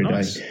stuff every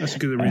day. That's a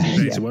good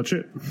reason to watch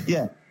it.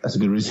 Yeah, that's a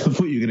good reason. I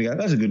thought you were going to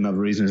go, that's a good enough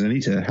reason as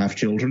any to have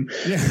children.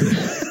 Yeah.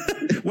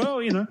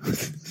 Well, you know.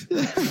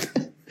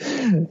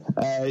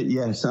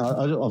 Yes,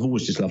 I've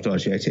always just loved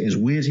IG-88. It's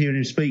weird hearing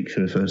him speak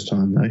for the first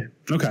time,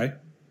 though. Okay.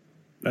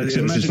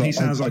 Imagine he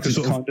sounds like a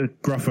sort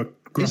of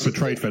gruffer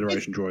Trade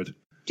Federation droid.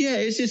 Yeah,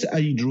 it's just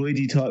a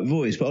droidy type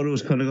voice, but I'd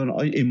always kind of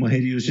gone, in my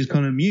head he was just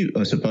kind of mute,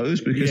 I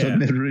suppose, because I've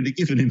never really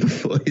given him a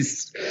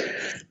voice.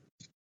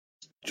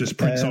 Just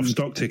prints off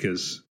stock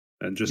tickers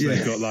and just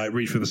they've got like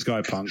Reach for the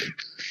Sky Punk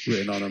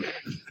written on them.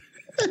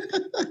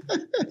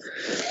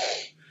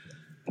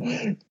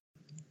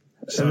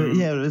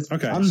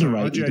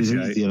 Underrated is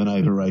easier than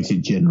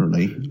overrated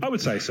generally. I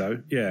would say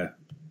so, yeah.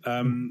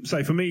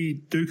 So for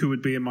me, Dooku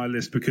would be in my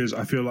list because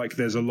I feel like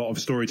there's a lot of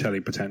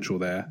storytelling potential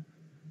there.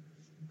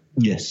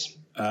 Yes.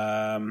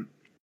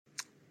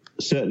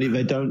 Certainly,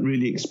 they don't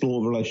really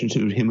explore the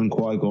relationship with him and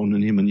Qui-Gon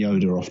and him and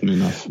Yoda often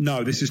enough.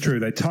 No, this is true.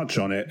 They touch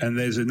on it, and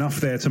there's enough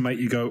there to make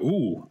you go,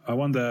 "Ooh, I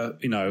wonder."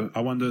 Would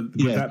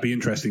that be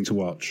interesting to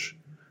watch?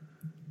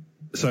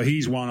 So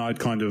he's one I'd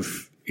kind of,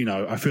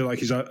 I feel like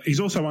he's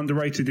also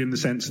underrated in the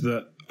sense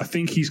that I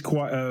think he's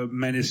quite a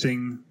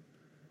menacing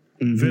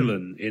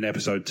villain in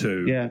episode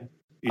 2. Yeah.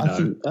 I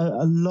think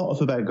a lot of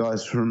the bad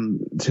guys from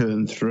 2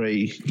 and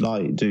 3,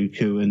 like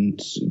Dooku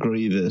and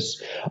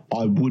Grievous,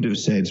 I would have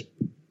said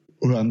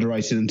were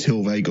underrated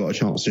until they got a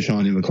chance to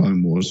shine in the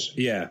Clone Wars.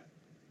 Yeah.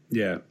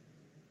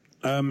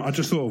 I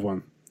just thought of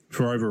one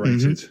for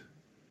overrated.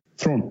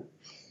 Thrawn.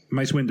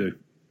 Mace Windu.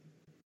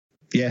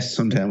 Yes,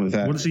 I'm down with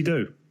that. What does he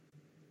do?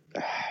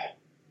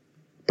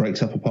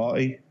 Breaks up a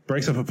party.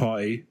 Goes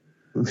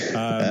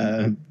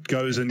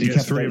and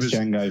gets three of his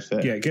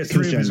gets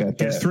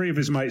three of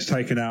his mates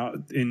taken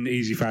out in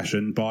easy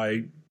fashion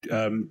by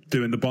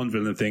doing the Bond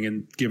villain thing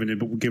and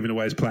giving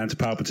away his plan to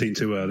Palpatine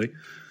too early.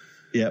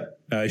 Yeah,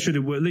 he should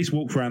have at least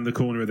walked around the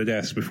corner of the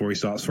desk before he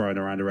starts throwing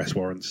around arrest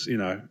warrants.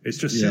 It's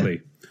just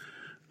silly.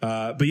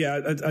 But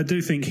yeah, I do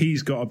think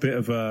he's got a bit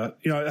of a.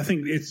 I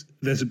think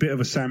there's a bit of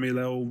a Samuel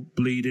L.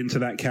 bleed into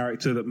that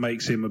character that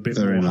makes him a bit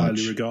more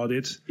highly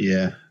regarded.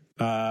 Yeah.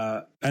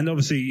 And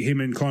obviously him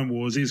in Clone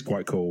Wars is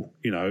quite cool.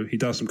 He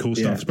does some cool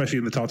stuff, especially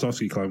in the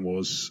Tartakovsky Clone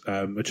Wars,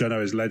 which I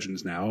know is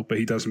Legends now, but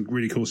he does some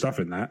really cool stuff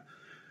in that.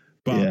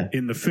 But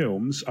in the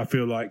films, I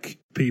feel like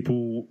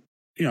people,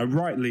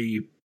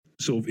 rightly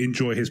sort of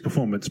enjoy his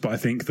performance, but I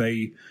think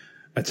they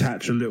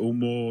attach a little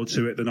more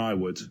to it than I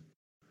would.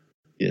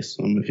 Yes,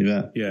 I'm with you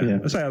there. Yeah.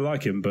 I say I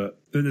like him, but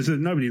there's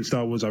nobody in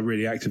Star Wars I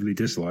really actively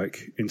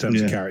dislike in terms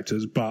of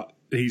characters, but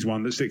he's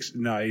one that sticks.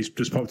 No, he's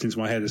just popped into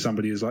my head as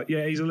somebody who's like,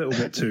 he's a little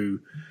bit too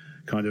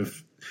kind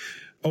of.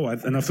 Oh,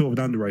 and I've thought of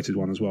an underrated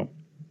one as well.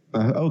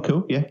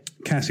 Cool, yeah.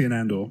 Cassian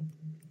Andor.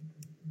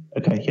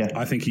 Okay, yeah.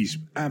 I think he's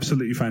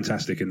absolutely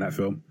fantastic in that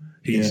film.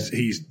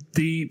 He's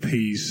deep.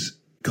 He's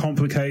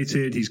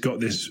complicated. He's got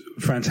this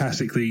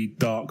fantastically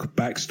dark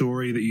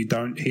backstory that you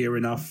don't hear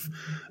enough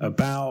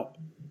about.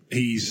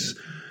 He's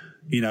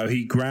You know,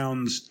 he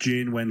grounds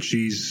Jyn when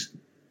she's,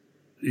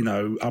 you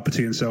know,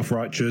 uppity and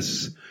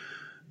self-righteous,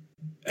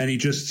 and he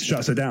just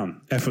shuts her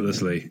down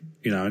effortlessly.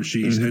 You know, and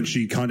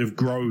she kind of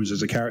grows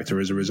as a character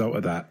as a result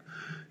of that.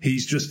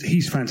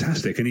 He's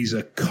fantastic, and he's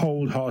a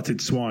cold-hearted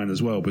swine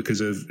as well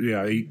because of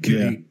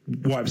he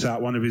wipes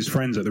out one of his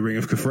friends at the Ring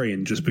of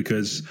Kafrene just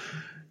because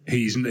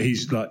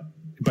he's like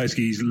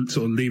basically he's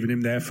sort of leaving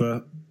him there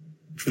for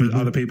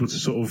other people to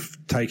sort of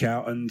take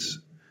out, and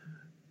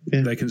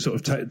they can sort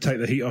of take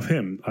the heat off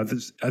him. I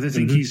just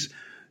think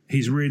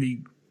he's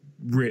really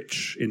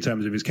rich in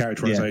terms of his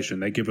characterization.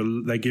 They give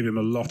him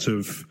a lot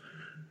of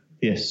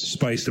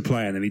space to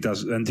play in, and he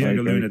does. And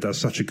Diego Luna does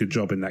such a good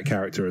job in that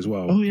character as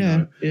well. Oh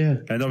yeah,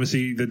 And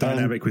obviously the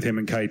dynamic with him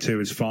and K2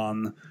 is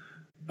fun.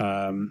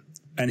 And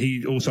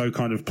he also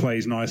kind of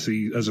plays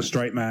nicely as a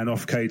straight man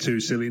off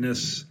K2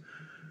 silliness.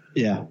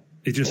 Yeah,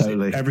 it just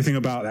everything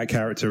about that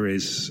character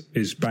is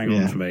bang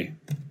on for me.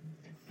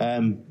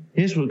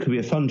 Here's what could be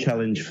a fun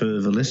challenge for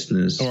the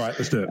listeners. All right,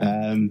 let's do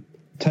it.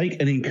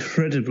 Take an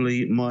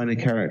incredibly minor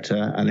character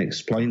and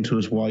explain to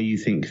us why you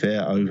think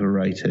they're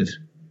overrated.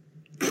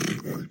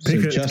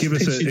 Give us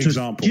an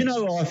example. Do you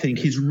know what I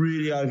think is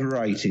really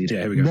overrated?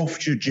 Yeah, here we go.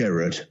 Mothja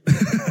Jerrod.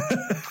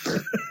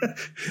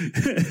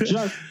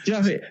 do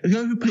you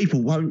know who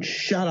people won't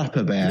shut up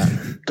about?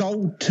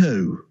 Gold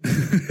 2.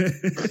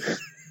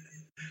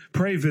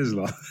 Prey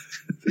Vizsla.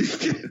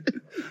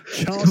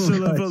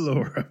 Chancellor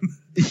Valorum.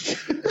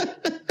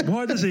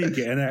 Why does he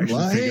get an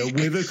action figure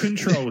with a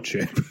control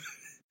chip?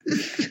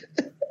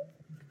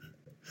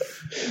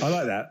 I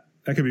like that.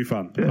 That could be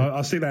fun. Yeah.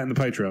 I'll see that in the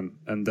Patreon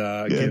and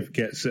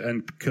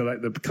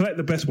collect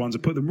the best ones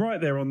and put them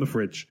right there on the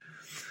fridge,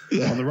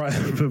 on the right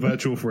of the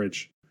virtual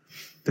fridge.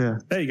 Yeah,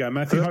 there you go,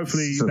 Matthew.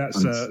 Hopefully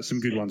that's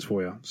some good ones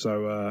for you.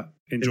 So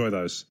enjoy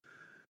those.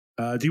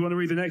 Do you want to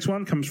read the next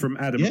one? Comes from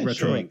Adam at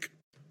Retro Inc.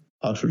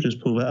 I shall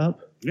just pull that up.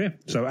 Yeah.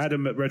 So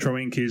Adam at Retro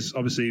Inc. is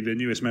obviously the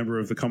newest member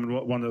of the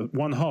Commonwealth,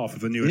 one half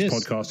of the newest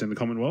podcast in the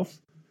Commonwealth,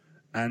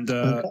 and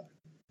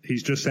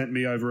he's just sent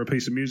me over a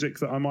piece of music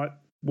that I might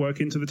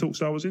work into the Talk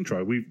Star Wars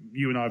intro.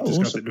 You and I have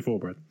discussed it before,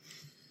 Brad.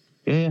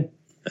 Yeah.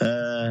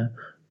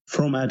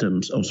 From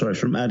Adam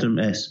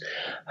S.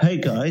 Hey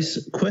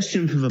guys,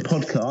 question for the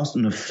podcast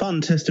and a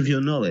fun test of your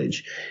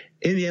knowledge.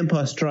 In The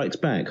Empire Strikes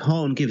Back,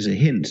 Han gives a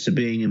hint to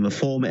being in the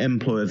former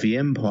employ of the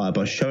Empire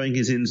by showing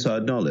his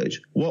inside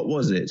knowledge. What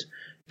was it?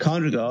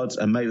 Kind regards,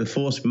 and may the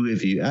force be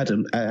with you,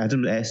 Adam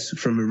S.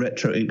 from the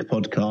Retro Inc.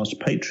 podcast,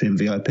 Patreon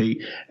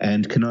VIP,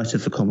 and Knighter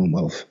for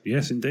Commonwealth.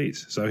 Yes, indeed.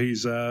 So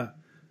he's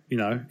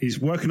he's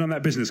working on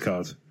that business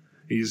card.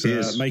 He's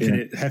making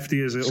it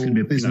hefty as it all. It's going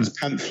to be a business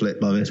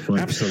pamphlet by this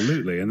point.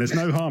 Absolutely, and there's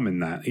no harm in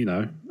that.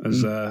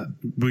 As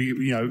we,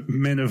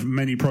 men of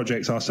many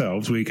projects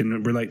ourselves, we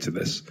can relate to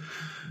this.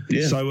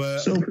 Yeah. So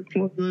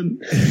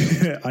self-employment.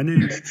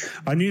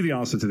 I knew the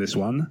answer to this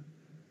one.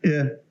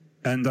 Yeah.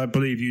 And I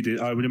believe you did.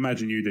 I would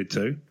imagine you did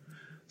too.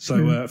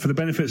 So for the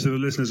benefits of the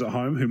listeners at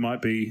home who might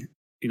be,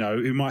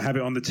 who might have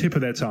it on the tip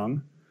of their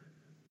tongue,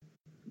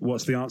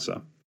 what's the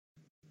answer?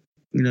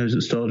 He knows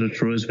that Star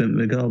Destroyers went in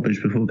the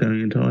garbage before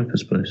going into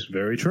hyperspace.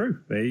 Very true.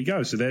 There you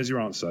go. So there's your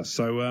answer.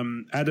 So,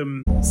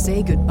 Adam...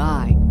 Say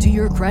goodbye to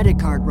your credit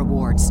card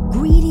rewards.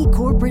 Greedy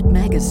corporate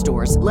mega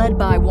stores, led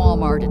by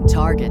Walmart and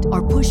Target,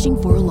 are pushing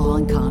for a law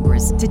in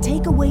Congress to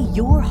take away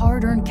your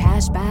hard-earned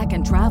cash back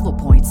and travel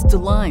points to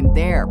line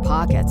their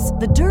pockets.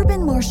 The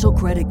Durbin-Marshall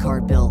credit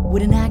card bill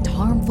would enact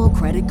harmful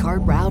credit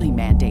card routing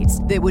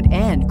mandates that would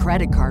end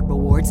credit card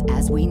rewards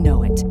as we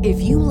know it. If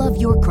you love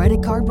your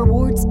credit card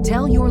rewards,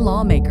 tell your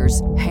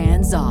lawmakers,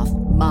 hands off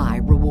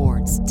my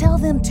rewards. Tell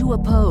them to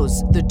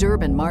oppose the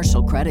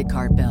Durbin-Marshall credit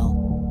card bill.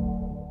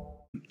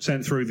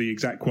 Sent through the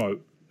exact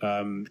quote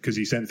because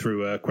he sent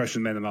through a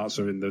question then and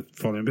answer in the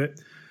following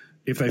bit.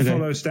 If they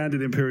follow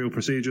standard Imperial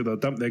procedure, they'll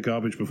dump their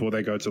garbage before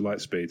they go to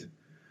light speed.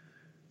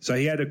 So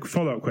he had a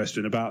follow-up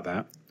question about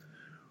that.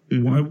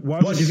 Mm-hmm.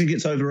 Why do you think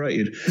it's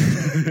overrated?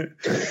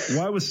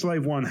 Why was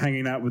Slave One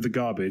hanging out with the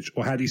garbage,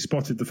 or had he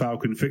spotted the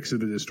Falcon fixing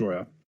the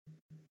destroyer?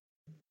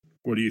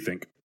 What do you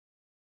think?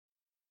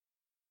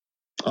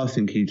 I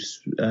think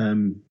he's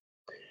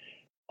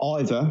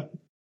either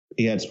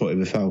he had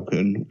spotted the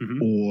Falcon,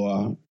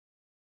 or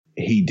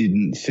he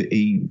didn't.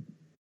 He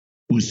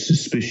was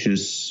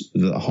suspicious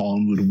that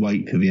Han would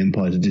wait for the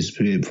Empire to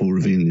disappear before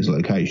revealing his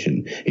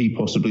location. He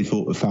possibly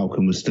thought the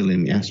Falcon was still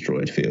in the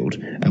asteroid field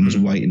and was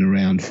waiting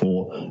around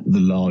for the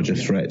larger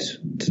threat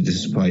to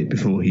dissipate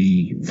before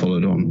he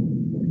followed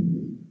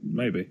on.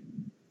 Maybe.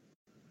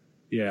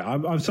 Yeah,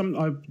 I've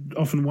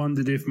often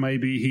wondered if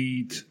maybe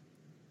he'd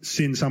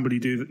seen somebody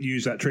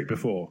use that trick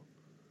before.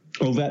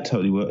 Oh, that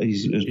totally works.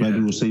 Maybe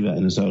we'll see that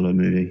in a Solo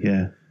movie,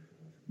 yeah.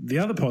 The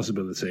other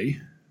possibility,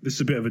 this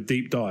is a bit of a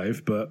deep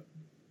dive, but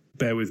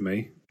bear with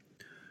me.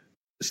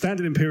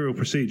 Standard Imperial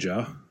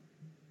procedure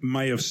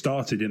may have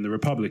started in the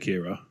Republic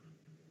era.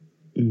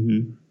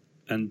 Mm-hmm.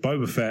 And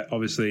Boba Fett,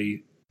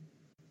 obviously,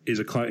 is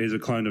a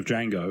clone of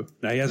Jango.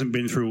 Now, he hasn't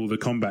been through all the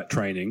combat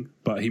training,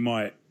 but he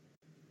might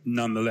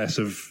nonetheless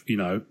have,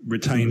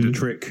 retained a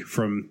trick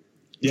from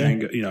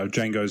Jango,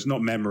 Jango's,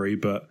 not memory,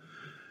 but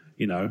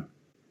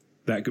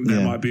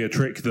that might be a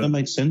trick that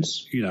makes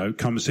sense.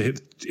 Comes to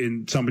hit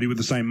in somebody with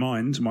the same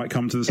mind might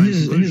come to the same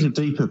conclusion. Here's a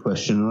deeper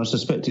question, and I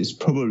suspect it's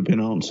probably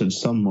been answered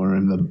somewhere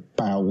in the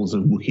bowels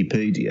of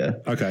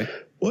Wikipedia. Okay.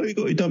 Why have you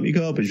got to dump your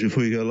garbage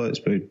before you go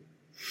Lightspeed?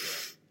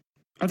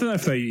 I don't know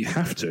if they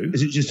have to.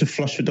 Is it just to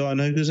flush the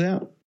Dianogas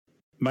out?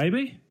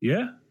 Maybe,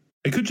 yeah.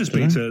 It could just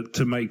be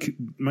to make,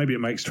 maybe it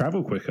makes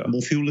travel quicker.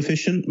 More fuel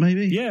efficient,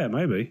 maybe? Yeah,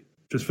 maybe.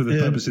 Just for the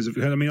purposes of,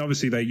 I mean,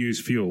 obviously they use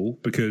fuel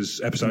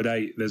because episode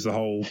 8, there's the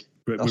whole,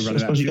 I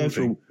suppose you go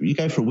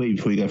for a wee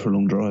before you go for a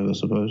long drive, I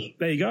suppose.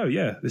 There you go,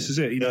 yeah. This is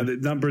it. The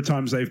number of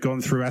times they've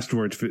gone through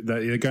asteroids,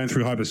 they're going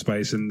through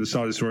hyperspace and the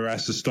Star Destroyer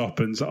has to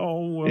stop and say,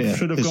 I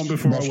should have gone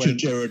before I went.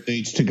 Jared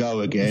needs to go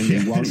again.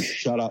 He won't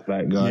shut up,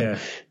 that guy. Yeah.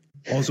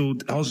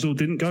 Oswald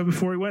didn't go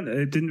before he went.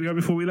 It didn't go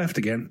before we left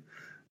again.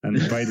 And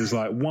Vader's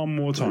like, one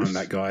more time,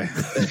 that guy.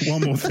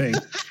 One more thing.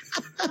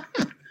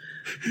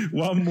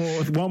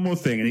 One more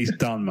thing, and he's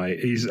done,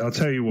 mate. I'll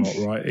tell you what,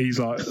 right? He's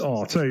like,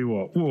 I'll tell you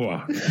what.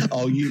 Whoa.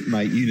 Oh, you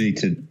need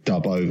to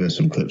dub over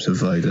some clips of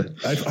Vader.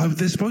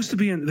 There's supposed to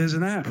be there's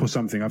an app or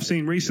something I've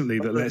seen recently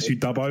that lets you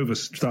dub over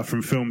stuff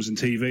from films and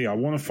TV. I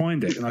want to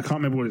find it, and I can't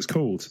remember what it's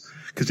called.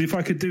 Because if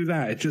I could do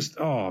that, it just,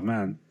 oh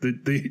man,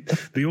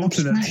 the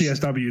alternate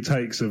TSW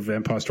takes of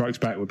Empire Strikes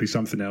Back would be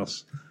something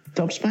else.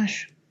 Dub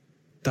smash.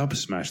 Dub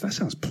smash. That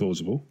sounds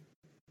plausible.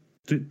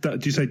 Do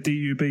you say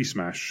DUB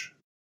smash?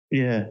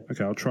 Yeah.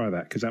 Okay, I'll try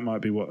that because that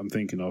might be what I'm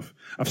thinking of.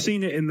 I've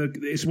seen it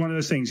it's one of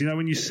those things,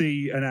 when you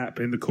see an app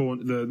in the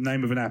corner, the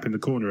name of an app in the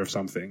corner of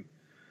something.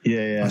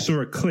 Yeah. I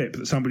saw a clip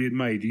that somebody had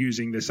made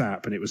using this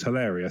app and it was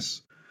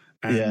hilarious.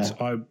 And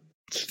I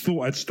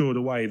thought I'd stored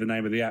away the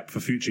name of the app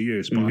for future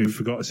use, but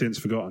I've since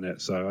forgotten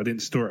it. So I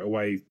didn't store it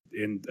away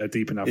in a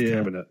deep enough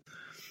cabinet.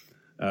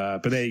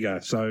 But there you go.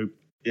 So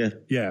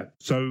yeah.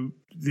 So,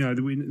 we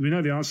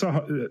know the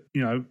answer.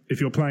 If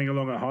you're playing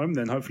along at home,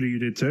 then hopefully you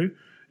did too.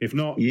 If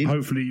not,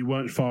 hopefully you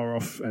weren't far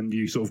off and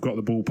you sort of got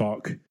the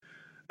ballpark.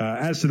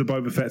 As to the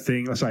Boba Fett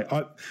thing, I say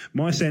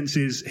my sense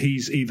is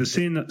he's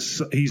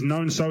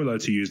known Solo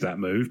to use that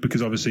move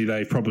because obviously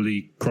they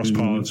probably crossed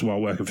paths while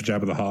working for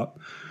Jabba the Hutt,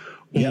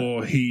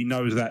 or he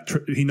knows that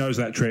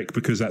trick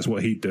because that's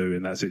what he'd do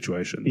in that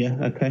situation. Yeah.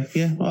 Okay.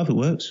 Yeah. Either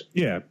works.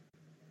 Yeah.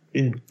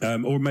 Yeah.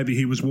 Or maybe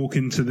he was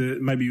walking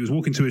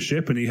to his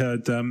ship and he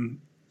heard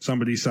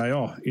somebody say,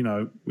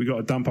 we got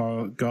to dump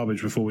our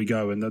garbage before we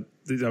go, and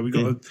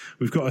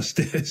we've got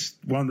a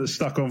one that's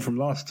stuck on from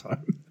last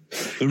time.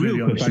 The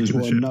real question is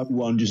why no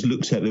one just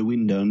looks out the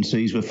window and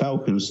sees the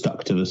Falcon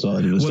stuck to the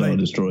side of a Star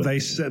Destroyer. They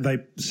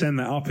send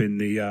that up in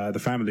the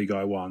Family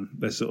Guy one.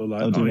 They're sort of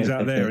like, he's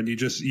out there, and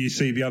you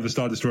see the other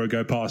Star Destroyer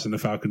go past, and the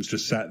Falcon's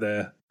just sat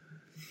there.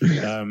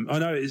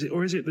 Is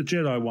it the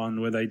Jedi one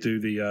where they do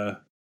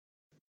the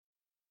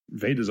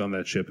Vader's on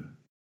that ship?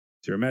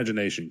 It's your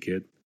imagination,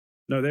 kid.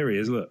 No, there he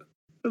is. Look,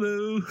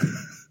 hello.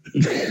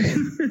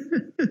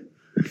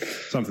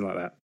 Something like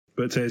that.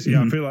 But it says,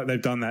 I feel like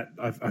they've done that.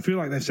 I feel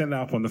like they've sent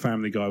that up on the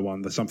Family Guy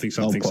one. The something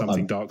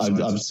dark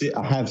side.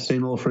 I have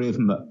seen all three of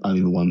them, but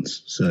only the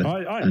once. So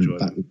I enjoy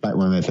them back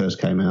when they first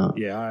came out.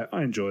 Yeah,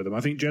 I enjoy them.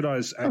 I think Jedi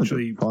is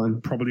actually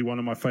probably one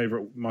of my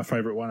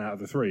favorite one out of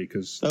the three.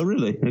 Because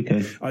really?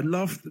 Okay. I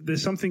love.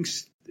 There's something.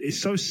 It's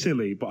so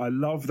silly, but I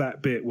love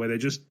that bit where they're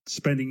just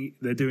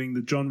they're doing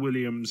the John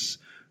Williams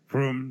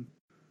from.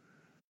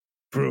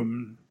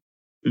 And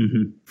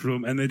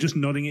they're just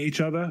nodding at each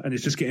other, and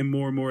it's just getting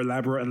more and more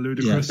elaborate and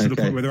ludicrous to the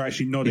point where they're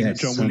actually nodding at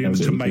John Williams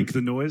to make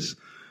the noise.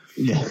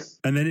 Yeah.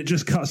 And then it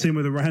just cuts in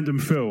with a random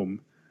film,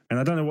 and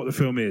I don't know what the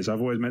film is.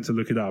 I've always meant to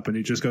look it up, and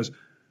it just goes,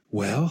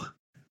 "Well,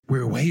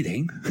 we're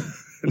waiting,"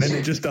 and then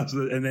it just does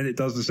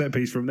the set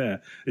piece from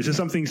there. It's just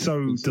something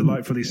so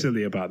delightfully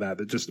silly about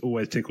that just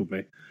always tickled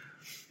me.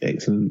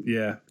 Excellent.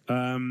 Yeah.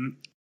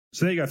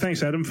 So there you go.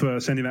 Thanks, Adam,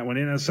 for sending that one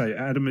in. As I say,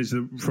 Adam is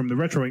from the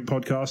Retro Inc.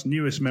 podcast,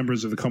 newest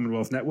members of the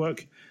Commonwealth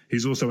Network.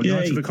 He's also a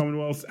Knight of the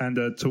Commonwealth and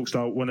a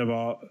Talkstar, one of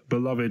our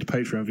beloved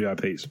Patreon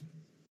VIPs.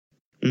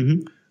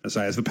 As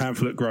I say, as the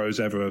pamphlet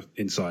grows ever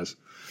in size.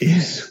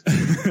 Yes.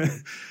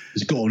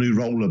 It's got a new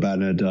roller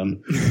banner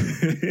done.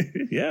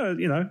 Yeah,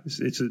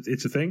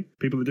 it's a thing.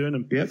 People are doing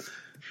them. Yep.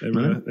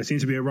 There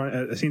seems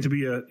to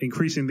be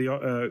increasing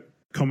the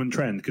common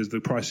trend because the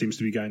price seems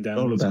to be going down.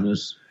 Roller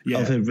banners. Yeah.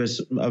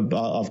 I've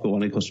got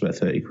one. It costs about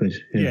 30 quid.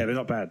 Yeah, they're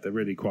not bad. They're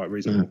really quite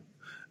reasonable.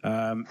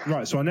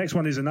 Right. So our next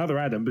one is another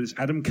Adam, but it's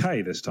Adam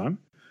K this time.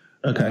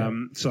 Okay.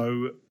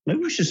 So maybe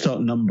we should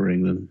start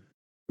numbering them.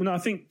 Well, no, I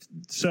think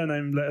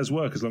surname letters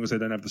work as long as they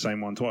don't have the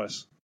same one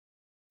twice.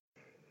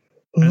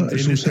 In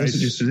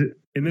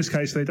this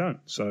case, they don't.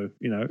 So,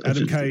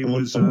 Adam K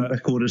was... on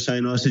record of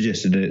saying I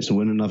suggested it, so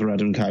when another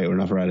Adam K or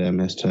another Adam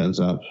S turns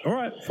up... All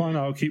right, fine,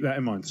 I'll keep that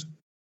in mind.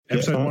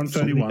 Episode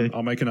 131,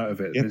 I'll make a note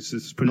of it. Yep.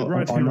 It's put it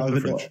right here on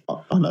the fridge.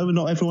 I know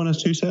not everyone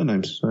has two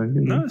surnames. So,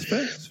 No, it's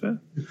fair.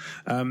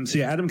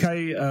 So, Adam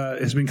K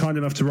has been kind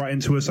enough to write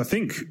into us, I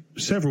think,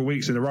 several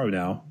weeks in a row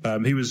now.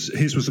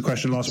 His was the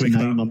question last week.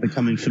 I'm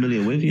becoming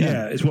familiar with,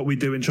 Yeah, it's what we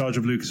do in charge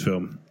of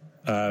Lucasfilm.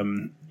 Yes.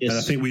 And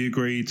I think we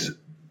agreed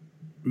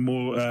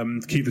more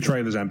keep the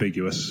trailers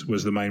ambiguous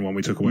was the main one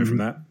we took away from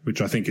that,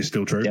 which I think is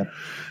still true.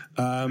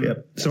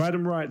 So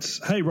Adam writes,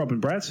 "Hey Rob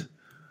and Brad,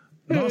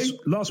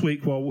 last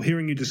week while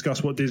hearing you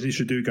discuss what Disney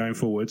should do going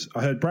forward,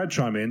 I heard Brad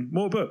chime in,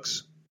 more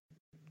books.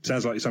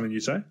 Sounds like something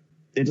you'd say.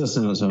 It does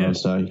sound like something I'd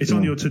say. It's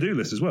on your to-do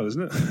list as well,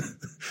 isn't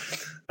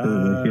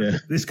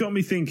it? This got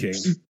me thinking,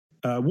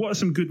 what are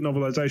some good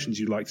novelizations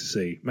you'd like to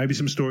see? Maybe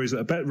some stories that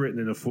are better written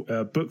in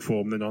a book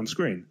form than on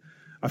screen.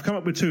 I've come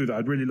up with 2 that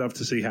I'd really love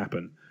to see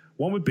happen.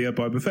 One would be a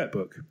Boba Fett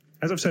book.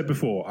 As I've said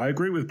before, I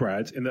agree with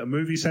Brad in that a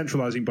movie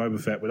centralizing Boba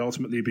Fett would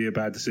ultimately be a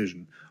bad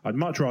decision. I'd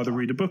much rather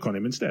read a book on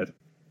him instead.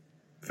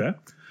 Fair?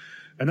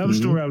 Another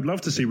story I would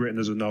love to see written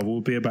as a novel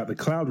would be about the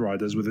Cloud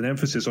Riders with an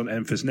emphasis on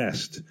Enfys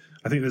Nest.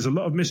 I think there's a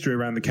lot of mystery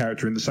around the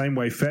character in the same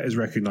way Fett is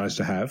recognized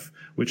to have,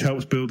 which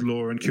helps build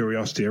lore and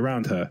curiosity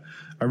around her.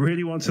 I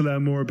really want to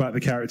learn more about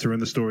the character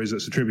and the stories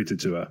that's attributed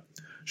to her.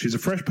 She's a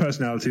fresh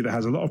personality that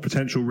has a lot of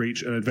potential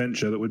reach and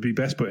adventure that would be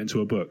best put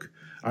into a book.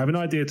 I have an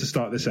idea to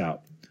start this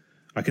out.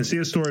 I can see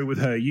a story with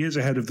her years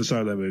ahead of the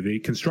Solo movie,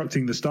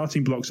 constructing the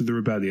starting blocks of the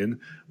rebellion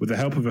with the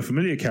help of a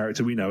familiar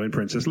character we know in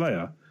Princess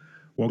Leia.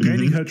 While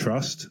gaining her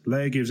trust,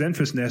 Leia gives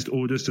Enfys Nest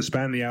orders to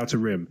span the Outer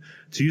Rim,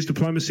 to use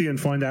diplomacy and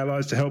find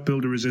allies to help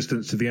build a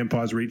resistance to the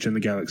Empire's reach in the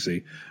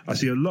galaxy. I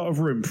see a lot of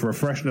room for a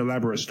fresh and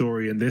elaborate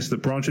story in this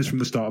that branches from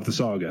the start of the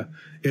saga.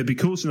 It'd be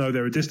cool to know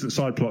there are distant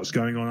side plots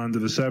going on under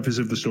the surface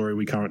of the story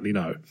we currently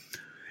know.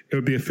 It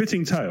would be a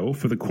fitting tale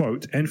for the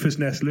quote Enfys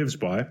Nest lives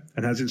by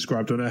and has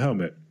inscribed on her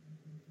helmet.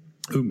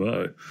 Oh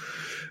my.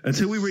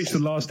 Until we reach the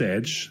last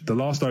edge, the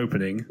last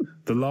opening,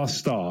 the last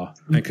star,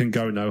 and can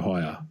go no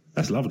higher.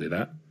 That's lovely,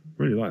 that.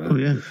 Really like that. Oh,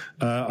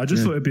 yeah. I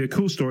just thought it'd be a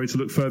cool story to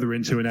look further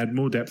into and add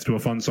more depth to a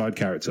fun side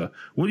character.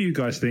 What do you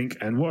guys think?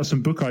 And what are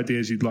some book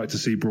ideas you'd like to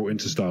see brought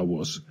into Star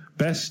Wars?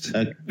 Best,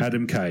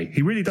 Adam K.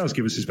 He really does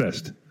give us his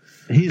best.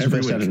 He's the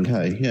best Adam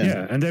K.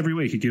 Yeah, and every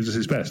week he gives us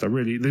his best.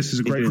 This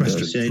is a great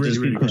question. Yeah, really,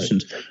 really good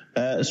questions.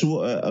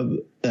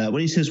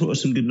 When he says what are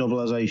some good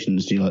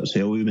novelizations do you like to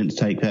see? Are we meant to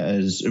take that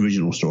as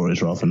original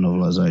stories rather than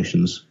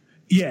novelizations?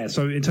 Yeah,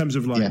 so in terms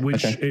of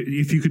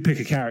if you could pick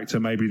a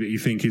character maybe that you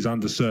think is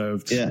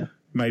underserved,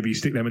 maybe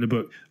stick them in a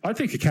book. I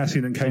think a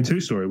Cassian and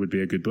K2 story would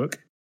be a good book.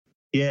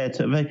 Yeah,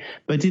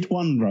 they did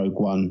one Rogue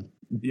One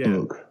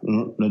book.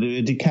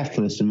 They did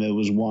Catalyst, and there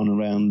was one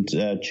around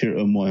Chirrut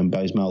Îmwe and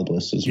Baze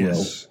Malbus as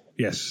well.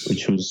 Yes,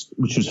 which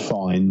was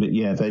fine, but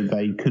yeah,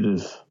 they could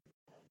have.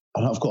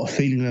 I've got a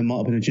feeling there might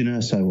have been a Jyn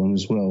Erso one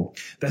as well.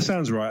 That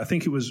sounds right. I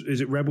think it was. Is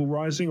it Rebel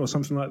Rising or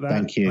something like that?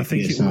 Thank you. I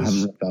think I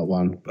haven't read that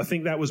one. I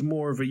think that was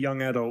more of a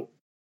young adult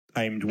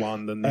aimed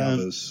one than the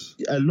others.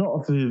 A lot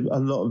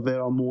of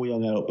there are more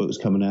young adult books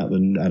coming out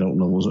than adult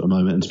novels at the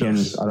moment. And to be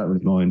honest, I don't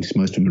really mind.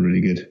 Most of them are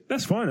really good.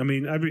 That's fine. I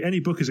mean,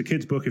 any book is a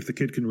kid's book if the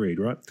kid can read,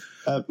 right?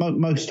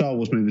 Most Star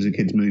Wars movies are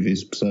kids'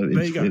 movies, so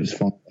it's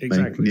fine.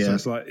 Exactly. Yeah.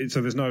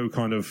 So there's no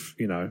kind of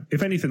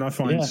If anything, I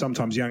find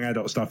sometimes young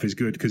adult stuff is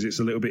good because it's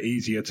a little bit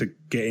easier to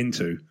get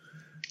into.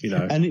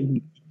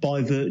 And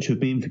by virtue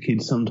of being for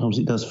kids, sometimes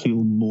it does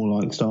feel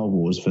more like Star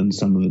Wars than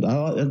some of it.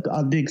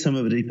 I dig some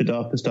of the deeper,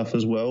 darker stuff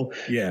as well.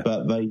 Yeah,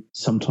 but they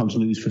sometimes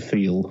lose for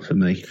feel for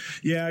me.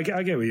 Yeah, I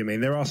get what you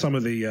mean. There are some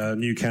of the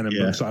new canon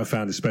books that I've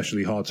found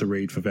especially hard to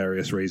read for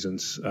various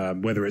reasons,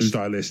 whether it's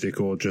stylistic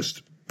or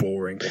just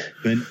boring.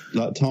 I mean,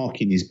 like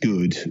Tarkin is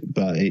good,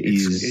 but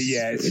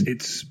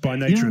it's by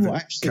nature of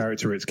the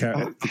character. It's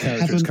the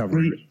character it's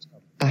covering.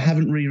 I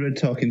haven't reread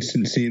Tarkin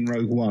since seeing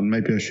Rogue One.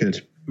 Maybe I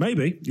should.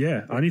 Maybe,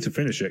 yeah. I need to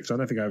finish it because I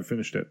don't think I ever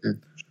finished it.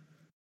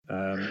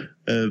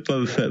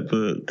 Boba Fett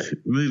book,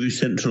 movie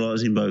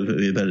centralising Boba Fett would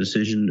be a better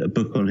decision. A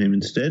book on him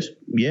instead.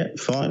 Yeah,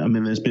 fine. I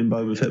mean, there's been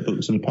Boba Fett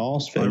books in the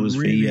past. There was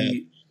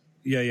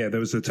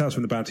the Tales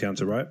from the Bounty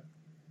Hunter, right?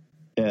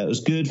 Yeah, it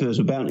was good. There was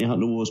a Bounty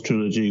Hunter Wars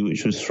trilogy,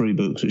 which was 3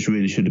 books, which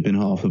really should have been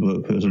half a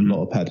book. There was a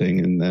lot of padding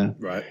in there.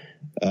 Right.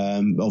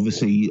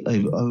 Obviously,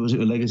 was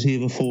it a Legacy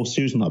of a Force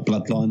series and like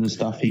Bloodline and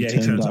stuff? He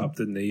turned up,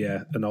 didn't he?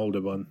 Yeah, an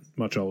older one,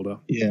 much older.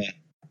 Yeah,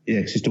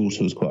 because his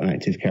daughter was quite an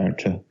active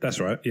character. That's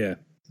right. Yeah.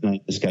 No,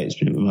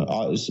 escapes me.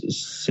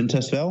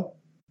 Sintas Vel?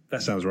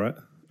 That sounds right.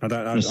 I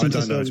don't know, to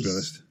be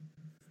honest.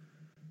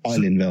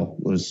 Eileen Vel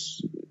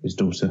was his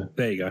daughter.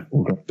 There you go.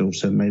 Or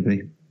granddaughter,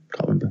 maybe.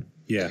 Can't remember.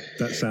 Yeah,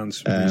 that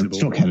sounds reasonable.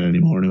 It's not canon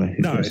anymore, anyway.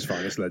 It's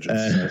fine. It's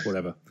Legends, so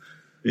whatever.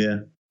 Yeah.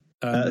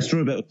 A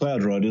story about the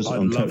Cloud Riders. I'd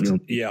love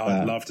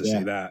to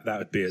see that. That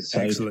would be an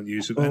excellent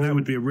use of, and that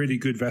would be a really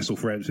good vessel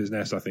for Enfys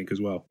Nest, I think, as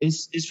well.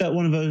 Is that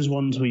one of those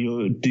ones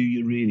where do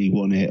you really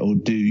want it, or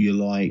do you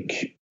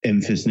like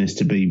Enfys Nest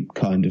to be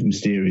kind of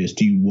mysterious?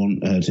 Do you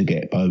want her to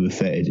get Boba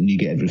Fetted and you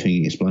get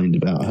everything explained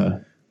about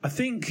her? I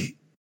think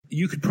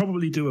you could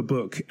probably do a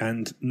book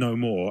and no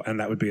more, and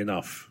that would be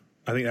enough.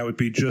 I think that would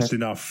be just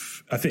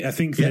enough. I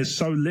think there's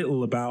so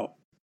little about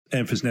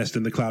Enfys Nest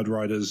and the Cloud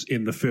Riders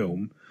in the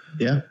film.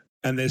 Yeah.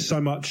 And there's so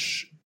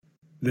much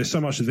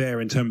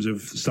there in terms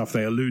of stuff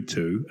they allude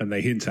to and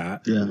they hint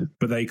at. Yeah.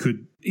 But they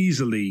could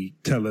easily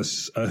tell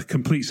us a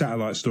complete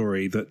satellite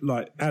story that,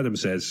 like Adam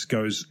says,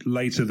 goes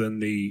later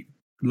than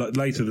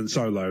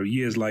Solo,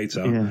 years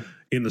later.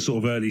 in the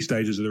sort of early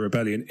stages of the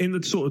rebellion, in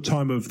the sort of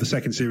time of the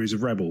second series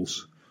of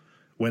Rebels,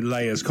 when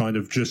Leia's kind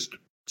of just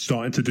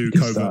starting to do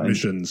covert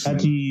missions. How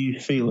do you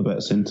feel about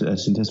Sintes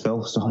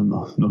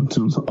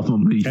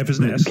Velstein? Emphas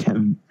Nest?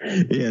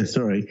 Yeah,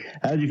 sorry.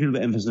 How do you feel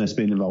about Emphas Nest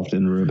being involved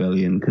in the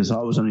rebellion? Because I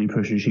was under the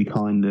impression she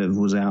kind of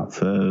was out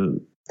for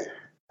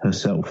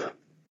herself.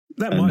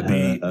 That might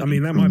be.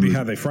 That might be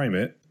how they frame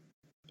it.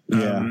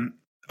 Yeah.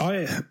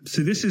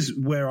 So this is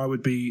where I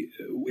would be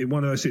in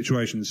one of those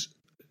situations.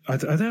 I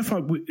don't know if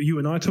you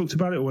and I talked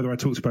about it, or whether I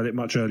talked about it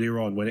much earlier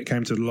on when it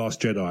came to The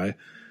Last Jedi.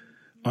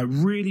 I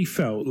really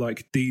felt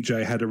like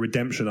DJ had a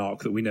redemption arc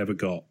that we never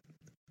got.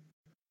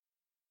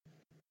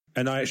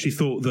 And I actually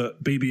thought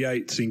that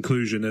BB-8's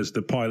inclusion as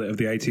the pilot of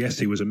the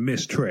AT-ST was a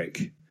missed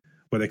trick,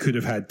 where they could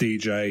have had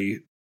DJ,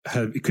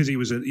 because he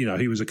was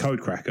a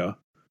code cracker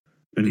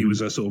and he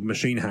was a sort of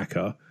machine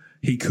hacker.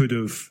 He could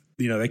have,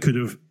 they could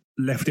have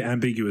left it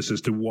ambiguous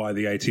as to why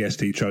the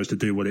AT-ST chose to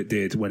do what it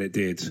did when it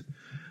did.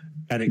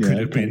 And it could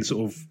have been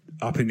sort of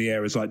up in the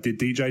air as like, did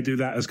DJ do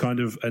that as kind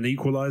of an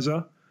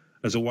equalizer?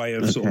 As a way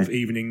of sort of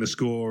evening the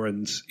score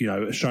and,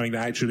 showing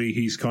that actually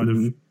he's kind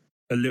of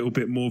a little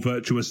bit more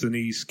virtuous than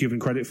he's given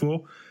credit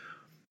for.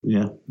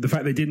 Yeah. The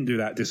fact they didn't do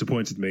that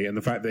disappointed me, and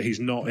the fact that he's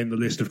not in the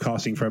list of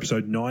casting for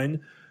episode 9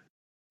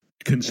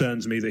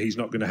 concerns me that he's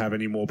not going to have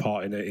any more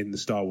part in the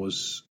Star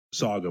Wars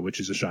saga,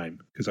 which is a shame,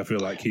 because I feel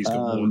like he's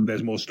got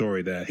there's more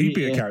story there. He'd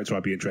be a character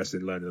I'd be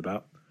interested in learning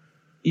about.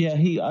 Yeah,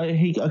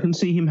 I can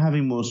see him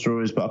having more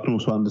stories, but I can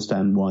also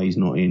understand why he's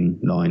not in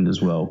 9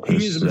 as well. He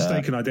is a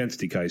mistaken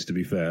identity case, to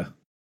be fair.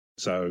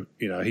 So,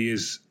 he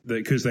is,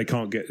 because they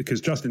can't get,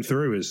 because Justin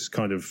Theroux is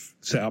kind of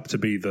set up to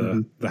be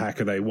the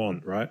hacker they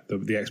want, right?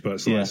 The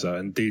expert slicer,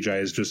 and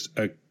DJ is just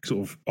a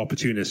sort of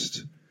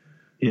opportunist.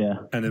 Yeah.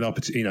 And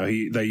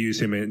they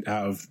use him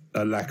out of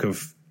a lack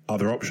of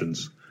other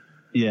options.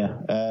 Yeah,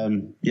 I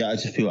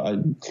just feel like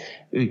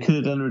we could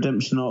have done a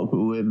redemption arc, but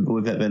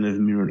with that then have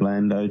mirrored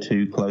Lando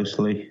too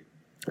closely.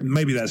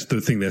 Maybe that's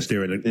the thing they're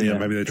steering.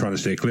 Maybe they're trying to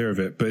steer clear of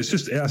it. But it's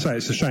just, I say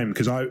it's a shame,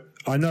 because I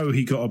know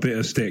he got a bit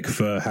of stick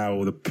for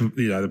how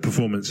the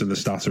performance and the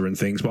stutter and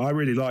things, but I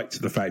really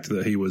liked the fact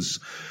that he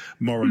was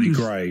morally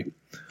grey.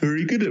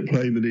 Very good at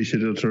playing Benicio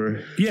del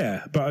Toro.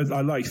 Yeah, but I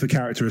like the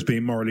character as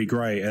being morally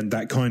grey, and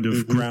that kind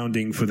of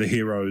grounding for the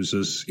heroes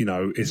as,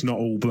 it's not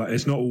all black.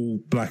 It's not all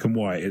black and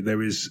white.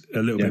 There is a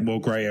little bit more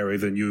grey area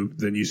than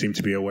you seem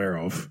to be aware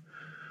of.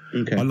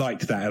 Okay. I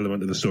liked that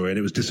element of the story, and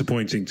it was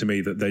disappointing to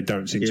me that they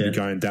don't seem to be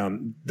going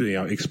down,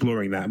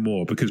 exploring that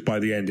more, because by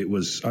the end it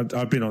was, I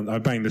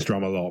banged this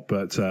drum a lot,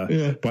 but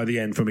by the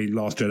end for me,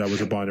 Last Jedi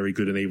was a binary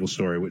good and evil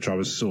story, which I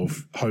was sort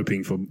of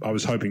hoping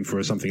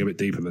for something a bit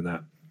deeper than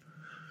that.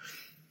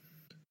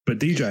 But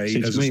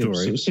DJ as a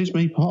story, it seems to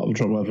me part of the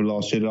trouble over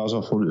Last Jedi is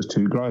I thought it was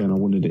too grey, and I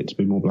wanted it to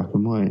be more black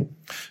and white.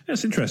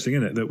 That's interesting,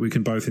 isn't it? That we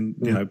can both,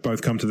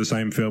 both come to the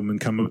same film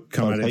and come at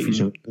it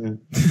from,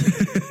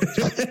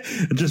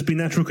 and just be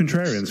natural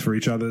contrarians for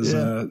each other's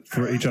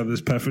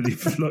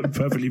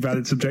perfectly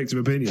valid subjective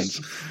opinions.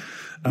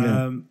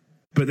 But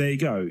there you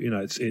go.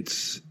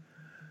 It's.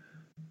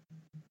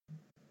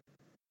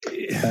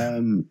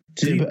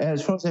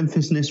 As far as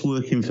Emphas Nest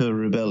working for the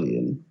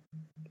rebellion,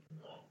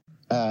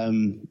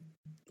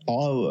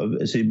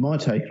 my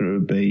take on it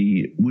would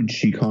be, would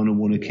she kind of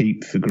want to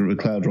keep the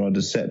Cloud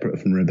Riders separate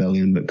from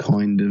Rebellion, but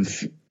kind of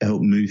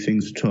help move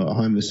things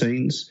behind the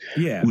scenes?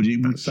 Yeah. Would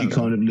she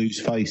kind of lose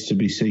face to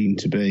be seen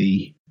to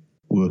be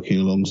working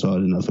alongside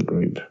another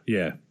group?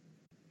 Yeah.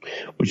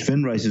 Which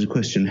then raises a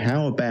question,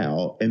 how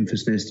about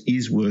Emphas Nest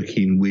is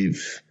working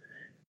with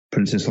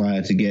Princess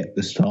Leia to get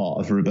the start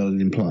of a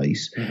rebellion in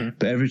place,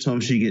 but every time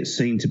she gets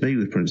seen to be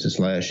with Princess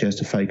Leia, she has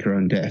to fake her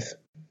own death?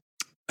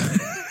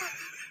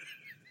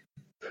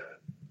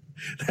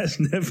 That's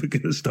never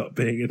going to stop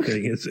being a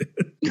thing, is it?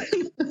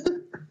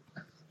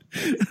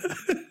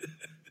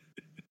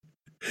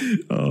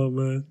 Oh,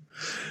 man.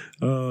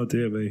 Oh,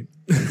 dear me.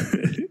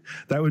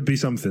 That would be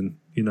something,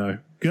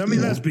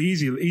 that's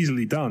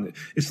easily done.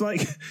 It's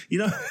like,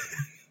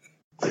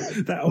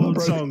 that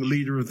old song,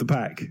 Leader of the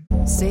Pack.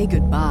 Say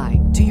goodbye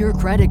to your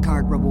credit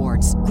card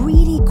rewards.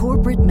 Greedy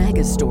corporate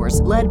mega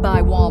stores, led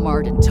by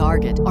Walmart and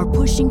Target, are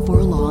pushing for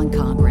a law in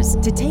Congress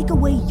to take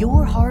away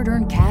your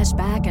hard-earned cash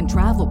back and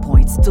travel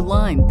points to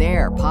line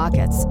their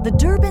pockets. The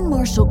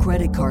Durbin-Marshall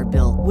credit card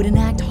bill would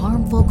enact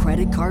harmful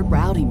credit card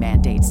routing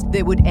mandates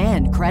that would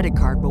end credit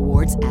card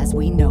rewards as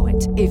we know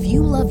it. If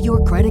you love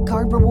your credit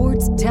card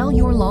rewards, tell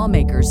your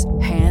lawmakers,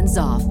 hands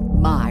off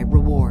my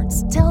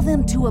rewards. Tell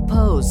them to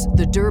oppose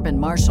the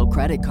Durbin-Marshall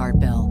credit card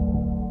bill.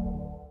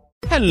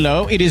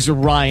 Hello, it is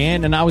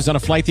Ryan, and I was on a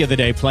flight the other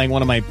day playing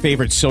one of my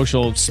favorite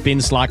social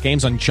spin slot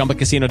games on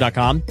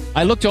ChumbaCasino.com.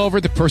 I looked over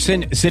at the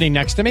person sitting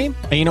next to me,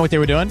 and you know what they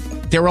were doing?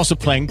 They were also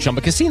playing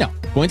Chumba Casino.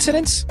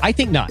 Coincidence? I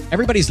think not.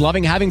 Everybody's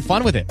loving having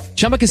fun with it.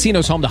 Chumba Casino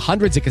is home to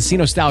hundreds of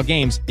casino-style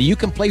games that you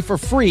can play for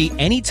free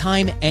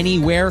anytime,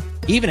 anywhere,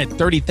 even at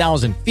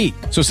 30,000 feet.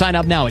 So sign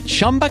up now at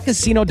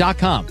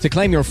ChumbaCasino.com to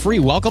claim your free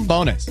welcome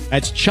bonus.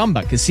 That's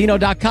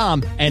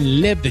ChumbaCasino.com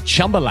and live the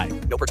Chumba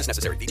life. No purchase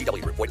necessary.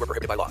 VGW. Void where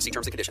prohibited by law. See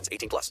terms and conditions.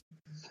 18+.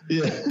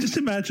 Yeah. Just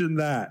imagine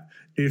that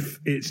if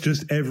it's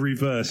just every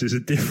verse is a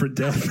different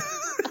death.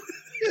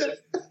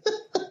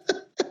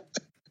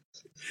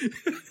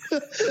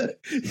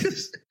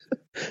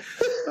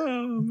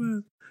 Oh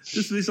man.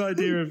 Just this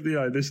idea of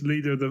this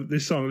leader of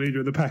this song,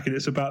 leader of the pack, and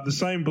it's about the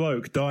same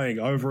bloke dying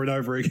over and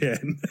over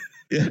again.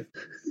 Yeah.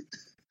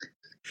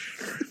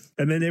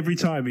 And then every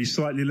time he's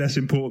slightly less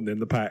important in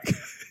the pack.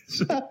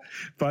 So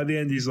by the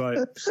end, he's like,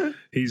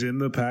 he's in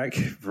the pack.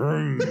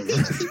 Vroom.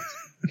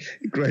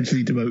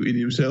 Gradually demoting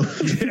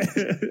himself.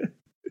 Yeah.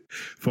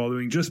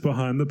 Following just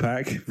behind the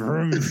pack.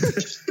 Vroom.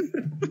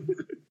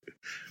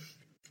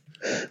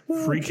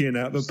 Freaking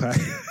out the pack.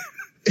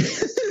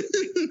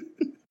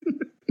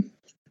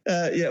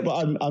 Yeah,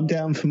 but I'm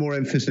down for more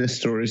emphasis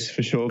stories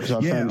for sure because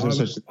I'd be up for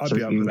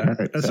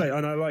that. I say,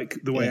 and I like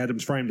the way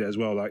Adams framed it as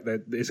well. Like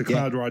it's a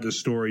Cloud Rider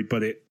story,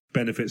 but it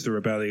benefits the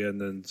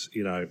rebellion, and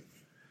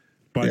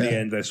by the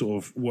end they're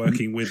sort of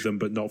working with them,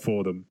 but not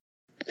for them.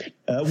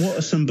 What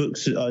are some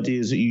books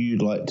ideas that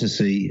you'd like to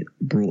see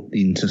brought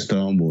into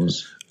Star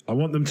Wars? I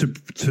want them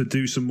to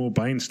do some more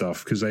Bane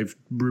stuff because they've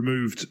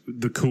removed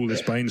the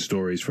coolest Bane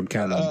stories from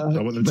canon.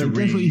 I want them to do. They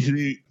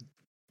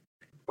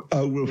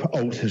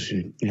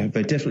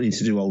definitely need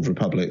to do Old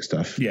Republic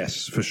stuff.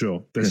 Yes, for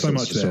sure. There's so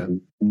much there.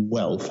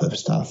 Wealth of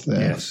stuff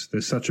there. Yes,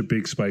 there's such a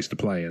big space to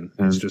play in.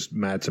 It's just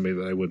mad to me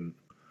that they wouldn't.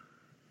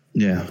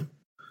 Yeah.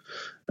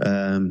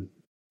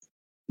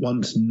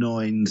 Once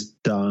 9's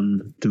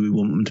done, do we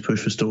want them to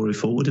push the story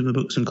forward in the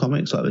books and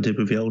comics like they did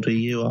with the old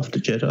EU after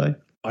Jedi?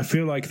 I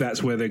feel like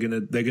that's where they're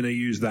gonna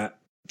use that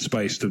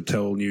space to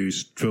tell new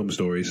film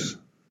stories.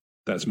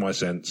 That's my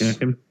sense.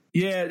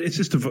 Yeah, it's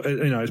just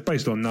it's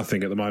based on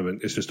nothing at the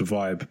moment. It's just a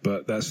vibe,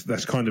 but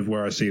that's kind of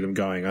where I see them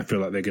going. I feel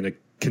like they're going to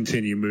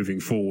continue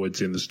moving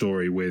forwards in the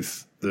story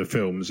with the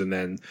films, and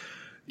then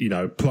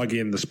plug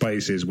in the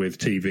spaces with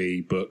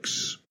TV,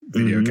 books,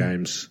 video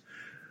games.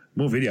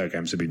 More video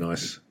games would be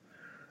nice.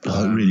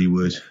 Oh, it really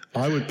would.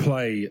 I would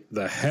play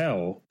the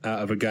hell out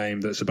of a game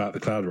that's about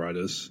the Cloud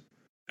Riders,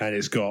 and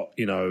it's got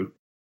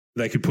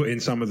they could put in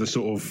some of the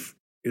sort of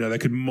they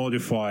could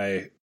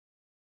modify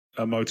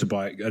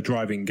a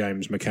driving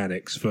game's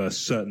mechanics for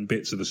certain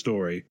bits of the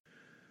story.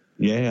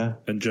 Yeah.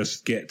 And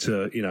just get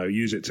to,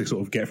 use it to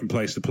sort of get from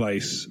place to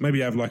place.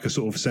 Maybe have like a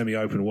sort of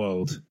semi-open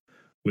world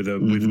with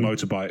with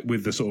motorbike,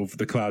 with the sort of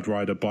the Cloud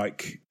Rider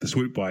bike, the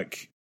swoop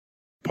bike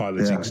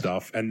piloting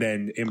stuff. And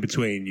then in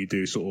between you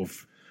do sort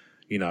of,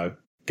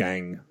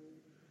 gang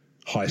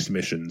heist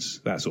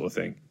missions, that sort of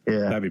thing.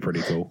 Yeah. That'd be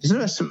pretty cool. Is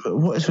there a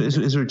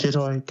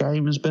Jedi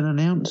game has been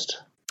announced?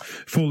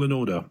 Fallen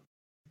Order.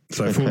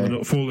 So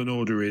Fallen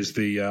Order is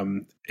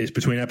it's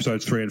between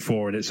episodes 3 and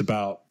 4, and it's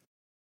about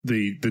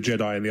the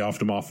Jedi in the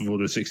aftermath of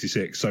Order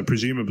 66. So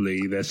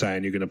presumably they're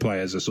saying you're going to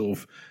play as a sort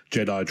of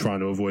Jedi trying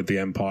to avoid the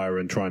Empire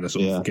and trying to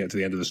sort of get to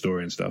the end of the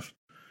story and stuff.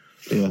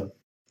 Yeah.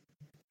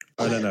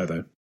 I don't know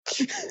though.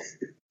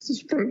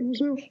 Just broke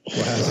myself.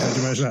 Well, how do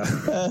you manage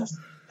that?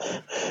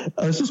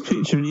 I was just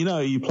picturing,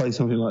 you play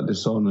something like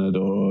Dishonored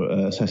or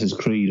Assassin's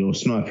Creed or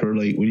Sniper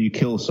Elite. When you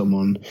kill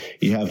someone,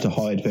 you have to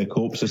hide their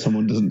corpse so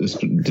someone didn't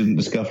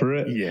discover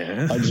it.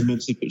 Yeah. I just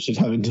mentally pictured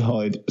having to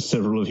hide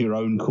several of your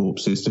own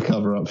corpses to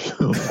cover up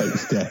your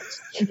fate's death.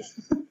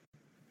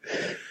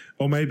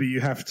 Or maybe you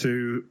have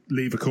to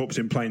leave a corpse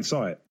in plain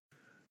sight.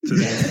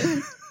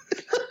 You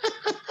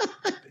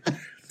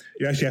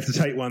actually have to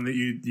take one that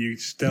you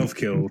stealth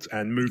killed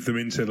and move them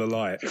into the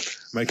light,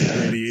 make it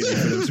really easy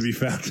for them to be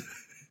found.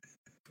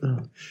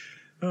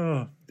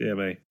 Oh, dear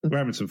me. We're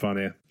having some fun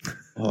here.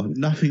 Oh,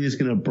 nothing is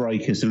going to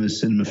break us in the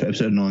cinema for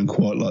episode 9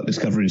 quite like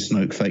discovering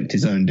Snoke faked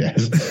his own death.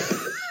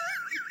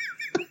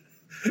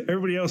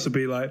 Everybody else would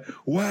be like,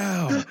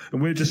 wow.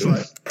 And we're just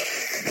like,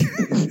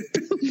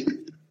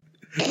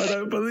 I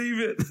don't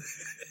believe it.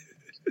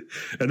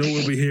 And all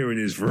we'll be hearing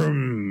is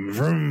vroom,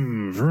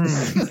 vroom, vroom.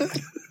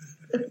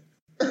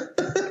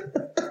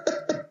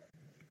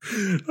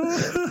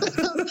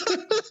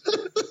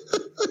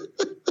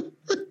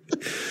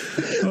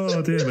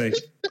 Oh dear me.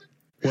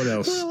 What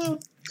else?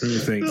 What do you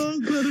think? Oh,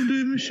 I'm glad I'm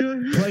doing the show.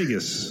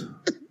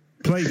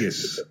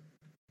 Plagueis.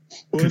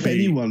 Or if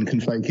anyone can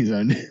fake his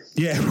own.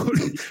 Yeah,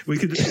 we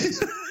could.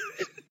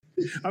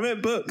 I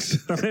meant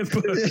books.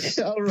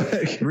 All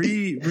right.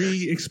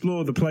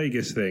 Re-explore the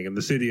Plagueis thing and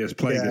the Sidious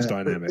Plagueis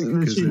dynamic. The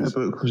Sheena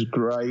book was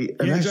great.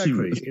 And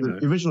exactly.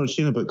 The original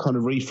Sheena book kind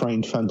of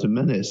reframed Phantom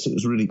Menace. It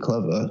was really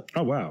clever.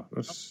 Oh wow!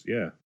 That's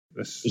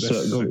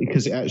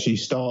because it actually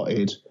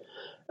started,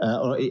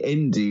 or it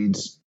ended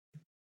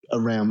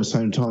around the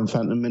same time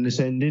Phantom Menace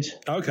ended.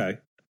 Okay.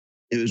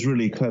 It was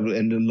really clever,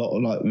 and a lot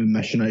of like the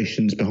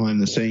machinations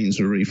behind the scenes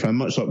were reframed,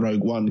 much like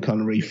Rogue One kind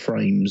of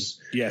reframes.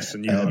 Yes,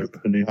 and New Hope.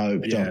 New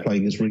Hope. Yeah. Darth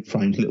Plagueis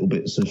reframed little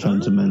bits of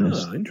Phantom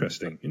Menace.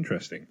 Interesting.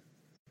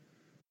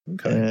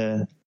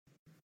 Okay.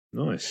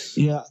 Nice.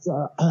 Yeah,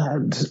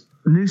 and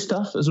New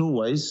stuff, as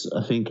always,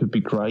 I think would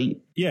be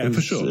great. Yeah,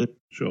 for sure.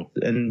 Sure.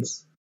 And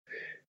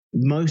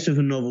most of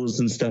the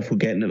novels and stuff we're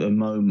getting at the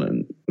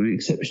moment, with the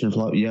exception of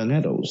like young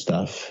adult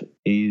stuff,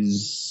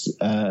 is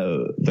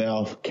they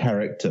are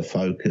character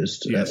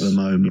focused at the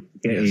moment.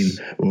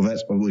 Well,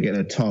 that's why we're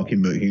getting a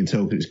Tarkin book. You can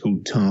tell because it's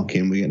called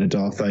Tarkin. We're getting a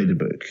Darth Vader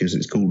book because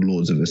it's called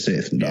Lords of the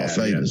Sith and Darth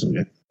Vader's.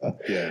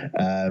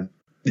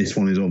 This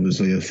one is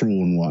obviously a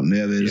Thrawn one.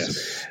 The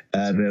others,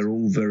 they're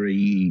all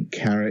very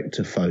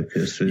character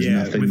focused. There's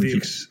nothing with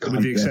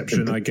the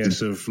exception, I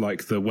guess, of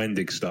like the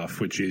Wendig stuff,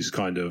 which is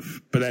kind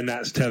of. But then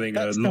that's telling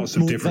lots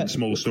of different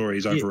small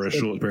stories over a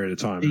short period of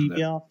time.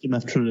 The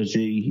Aftermath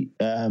trilogy,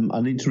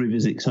 I need to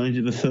revisit because I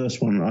did the first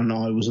one and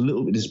I was a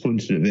little bit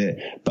disappointed with it,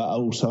 but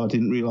also I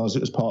didn't realise it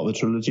was part of the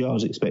trilogy. I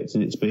was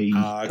expecting it to be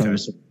kind of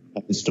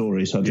the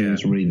story, so I didn't need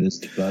to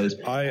revisit those.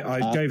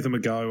 I gave them a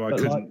go. I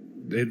couldn't.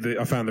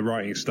 I found the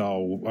writing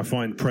style. I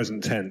find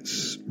present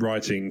tense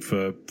writing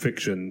for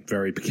fiction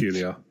very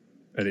peculiar,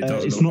 and it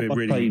doesn't. It's not my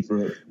really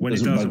favourite. When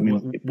it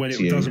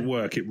doesn't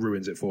work, it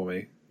ruins it for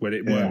me. When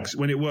it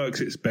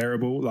works, it's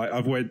bearable. Like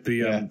I've read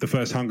the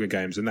first Hunger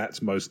Games, and I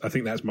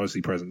think that's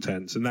mostly present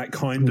tense, and that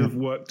kind of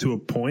worked to a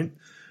point.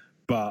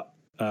 But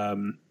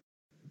when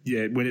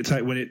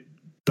it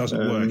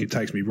doesn't work, it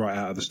takes me right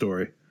out of the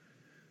story.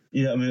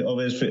 Yeah, I mean,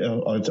 obviously,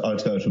 I'd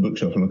go to a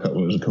bookshop and look up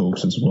what it was called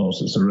since a while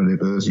since I read it.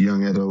 But there's a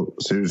young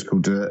adult series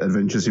called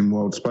Adventures in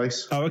Wild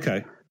Space. Oh,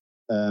 okay.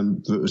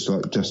 That was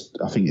like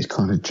I think it's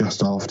kind of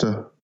just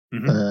after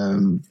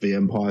the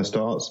Empire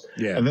starts.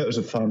 Yeah. And that was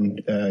a fun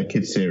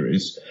kids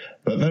series.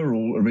 But they were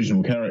all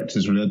original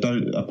characters, really.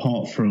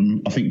 Apart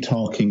from, I think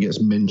Tarkin gets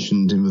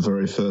mentioned in the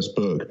very first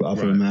book, but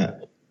other than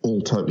that, all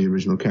totally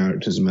original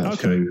characters and matched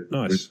through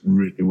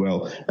really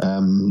well.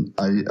 I've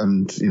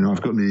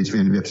got nearly to the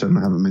end of the episode and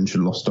I haven't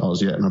mentioned Lost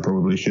Stars yet, and I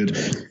probably should,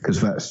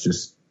 because that's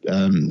just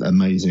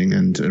amazing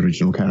and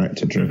original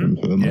character driven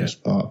for the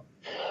most part.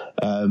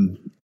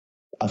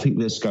 I think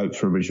there's scope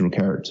for original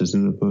characters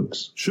in the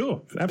books.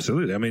 Sure,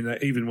 absolutely. I mean,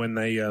 even when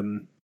they,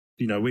 even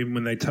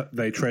when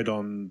they tread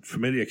on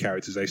familiar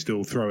characters, they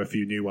still throw a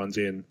few new ones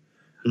in.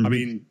 I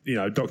mean,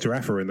 Dr.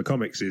 Aphra in the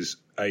comics is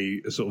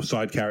a sort of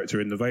side character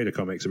in the Vader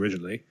comics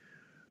originally,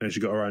 and she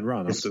got her own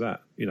run after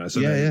that.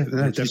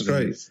 She's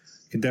great.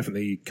 Can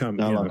definitely come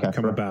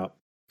about.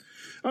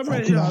 I've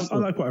read. I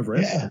like what I've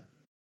read.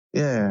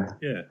 Yeah.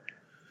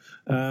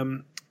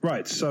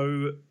 Right.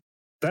 So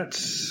there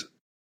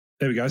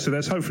we go. So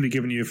that's hopefully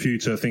given you a few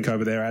to think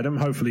over there, Adam.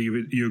 Hopefully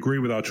you agree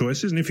with our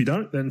choices, and if you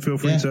don't, then feel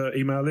free to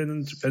email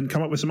in and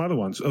come up with some other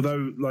ones.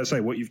 Although, like I say,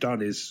 what you've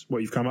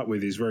come up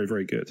with is very,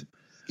 very good.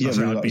 Yeah,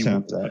 I'd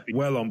be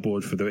well on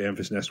board for the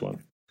Enfys Nest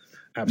one.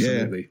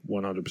 Absolutely,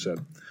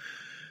 100%.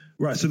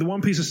 Right, so the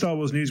one piece of Star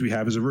Wars news we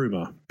have is a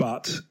rumor,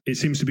 but it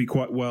seems to be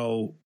quite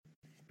well.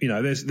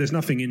 There's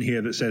nothing in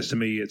here that says to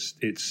me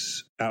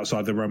it's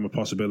outside the realm of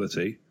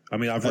possibility. I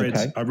mean,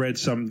 I read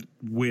some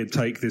weird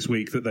take this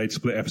week that they'd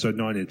split Episode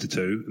 9 into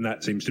 2, and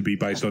that seems to be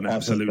based on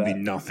absolutely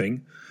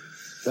nothing.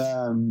 They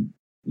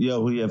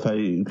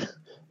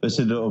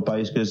said little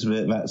base because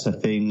that's a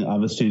thing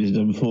other studios have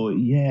done before.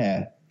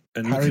 Yeah.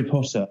 And Harry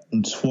Potter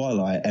and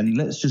Twilight, and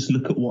let's just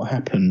look at what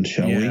happened,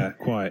 shall we? Yeah,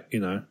 quite.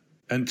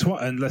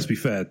 And let's be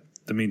fair.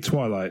 I mean,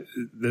 Twilight.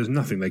 There's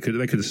nothing they could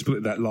have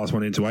split that last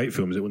one into 8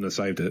 films. It wouldn't have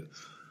saved it.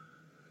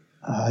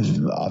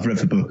 I've read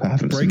the book. I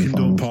haven't. Breaking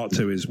Dawn Part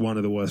 2 is one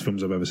of the worst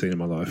films I've ever seen in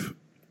my life,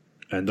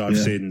 and I've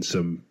seen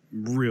some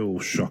real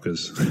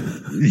shockers.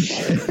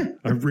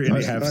 I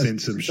really have seen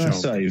some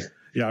shonk.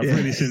 Yeah, I've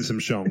really seen some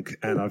shonk,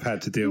 and I've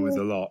had to deal with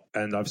a lot,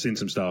 and I've seen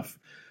some stuff.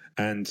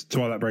 And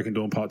Twilight Breaking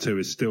Dawn Part 2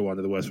 is still one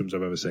of the worst films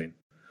I've ever seen.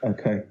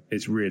 Okay.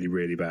 It's really,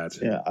 really bad.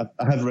 Yeah,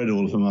 I have read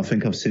all of them. I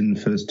think I've seen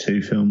the first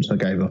 2 films. I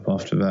gave up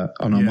after that.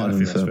 I think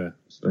that's fair.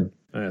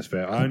 That's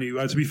fair.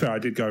 To be fair, I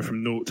did go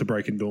from 0 to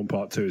Breaking Dawn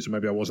Part 2, so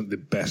maybe I wasn't the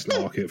best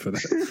market for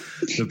that.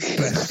 The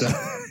best.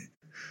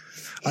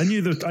 I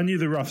knew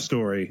the rough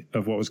story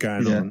of what was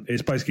going on.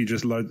 It's basically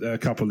just a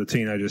couple of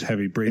teenagers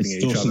heavy breathing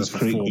at each other for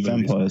 4 movies.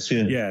 Vampires,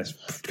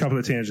 a couple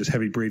of teenagers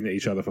heavy breathing at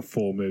each other for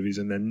 4 movies,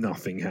 and then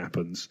nothing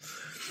happens.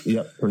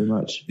 Yeah, pretty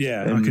much.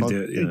 Yeah, I could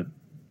do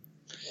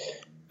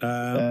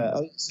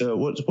it. So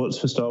what's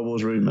for Star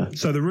Wars rumor?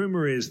 So the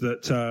rumor is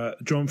that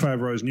Jon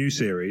Favreau's new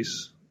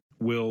series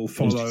will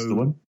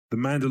follow the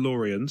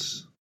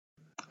Mandalorians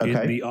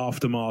in the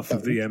aftermath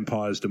of the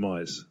Empire's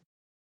demise.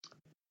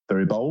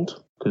 Very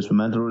bold, because the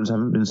Mandalorians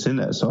haven't been seen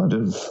outside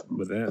of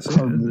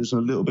Clone, a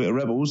little bit of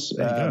Rebels.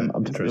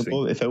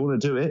 If they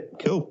want to do it,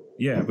 cool.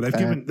 Yeah, but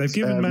they've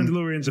given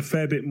Mandalorians a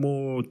fair bit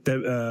more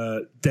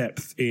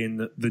depth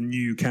in the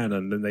new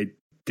canon than they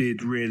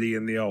did really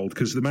in the old.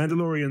 Because the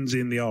Mandalorians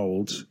in the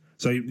old,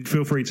 so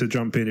feel free to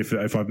jump in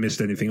if I've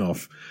missed anything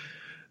off.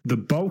 The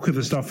bulk of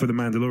the stuff for the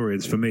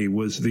Mandalorians for me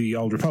was the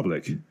Old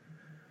Republic.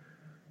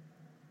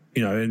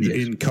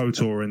 In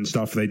KOTOR and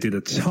stuff, they did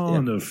a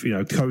ton of,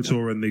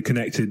 KOTOR and the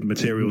connected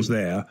materials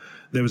there.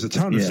 There was a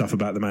ton of stuff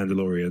about the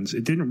Mandalorians.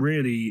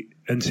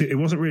 It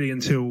wasn't really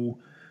until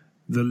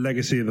the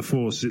Legacy of the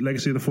Force. Is it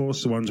Legacy of the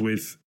Force? The ones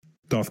with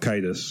Darth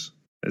Caedus.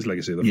 It's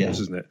Legacy of the Force,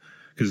 isn't it?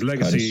 Because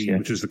Legacy, Curtis,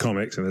 which is the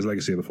comics, and there's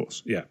Legacy of the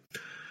Force. Yeah.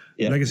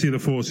 Legacy of the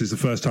Force is the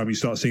first time you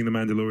start seeing the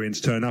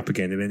Mandalorians turn up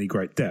again in any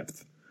great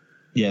depth.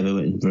 Yeah,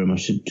 they very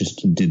much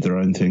just did their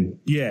own thing.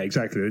 Yeah,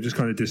 exactly. They just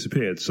kind of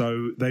disappeared.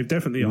 So they've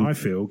definitely, I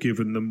feel,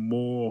 given them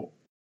more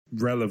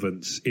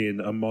relevance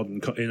in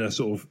a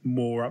sort of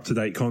more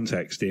up-to-date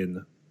context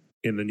in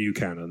the new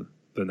canon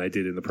than they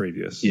did in the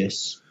previous.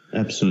 Yes,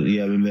 absolutely.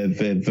 Yeah, I mean,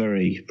 they're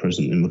very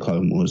present in the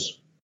Clone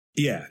Wars.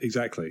 Yeah,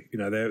 exactly.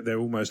 They're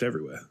almost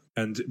everywhere.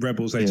 And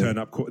Rebels, they turn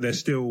up.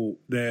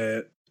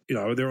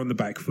 They're on the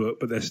back foot,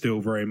 but they're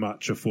still very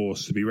much a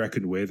force to be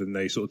reckoned with. And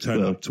they sort of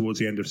turn up towards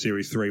the end of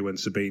Series 3 when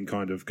Sabine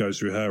kind of goes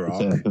through her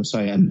arc.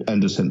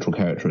 And a central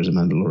character is a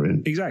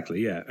Mandalorian.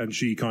 Exactly, yeah. And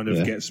she kind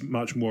of gets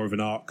much more of an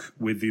arc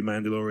with the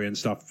Mandalorian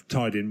stuff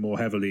tied in more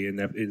heavily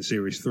in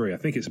Series 3. I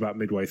think it's about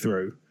midway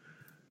through.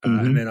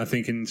 And then I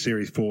think in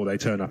Series 4 they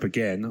turn up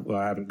again. Well,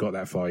 I haven't got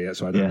that far yet,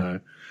 so I don't know.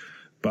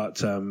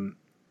 But,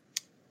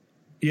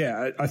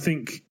 I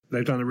think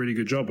they've done a really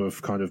good job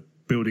of kind of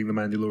building the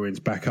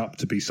Mandalorians back up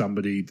to be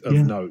somebody of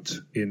note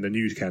in the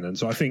new canon.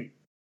 So I think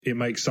it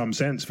makes some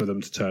sense for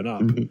them to turn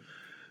up.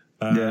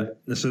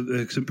 So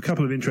there's a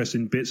couple of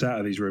interesting bits out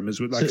of these rumors.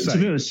 To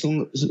be honest,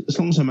 as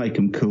long as I make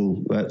them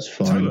cool, that's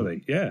fine.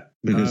 Totally, yeah.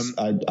 Because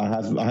I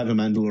have a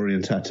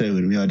Mandalorian tattoo,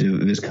 and the idea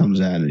that this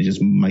comes out and it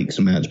just makes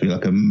them out to be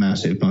like a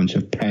massive bunch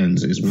of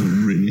pansies will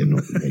really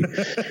annoy me.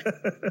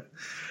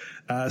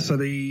 So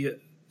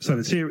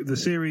the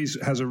series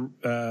has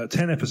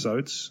 10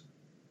 episodes.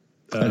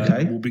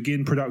 We'll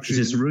begin production.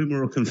 Is this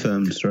rumor or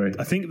confirmed? Sorry,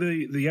 I think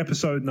the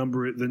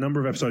number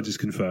of episodes is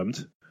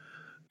confirmed.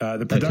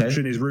 The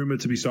production is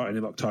rumored to be starting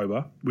in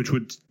October, which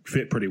would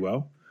fit pretty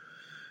well.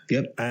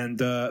 Yep. And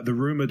the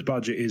rumored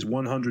budget is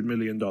 $100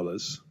 million.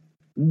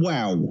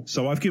 Wow.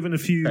 So I've given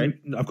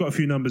I've got a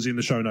few numbers in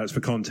the show notes for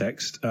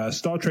context.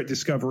 Star Trek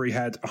Discovery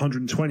had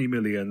 $120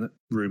 million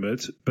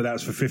rumored, but that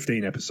was for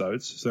 15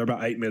 episodes. So they're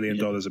about $8 million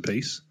a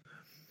piece.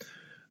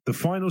 The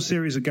final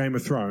series of Game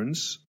of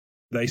Thrones,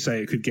 they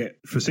say it could get,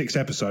 for 6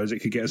 episodes, it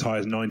could get as high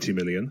as $90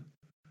 million.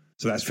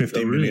 So that's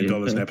 $15 million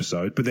an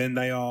episode. But then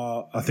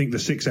I think the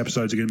 6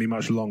 episodes are going to be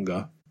much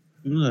longer.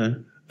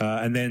 No.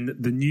 And then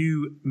the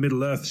new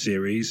Middle Earth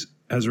series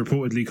has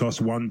reportedly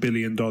cost $1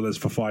 billion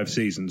for 5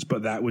 seasons,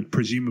 but that would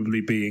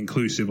presumably be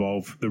inclusive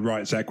of the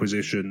rights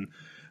acquisition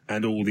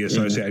and all the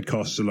associated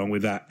costs along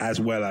with that, as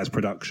well as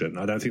production.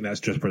 I don't think that's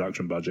just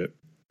production budget.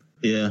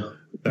 Yeah.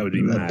 That would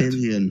be mad. $1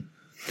 billion.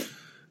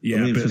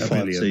 Yeah, for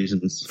 5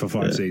 seasons. For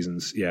 5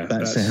 seasons, yeah.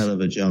 That's a hell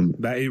of a jump.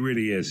 That it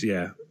really is,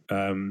 yeah.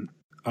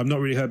 I've not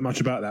really heard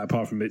much about that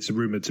apart from it's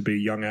rumoured to be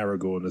young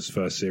Aragorn as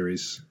first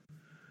series.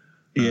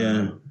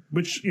 Yeah.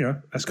 Which,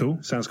 that's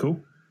cool. Sounds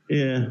cool.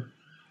 Yeah.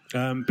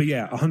 But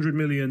yeah, $100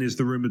 million is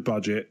the rumoured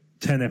budget,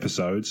 10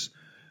 episodes.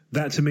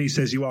 That to me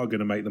says you are going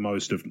to make the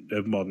most of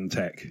modern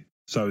tech.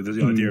 So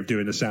the idea of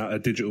doing a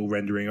digital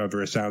rendering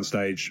over a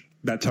soundstage,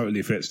 that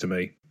totally fits to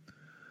me.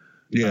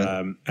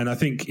 Yeah. And I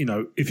think,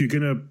 if you're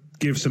going to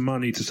give some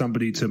money to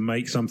somebody to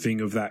make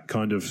something of that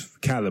kind of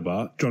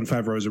caliber, Jon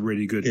Favreau is a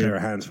really good pair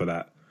of hands for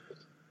that.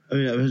 I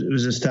mean, it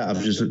was a stat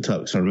I've just looked up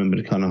because I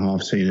remember kind of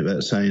half seen it,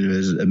 but saying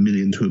there's $1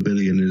 million to $1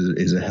 billion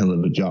is a hell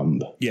of a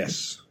jump.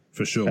 Yes,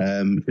 for sure.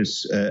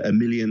 Because 1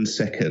 million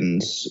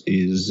seconds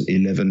is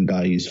 11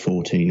 days,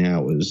 14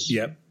 hours.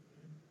 Yep.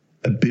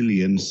 1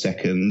 billion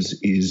seconds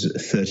is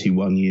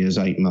 31 years,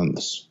 8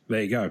 months.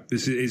 There you go.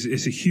 It's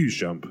a huge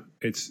jump.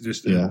 It's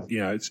just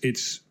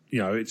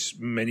it's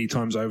many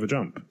times over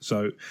jump.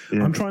 So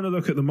I'm trying to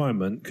look at the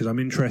moment because I'm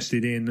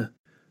interested in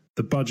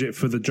the budget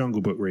for the Jungle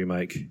Book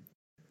remake.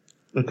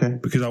 Okay.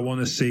 Because I want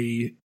to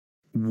see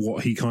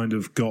what he kind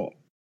of got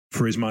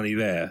for his money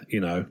there,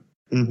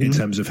 in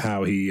terms of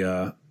how he.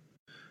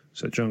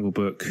 So Jungle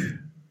Book, I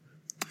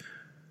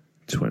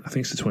think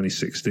it's the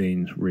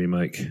 2016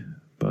 remake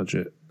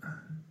budget.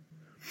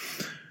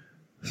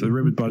 So the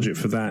rumored budget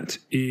for that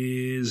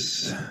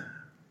is.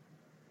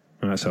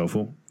 That's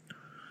helpful.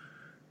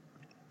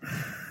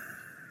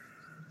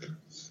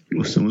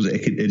 Well, someone's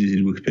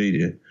edited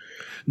Wikipedia.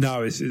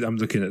 No, I'm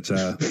looking at.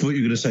 I thought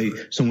you were going to say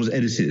someone's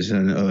edited it,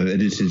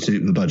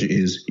 and the budget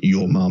is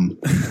your mum.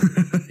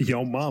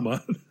 Your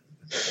mama.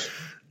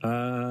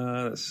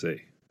 Let's see.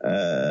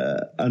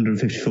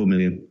 154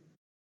 million.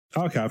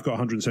 Okay, I've got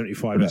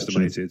 175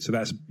 estimated. So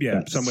that's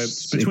somewhere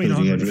between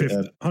 150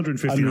 and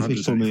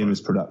 175 million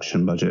is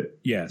production budget.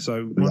 Yeah,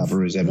 so the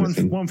other is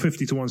everything.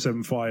 150 to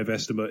 175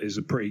 estimate is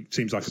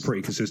seems like a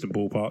pretty consistent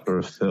ballpark for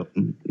a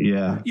film.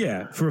 Yeah,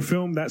 yeah, for a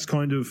film that's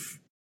kind of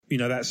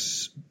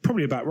that's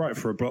probably about right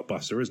for a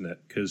blockbuster, isn't it?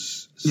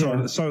 Because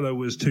Solo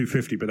was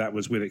 250, but that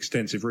was with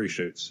extensive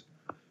reshoots.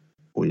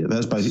 Well, yeah,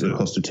 that's basically the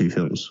cost of 2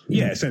 films.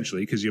 Yeah,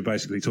 essentially, because you're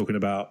basically talking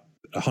about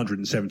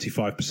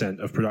 175%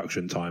 of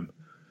production time.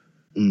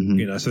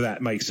 Mm-hmm. So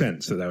that makes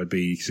sense that would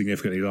be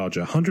significantly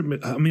larger.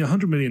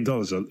 $100 million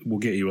will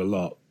get you a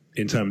lot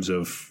in terms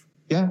of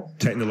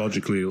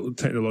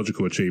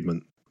technological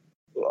achievement.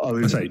 I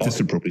mean, I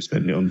could probably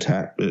spend it on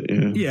tech, but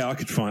yeah, I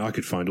could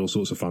find all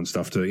sorts of fun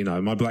stuff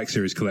to. My Black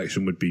Series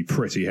collection would be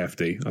pretty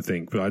hefty, I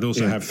think, but I'd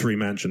also have 3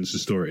 mansions to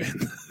store it in.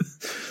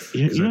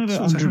 You know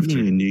about 100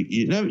 million.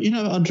 You know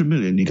about 100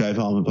 million you gave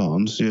Armour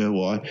Barnes. Yeah,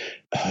 why?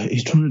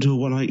 He's trying to do a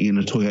 180 in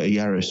a Toyota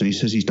Yaris, and he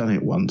says he's done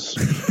it once.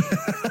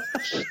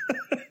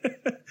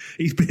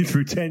 He's been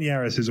through 10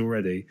 Yaris's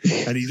already,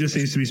 and he just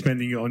seems to be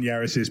spending it on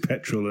Yaris's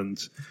petrol and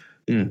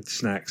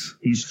snacks.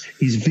 He's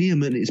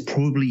vehement. It's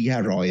probably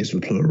Yarai is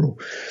the plural.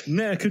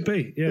 Yeah, it could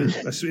be. Yeah,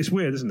 it's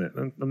weird, isn't it?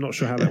 I'm not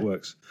sure how that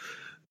works.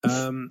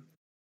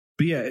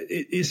 But yeah,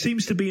 it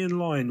seems to be in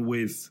line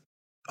with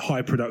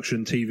high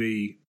production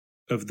TV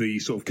of the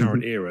sort of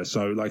current era.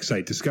 So, like I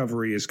say,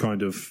 Discovery is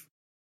kind of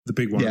the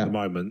big one at the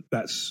moment.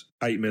 That's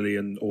 8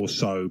 million or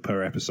so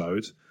per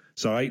episode.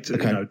 So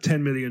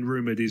 10 million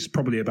rumored is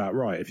probably about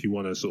right if you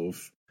want to sort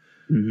of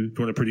if you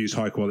want to produce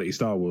high quality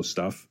Star Wars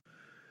stuff.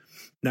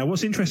 Now,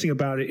 what's interesting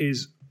about it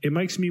is it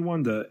makes me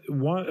wonder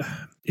why,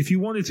 if you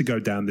wanted to go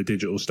down the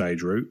digital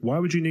stage route, why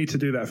would you need to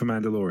do that for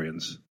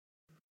Mandalorians?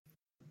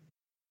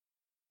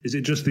 Is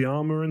it just the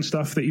armor and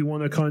stuff that you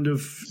want to kind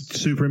of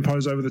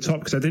superimpose over the top?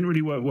 Because that didn't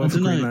really work well for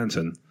Green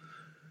Lantern.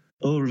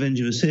 Oh,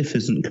 Revenge of the Sith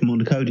isn't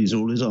Commander Cody's.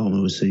 All his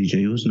armor was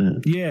CG,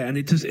 wasn't it? Yeah, and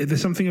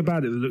there's something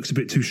about it that looks a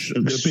bit too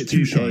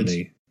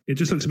shiny. It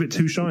just looks a bit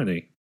too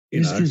shiny.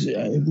 It's because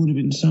it would have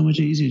been so much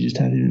easier just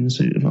to have him in a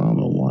suit of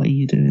armor. Why are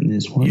you doing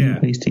this? Why are you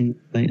wasting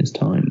latest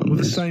time on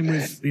this? The same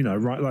with,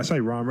 like I say,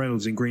 Ryan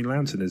Reynolds in Green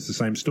Lantern is the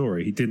same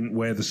story. He didn't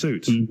wear the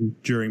suit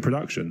during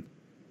production.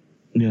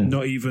 Yeah.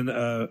 Not even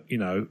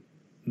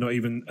not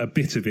even a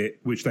bit of it,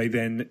 which they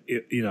then,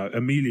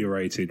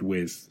 ameliorated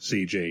with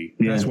CG.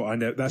 Yeah.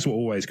 That's what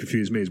always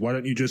confused me is why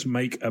don't you just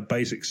make a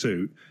basic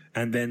suit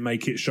and then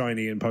make it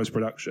shiny in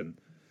post-production?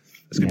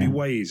 It's going to be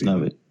way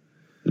easier.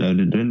 No, they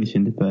didn't do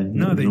anything, did they?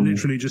 No, they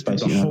literally just did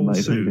the whole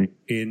suit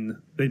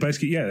they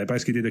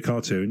basically did a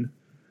cartoon.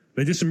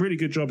 They did some really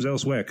good jobs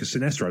elsewhere because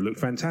Sinestro looked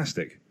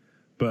fantastic.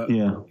 But,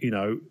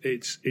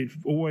 it's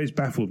always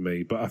baffled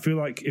me. But I feel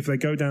like if they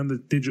go down the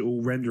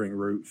digital rendering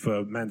route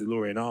for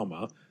Mandalorian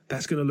armor,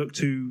 that's going to look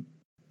too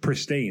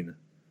pristine.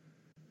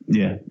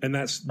 Yeah. And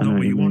that's not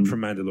what you want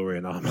from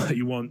Mandalorian armor.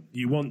 You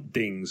want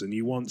dings and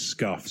you want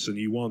scuffs and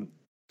you want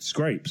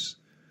scrapes.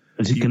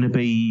 Is it going to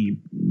be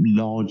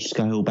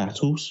large-scale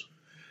battles?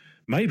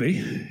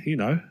 Maybe,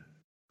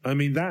 I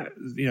mean, that,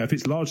 if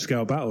it's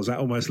large-scale battles, that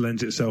almost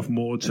lends itself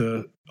more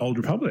to Old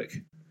Republic.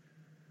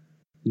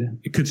 Yeah.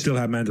 It could still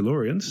have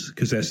Mandalorians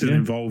because they're still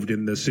involved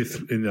in the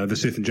Sith, the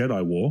Sith and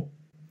Jedi war.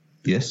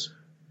 Yes.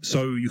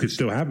 So you could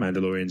still have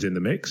Mandalorians in the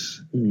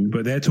mix,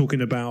 but they're talking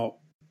about,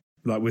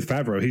 like with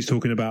Favreau, he's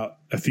talking about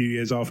a few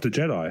years after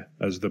Jedi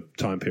as the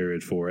time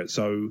period for it.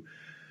 So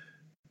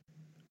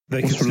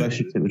what's the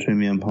relationship between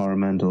the Empire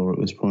and Mandalore at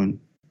this point?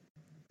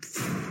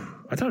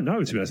 I don't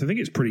know, to be honest. I think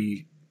it's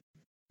pretty.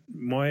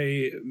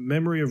 My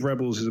memory of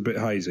Rebels is a bit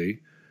hazy.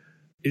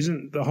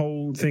 Isn't the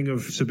whole thing of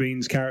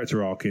Sabine's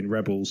character arc in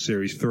Rebels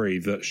Series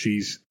 3 that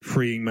she's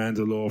freeing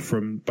Mandalore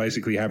from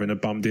basically having a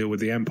bum deal with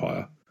the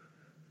Empire?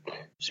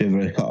 So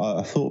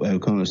I thought they were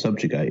kind of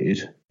subjugated.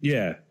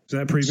 Yeah. Is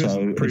that previous?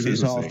 So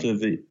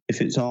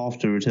if it's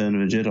after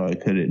Return of the Jedi,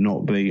 could it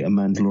not be a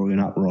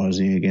Mandalorian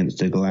uprising against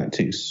the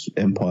Galactic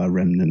Empire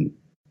remnant?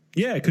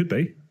 Yeah, it could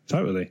be.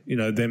 Totally.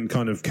 Them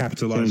kind of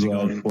capitalizing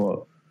on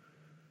what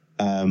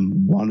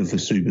one of the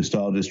Super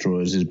Star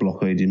Destroyers is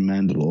blockading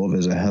Mandalore.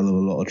 There's a hell of a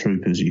lot of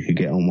troopers you could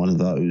get on one of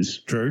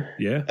those. True,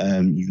 yeah.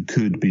 You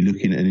could be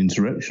looking at an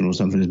insurrection or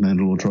something as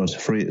Mandalore tries to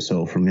free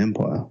itself from the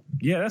Empire.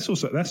 Yeah,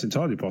 that's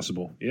entirely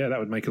possible. Yeah, that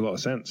would make a lot of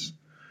sense.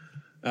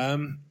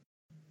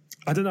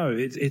 I don't know.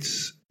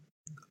 It's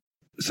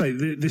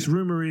this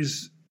rumor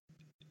is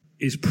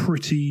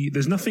pretty.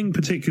 There's nothing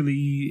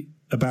particularly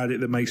about it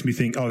that makes me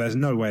think, oh, there's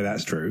no way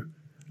that's true.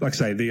 Like I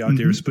say, the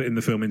idea of splitting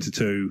the film into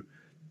two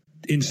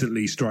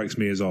instantly strikes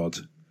me as odd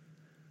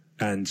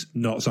and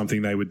not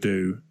something they would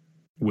do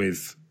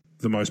with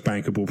the most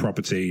bankable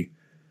property.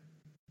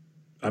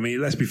 I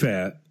mean, let's be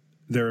fair.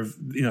 There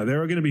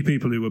are going to be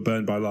people who were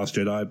burned by Last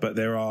Jedi, but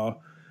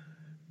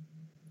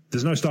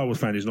there's no Star Wars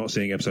fan who's not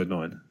seeing Episode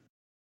 9.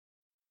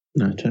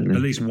 No, totally.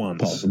 At least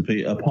once.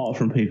 Apart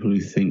from people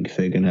who think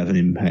they're going to have an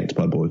impact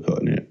by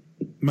boycotting it.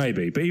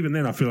 Maybe, but even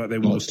then I feel like they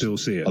will still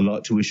see it. I'd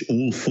like to wish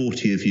all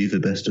 40 of you the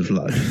best of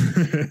luck.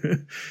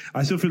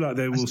 I still feel like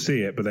they will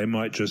see it, but they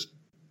might just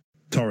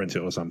torrent it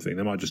or something.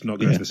 They might just not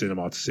go to the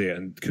cinema to see it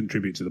and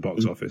contribute to the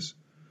box office.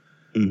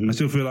 Mm-hmm. I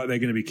still feel like they're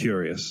going to be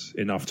curious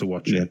enough to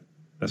watch it.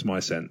 That's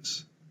my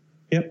sense.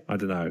 Yep. I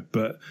don't know,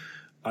 but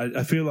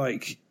I feel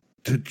like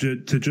to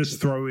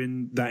just throw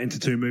in that into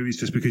two movies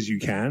just because you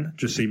can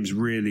just seems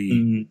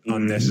really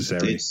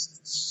unnecessary.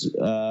 See,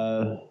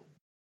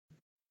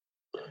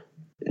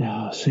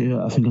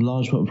 I think a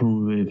large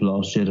problem with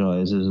Last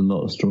Jedi is there's a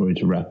lot of story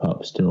to wrap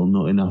up still.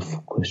 Not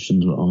enough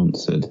questions were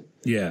answered.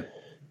 Yeah.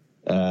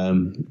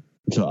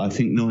 So I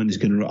think 9 is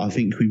going to... I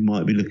think we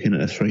might be looking at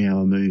a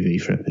 3-hour movie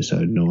for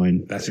Episode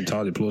 9. That's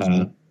entirely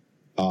plausible.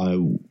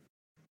 I'm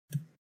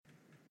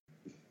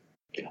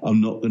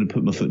not going to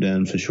put my foot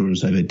down for sure and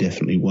say they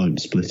definitely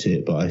won't split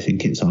it, but I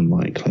think it's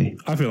unlikely.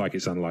 I feel like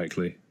it's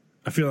unlikely.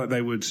 I feel like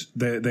they would...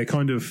 They're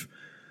kind of...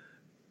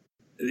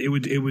 It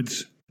would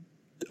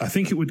I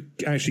think it would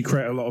actually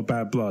create a lot of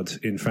bad blood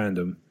in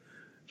fandom.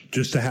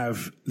 Just to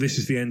have, this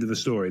is the end of the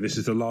story. This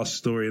is the last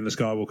story in the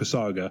Skywalker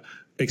saga.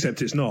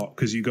 Except it's not,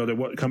 because you've got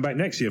to come back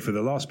next year for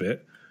the last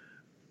bit.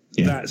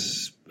 Yeah.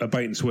 That's a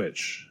bait and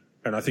switch.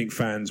 And I think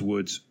fans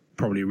would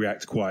probably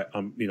react quite,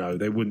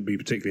 they wouldn't be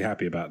particularly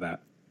happy about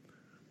that.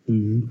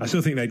 Mm-hmm. I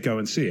still think they'd go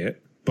and see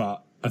it,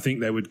 but I think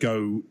they would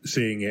go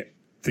seeing it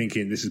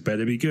thinking this is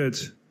better be good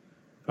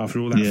after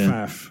all that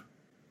faff.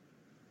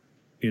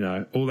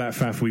 All that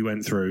faff we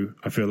went through,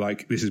 I feel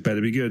like this is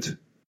better be good.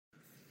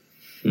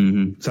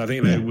 Mm-hmm. So I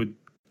think they would.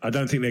 I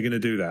don't think they're going to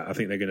do that. I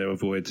think they're going to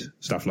avoid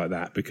stuff like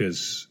that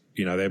because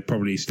they're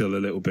probably still a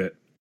little bit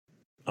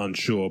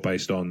unsure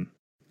based on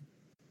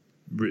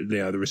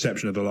the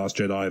reception of The Last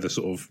Jedi, the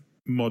sort of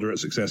moderate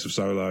success of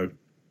Solo.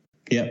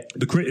 Yeah,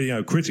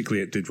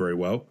 critically it did very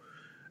well,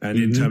 and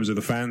in terms of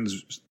the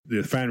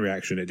fan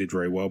reaction, it did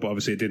very well. But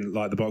obviously, it didn't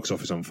light the box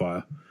office on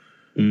fire.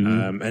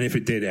 Mm-hmm. And if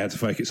it did, it had to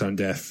fake its own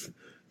death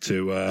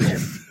to.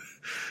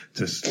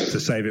 To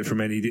save it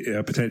from any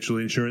potential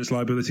insurance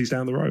liabilities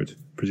down the road,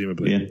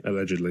 presumably,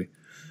 allegedly.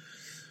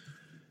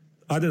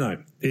 I don't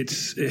know.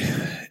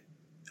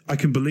 I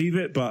can believe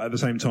it, but at the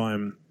same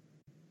time,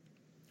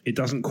 it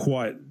doesn't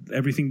quite.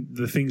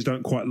 The things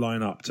don't quite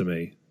line up to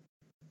me.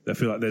 I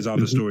feel like there's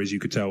other stories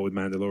you could tell with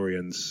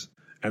Mandalorians,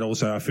 and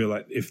also I feel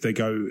like if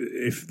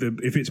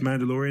it's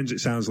Mandalorians, it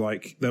sounds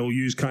like they'll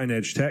use cutting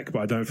edge tech, but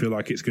I don't feel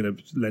like it's going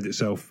to lend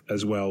itself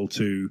as well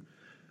to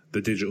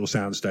the digital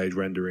soundstage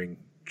rendering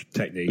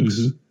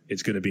techniques.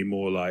 It's going to be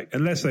more like,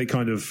 unless they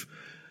kind of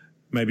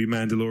maybe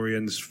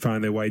Mandalorians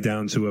find their way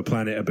down to a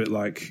planet a bit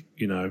like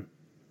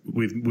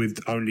with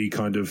only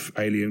kind of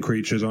alien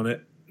creatures on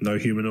it, no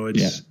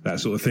humanoids, that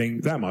sort of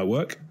thing. That might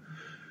work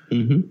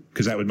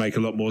because that would make a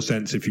lot more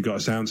sense if you've got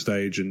a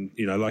soundstage and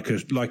like a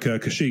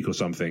Kashyyyk or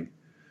something.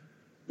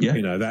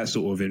 That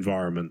sort of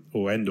environment,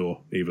 or Endor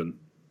even.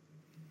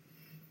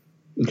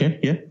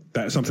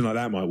 That something like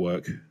that might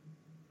work.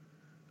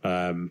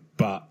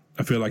 But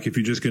I feel like if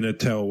you're just going to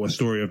tell a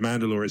story of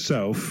Mandalore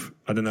itself,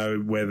 I don't know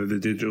whether the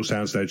digital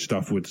soundstage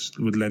stuff would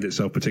lend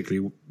itself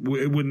particularly.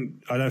 It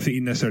wouldn't. I don't think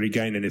you necessarily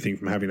gain anything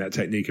from having that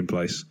technique in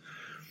place.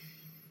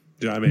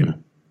 Do you know what I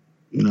mean?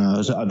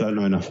 No, I don't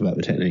know enough about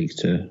the technique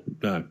to.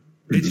 No,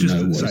 it's just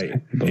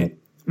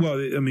well,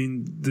 I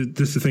mean,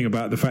 just the thing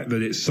about the fact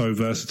that it's so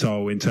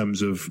versatile in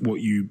terms of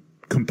what you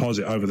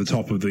composite over the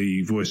top of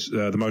the voice,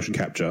 the motion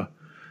capture.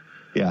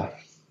 Yeah.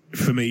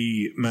 For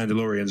me,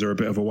 Mandalorians are a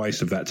bit of a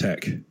waste of that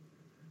tech.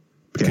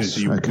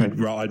 Because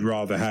I'd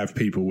rather have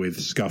people with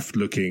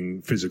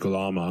scuffed-looking physical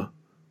armor.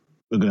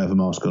 They're going to have a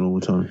mask on all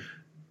the time.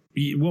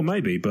 Well,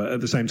 maybe, but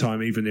at the same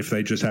time, even if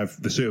they just have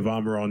the suit of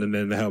armor on and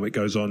then the helmet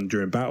goes on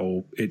during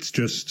battle, it's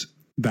just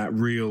that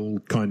real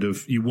kind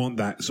of, you want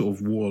that sort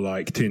of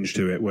warlike tinge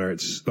to it, where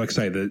it's, like I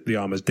say, the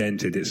armor's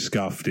dented, it's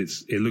scuffed, it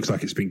looks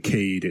like it's been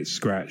keyed, it's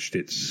scratched,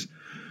 it's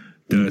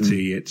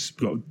dirty, it's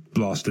got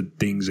blasted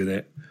dings in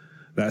it,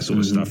 that sort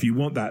of stuff. You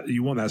want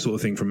that sort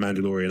of thing from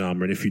Mandalorian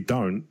armor, and if you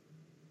don't,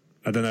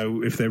 I don't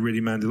know if they're really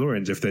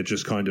Mandalorians, if they're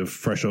just kind of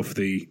fresh off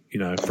the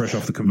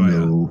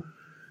conveyor.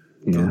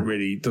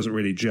 No. Doesn't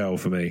really gel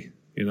for me,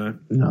 No,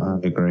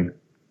 I agree.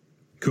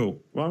 Cool.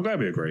 Well, I'm glad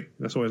we agree.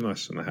 That's always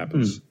nice when that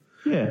happens.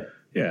 Yeah.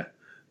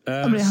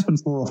 I mean, it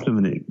happens more often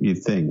than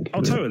you'd think.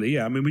 Oh, totally,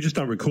 yeah. I mean, we just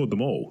don't record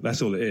them all.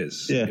 That's all it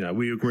is. Yeah.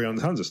 We agree on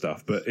tons of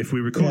stuff, but if we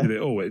recorded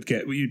it all,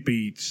 you'd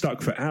be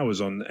stuck for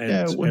hours on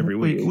end every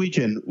week. We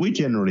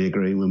generally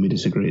agree. When we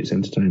disagree, it's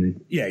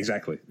entertaining. Yeah,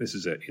 exactly. This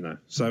is it,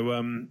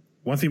 So,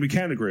 one thing we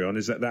can agree on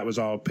is that was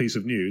our piece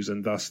of news,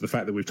 and thus the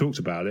fact that we've talked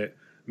about it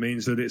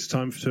means that it's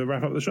time to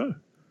wrap up the show.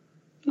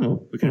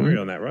 Oh, we can agree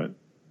on that, right?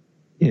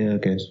 Yeah, I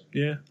guess.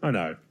 Yeah, I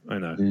know.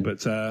 Yeah.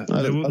 But I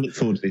look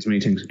forward to these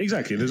meetings.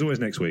 Exactly. There's always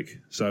next week.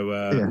 So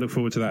look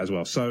forward to that as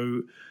well.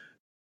 So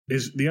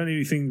the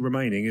only thing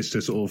remaining is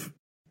to sort of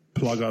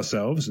plug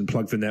ourselves and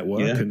plug the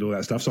network and all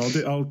that stuff. So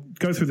I'll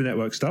go through the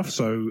network stuff.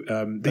 So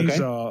these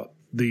are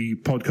the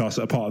podcasts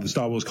that are part of the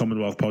Star Wars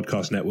Commonwealth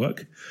Podcast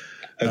Network.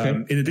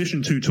 Okay. In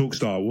addition to Talk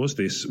Star Wars,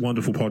 this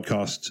wonderful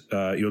podcast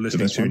you're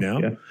listening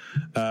to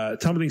now,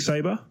 Tumbling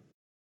Saber.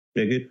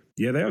 They're good.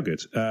 Yeah, they are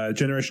good.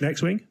 Generation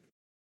X-Wing.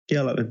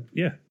 Yeah, I like them.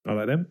 Yeah, I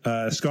like them.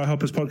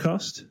 Skyhoppers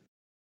podcast.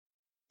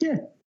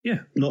 Yeah.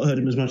 Not heard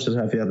them as much as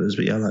I have the others,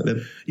 but yeah, I like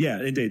them.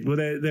 Yeah, indeed. Well,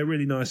 they're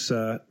really nice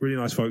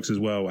folks, as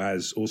well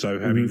as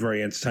also having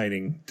very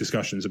entertaining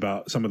discussions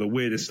about some of the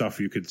weirdest stuff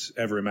you could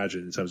ever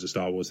imagine in terms of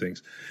Star Wars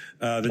things.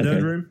 The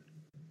Nerd Room.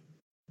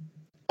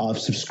 I've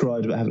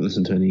subscribed, but I haven't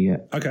listened to any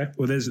yet. Okay.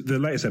 Well, the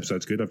latest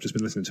episode's good. I've just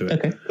been listening to it.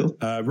 Okay, cool.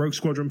 Rogue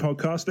Squadron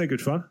podcast. They're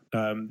good fun.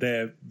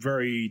 They're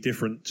very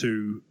different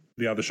to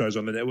the other shows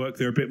on the network.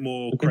 They're a bit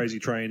more crazy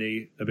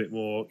trainy, a bit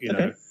more,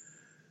 airy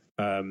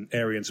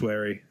and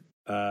sweary.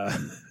 But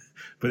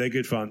they're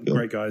good fun. Cool.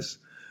 Great guys.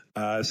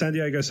 San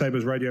Diego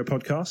Sabres radio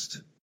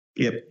podcast.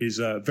 Yep. Is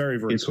very,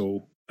 very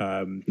cool.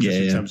 In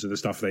terms of the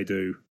stuff they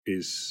do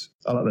is...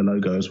 I like the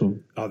logo as well.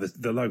 Oh,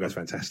 the logo's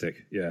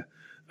fantastic. Yeah.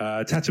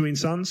 Tatooine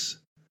Sons.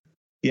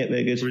 Yeah,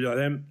 they're good. Really like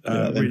them.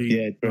 Really,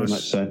 yeah, very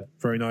much so.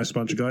 Very nice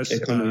bunch of guys. They're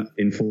kind of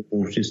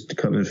informal, just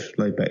kind of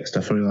laid back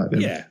stuff. I really like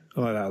them. Yeah, I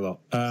like that a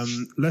lot.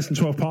 Less than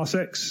 12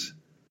 parsecs.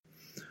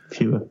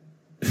 Fewer.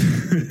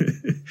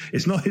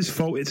 It's not his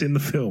fault. It's in the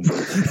film.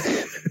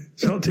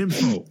 It's not Tim's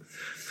fault.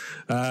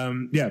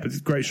 Yeah, but it's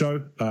a great show.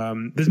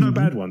 There's no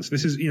bad ones.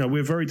 This is,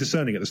 we're very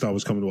discerning at the Star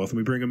Wars Commonwealth, and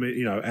we bring them,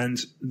 and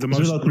the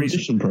most like an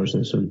audition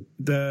process.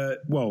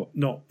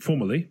 Not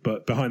formally,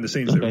 but behind the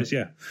scenes there is,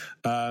 yeah.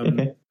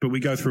 But we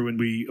go through and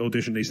we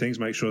audition these things,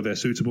 make sure they're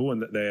suitable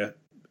and that they're,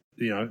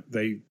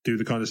 they do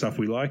the kind of stuff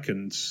we like,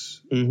 and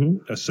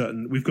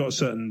we've got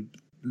certain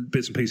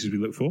bits and pieces we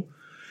look for.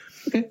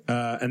 Okay.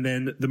 And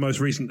then the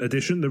most recent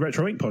addition, the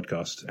Retro Inc.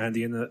 podcast,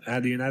 Andy and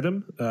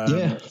Adam,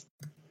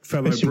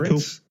 fellow Brits.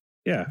 Cool.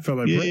 Yeah,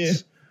 fellow Brits. Yeah.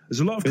 There's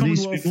a lot of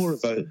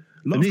Commonwealth. There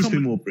needs to be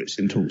more Brits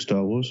in Talk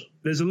Star Wars.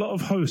 There's a lot of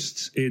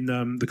hosts in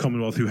the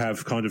Commonwealth who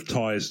have kind of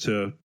ties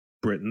to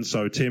Britain.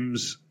 So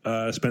Tim's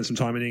spent some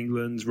time in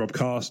England. Rob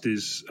Cast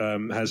has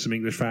some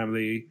English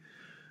family.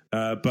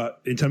 But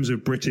in terms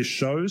of British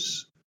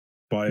shows,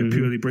 by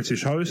purely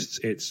British hosts,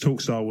 it's Talk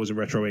Star Wars and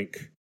Retro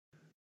Inc.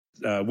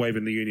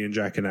 Waving the Union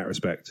Jack in that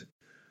respect.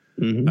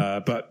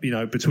 But,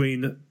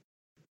 between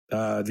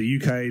the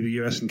UK, the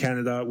US, and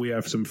Canada, we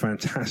have some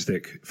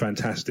fantastic,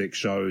 fantastic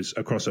shows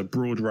across a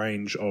broad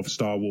range of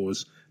Star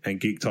Wars and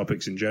geek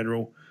topics in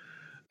general.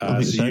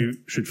 So you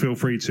should feel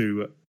free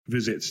to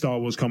visit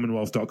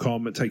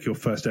StarWarsCommonwealth.com and take your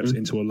first steps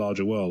into a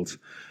larger world.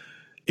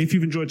 If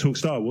you've enjoyed Talk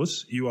Star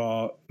Wars, you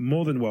are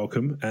more than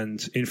welcome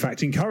and, in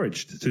fact,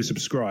 encouraged to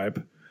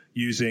subscribe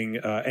using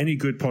any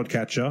good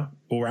podcatcher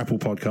or Apple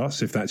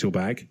Podcasts, if that's your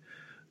bag.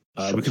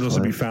 We can also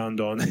be found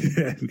on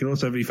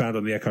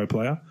the Echo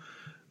Player.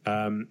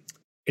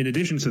 In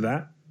addition to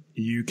that,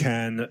 you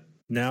can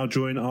now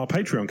join our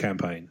Patreon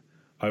campaign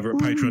over at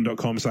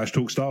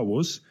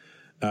patreon.com/talkstarwars.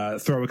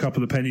 Throw a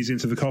couple of pennies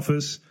into the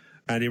coffers,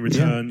 and in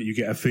return, you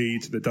get a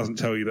feed that doesn't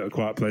tell you that A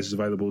Quiet Place is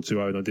available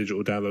to own on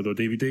digital download or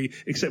DVD,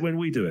 except when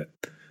we do it,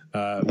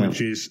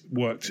 which is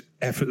worked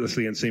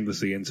effortlessly and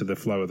seamlessly into the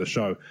flow of the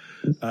show.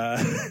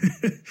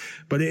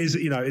 But it is,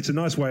 it's a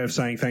nice way of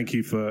saying thank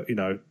you for,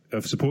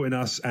 of supporting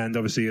us. And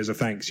obviously, as a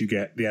thanks, you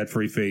get the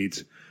ad-free feed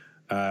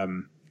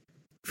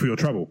for your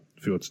trouble,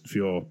 for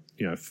your,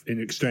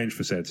 in exchange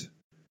for said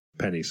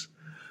pennies.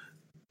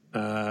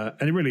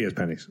 And it really is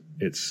pennies.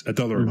 It's $1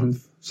 a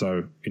month.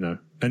 So,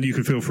 and you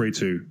can feel free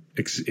to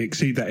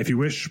exceed that if you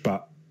wish,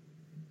 but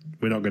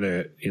we're not going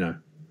to,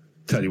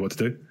 tell you what to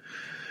do.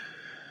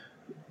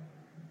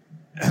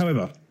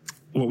 However,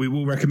 what we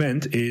will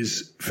recommend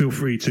is feel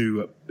free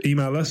to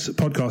email us,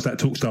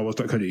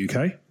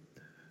 podcast@talkstarwars.co.uk.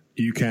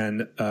 You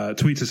can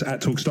tweet us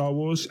at Talk Star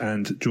Wars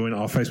and join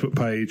our Facebook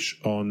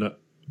page on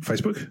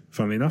Facebook,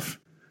 funnily enough.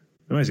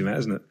 Amazing that,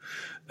 isn't it?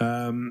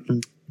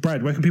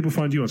 Brad, where can people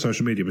find you on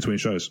social media between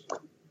shows?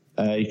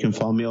 You can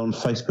find me on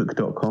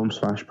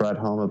facebook.com/Brad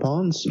Harmer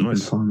Barnes. You can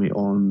find me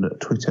on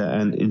Twitter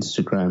and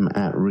Instagram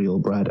at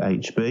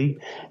RealBradHB.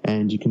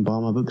 And you can buy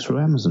my books through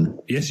Amazon.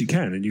 Yes, you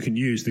can. And you can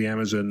use the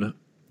Amazon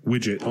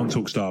widget on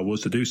Talk Star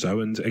Wars to do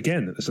so. And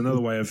again, that's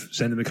another way of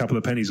sending a couple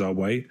of pennies our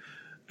way.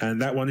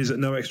 And that one is at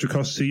no extra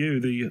cost to you,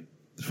 the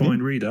fine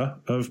reader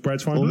of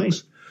Brad's fine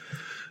books.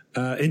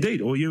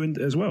 Indeed, or you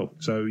as well.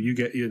 So you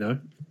get,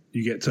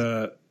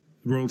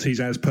 royalties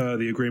as per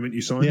the agreement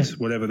you signed,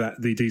 whatever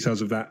the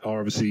details of that are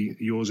obviously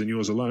yours and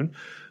yours alone.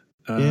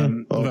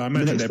 Although I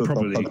imagine they're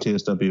probably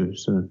TSW.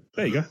 So.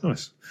 There you go,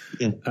 nice.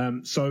 Yeah.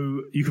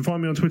 So you can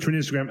find me on Twitter and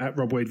Instagram at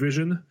Rob Wade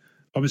Vision.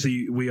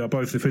 Obviously, we are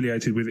both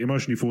affiliated with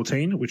Emotionally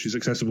 14, which is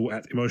accessible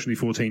at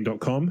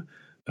emotionally14.com.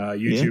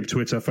 YouTube,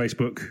 Twitter,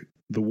 Facebook,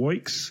 The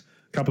Woiks.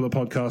 A couple of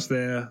podcasts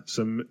there,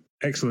 some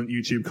excellent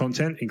YouTube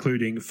content,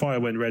 including Fire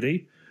When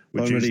Ready,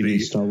 which is the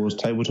Star Wars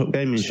Tabletop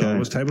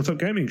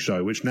Gaming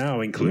Show, which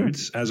now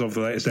includes, as of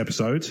the latest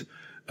episode,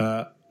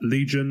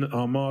 Legion,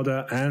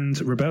 Armada, and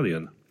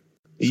Rebellion.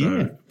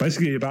 So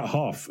basically about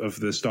half of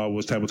the Star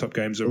Wars tabletop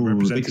games are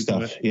represented. Big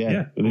stuff. All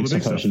the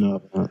big stuff.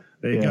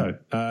 There you go.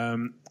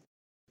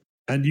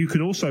 And you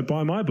can also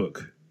buy my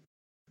book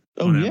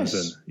on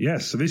Amazon.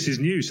 Yes, so this is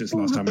new since the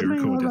last time we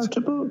recorded.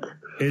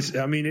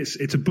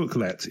 It's a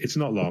booklet. It's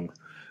not long.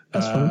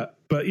 That's fine.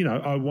 But,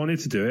 I wanted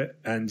to do it,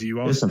 and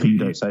you asked... It's something you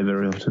don't say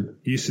very often.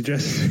 You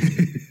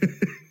suggested...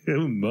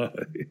 Oh, my.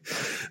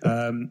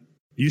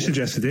 You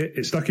suggested it.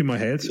 It stuck in my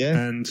head,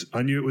 and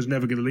I knew it was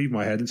never going to leave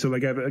my head until I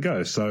gave it a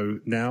go. So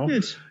now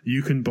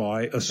you can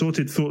buy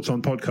Assorted Thoughts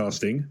on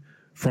Podcasting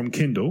from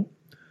Kindle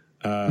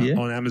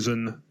on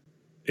Amazon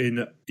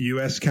in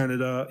US,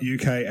 Canada,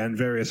 UK, and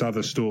various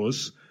other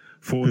stores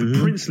for the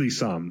princely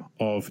sum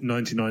of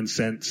 99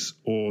 cents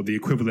or the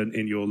equivalent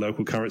in your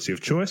local currency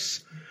of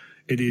choice.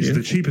 It is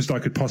the cheapest I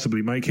could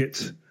possibly make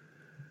it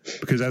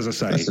because, as I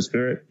say, that's the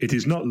spirit. It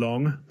is not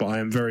long, but I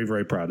am very,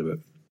 very proud of it.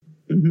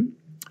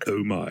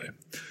 Oh, my.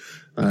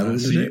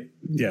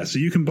 So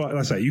you can buy,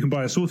 let's say, you can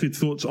buy Assorted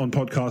Thoughts on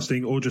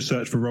Podcasting or just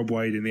search for Rob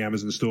Wade in the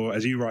Amazon store.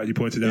 As you rightly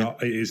pointed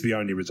out, it is the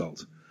only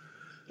result.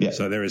 Yeah.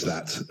 So there is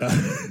that.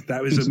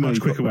 That was a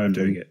much quicker way of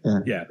doing it.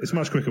 Yeah, it's a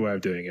much quicker way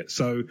of doing it.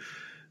 So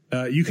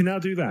You can now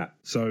do that.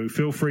 So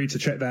feel free to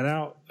check that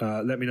out.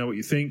 Let me know what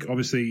you think.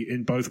 Obviously,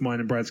 in both mine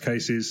and Brad's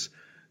cases,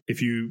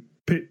 if you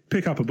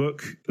pick up a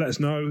book, let us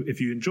know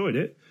if you enjoyed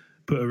it.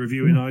 Put a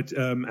review in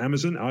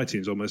Amazon,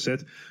 iTunes almost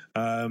said.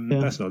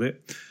 That's not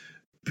it.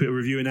 Put a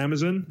review in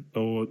Amazon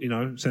or,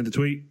 send a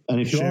tweet.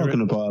 And if you are going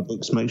to buy our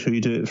books, make sure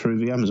you do it through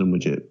the Amazon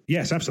widget.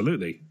 Yes,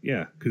 absolutely.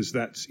 Yeah, because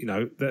that's,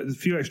 that a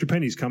few extra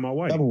pennies come our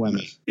way. Double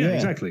whammy. Yeah,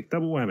 exactly.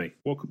 Double whammy.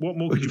 What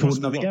more could you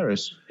possibly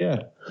want?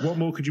 Yeah. What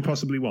more could you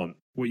possibly want?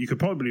 What you could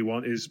probably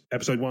want is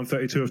episode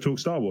 132 of Talk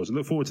Star Wars. And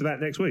look forward to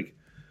that next week.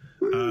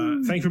 Thank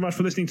you very much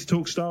for listening to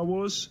Talk Star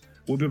Wars.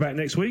 We'll be back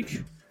next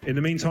week. In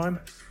the meantime,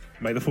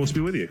 may the Force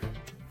be with you.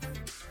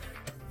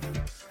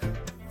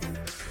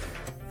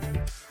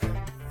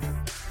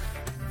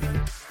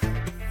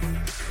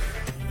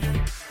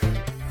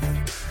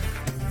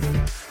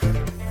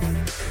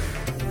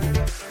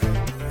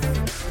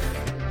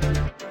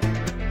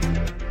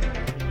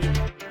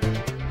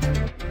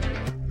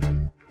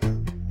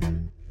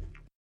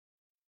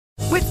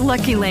 With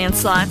Lucky Land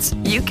Slots,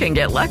 you can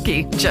get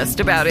lucky just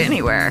about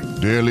anywhere.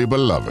 Dearly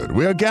beloved,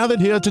 we are gathered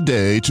here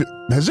today to...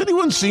 Has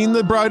anyone seen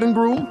the bride and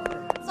groom?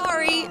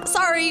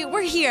 Sorry,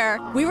 we're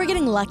here. We were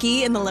getting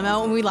lucky in the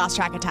limo and we lost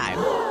track of time.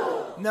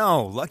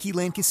 No, Lucky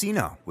Land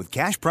Casino, with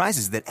cash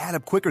prizes that add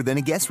up quicker than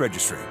a guest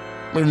registry.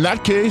 In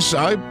that case,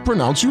 I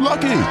pronounce you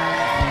lucky.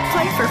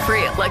 Play for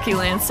free at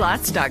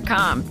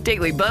LuckyLandSlots.com.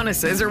 Daily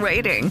bonuses are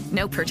waiting.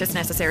 No purchase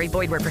necessary.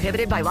 Void where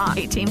prohibited by law.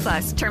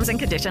 18+. Terms and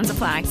conditions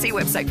apply. See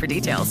website for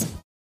details.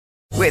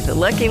 With the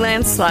Lucky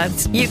Land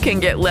Slots, you can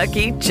get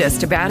lucky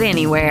just about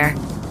anywhere.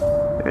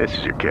 This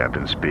is your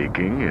captain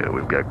speaking.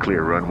 We've got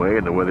clear runway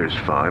and the weather's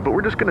fine, but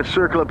we're just going to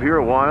circle up here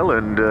a while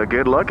and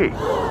get lucky.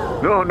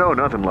 No,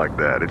 nothing like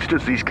that. It's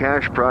just these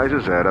cash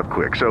prizes add up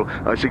quick. So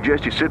I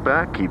suggest you sit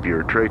back, keep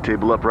your tray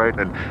table upright,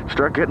 and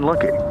start getting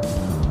lucky.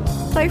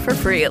 Play for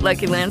free at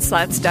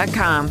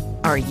LuckyLandSlots.com.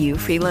 Are you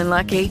feeling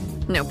lucky?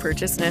 No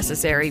purchase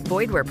necessary.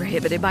 Void where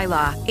prohibited by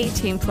law.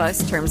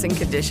 18+ terms and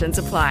conditions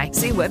apply.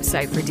 See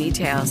website for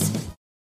details.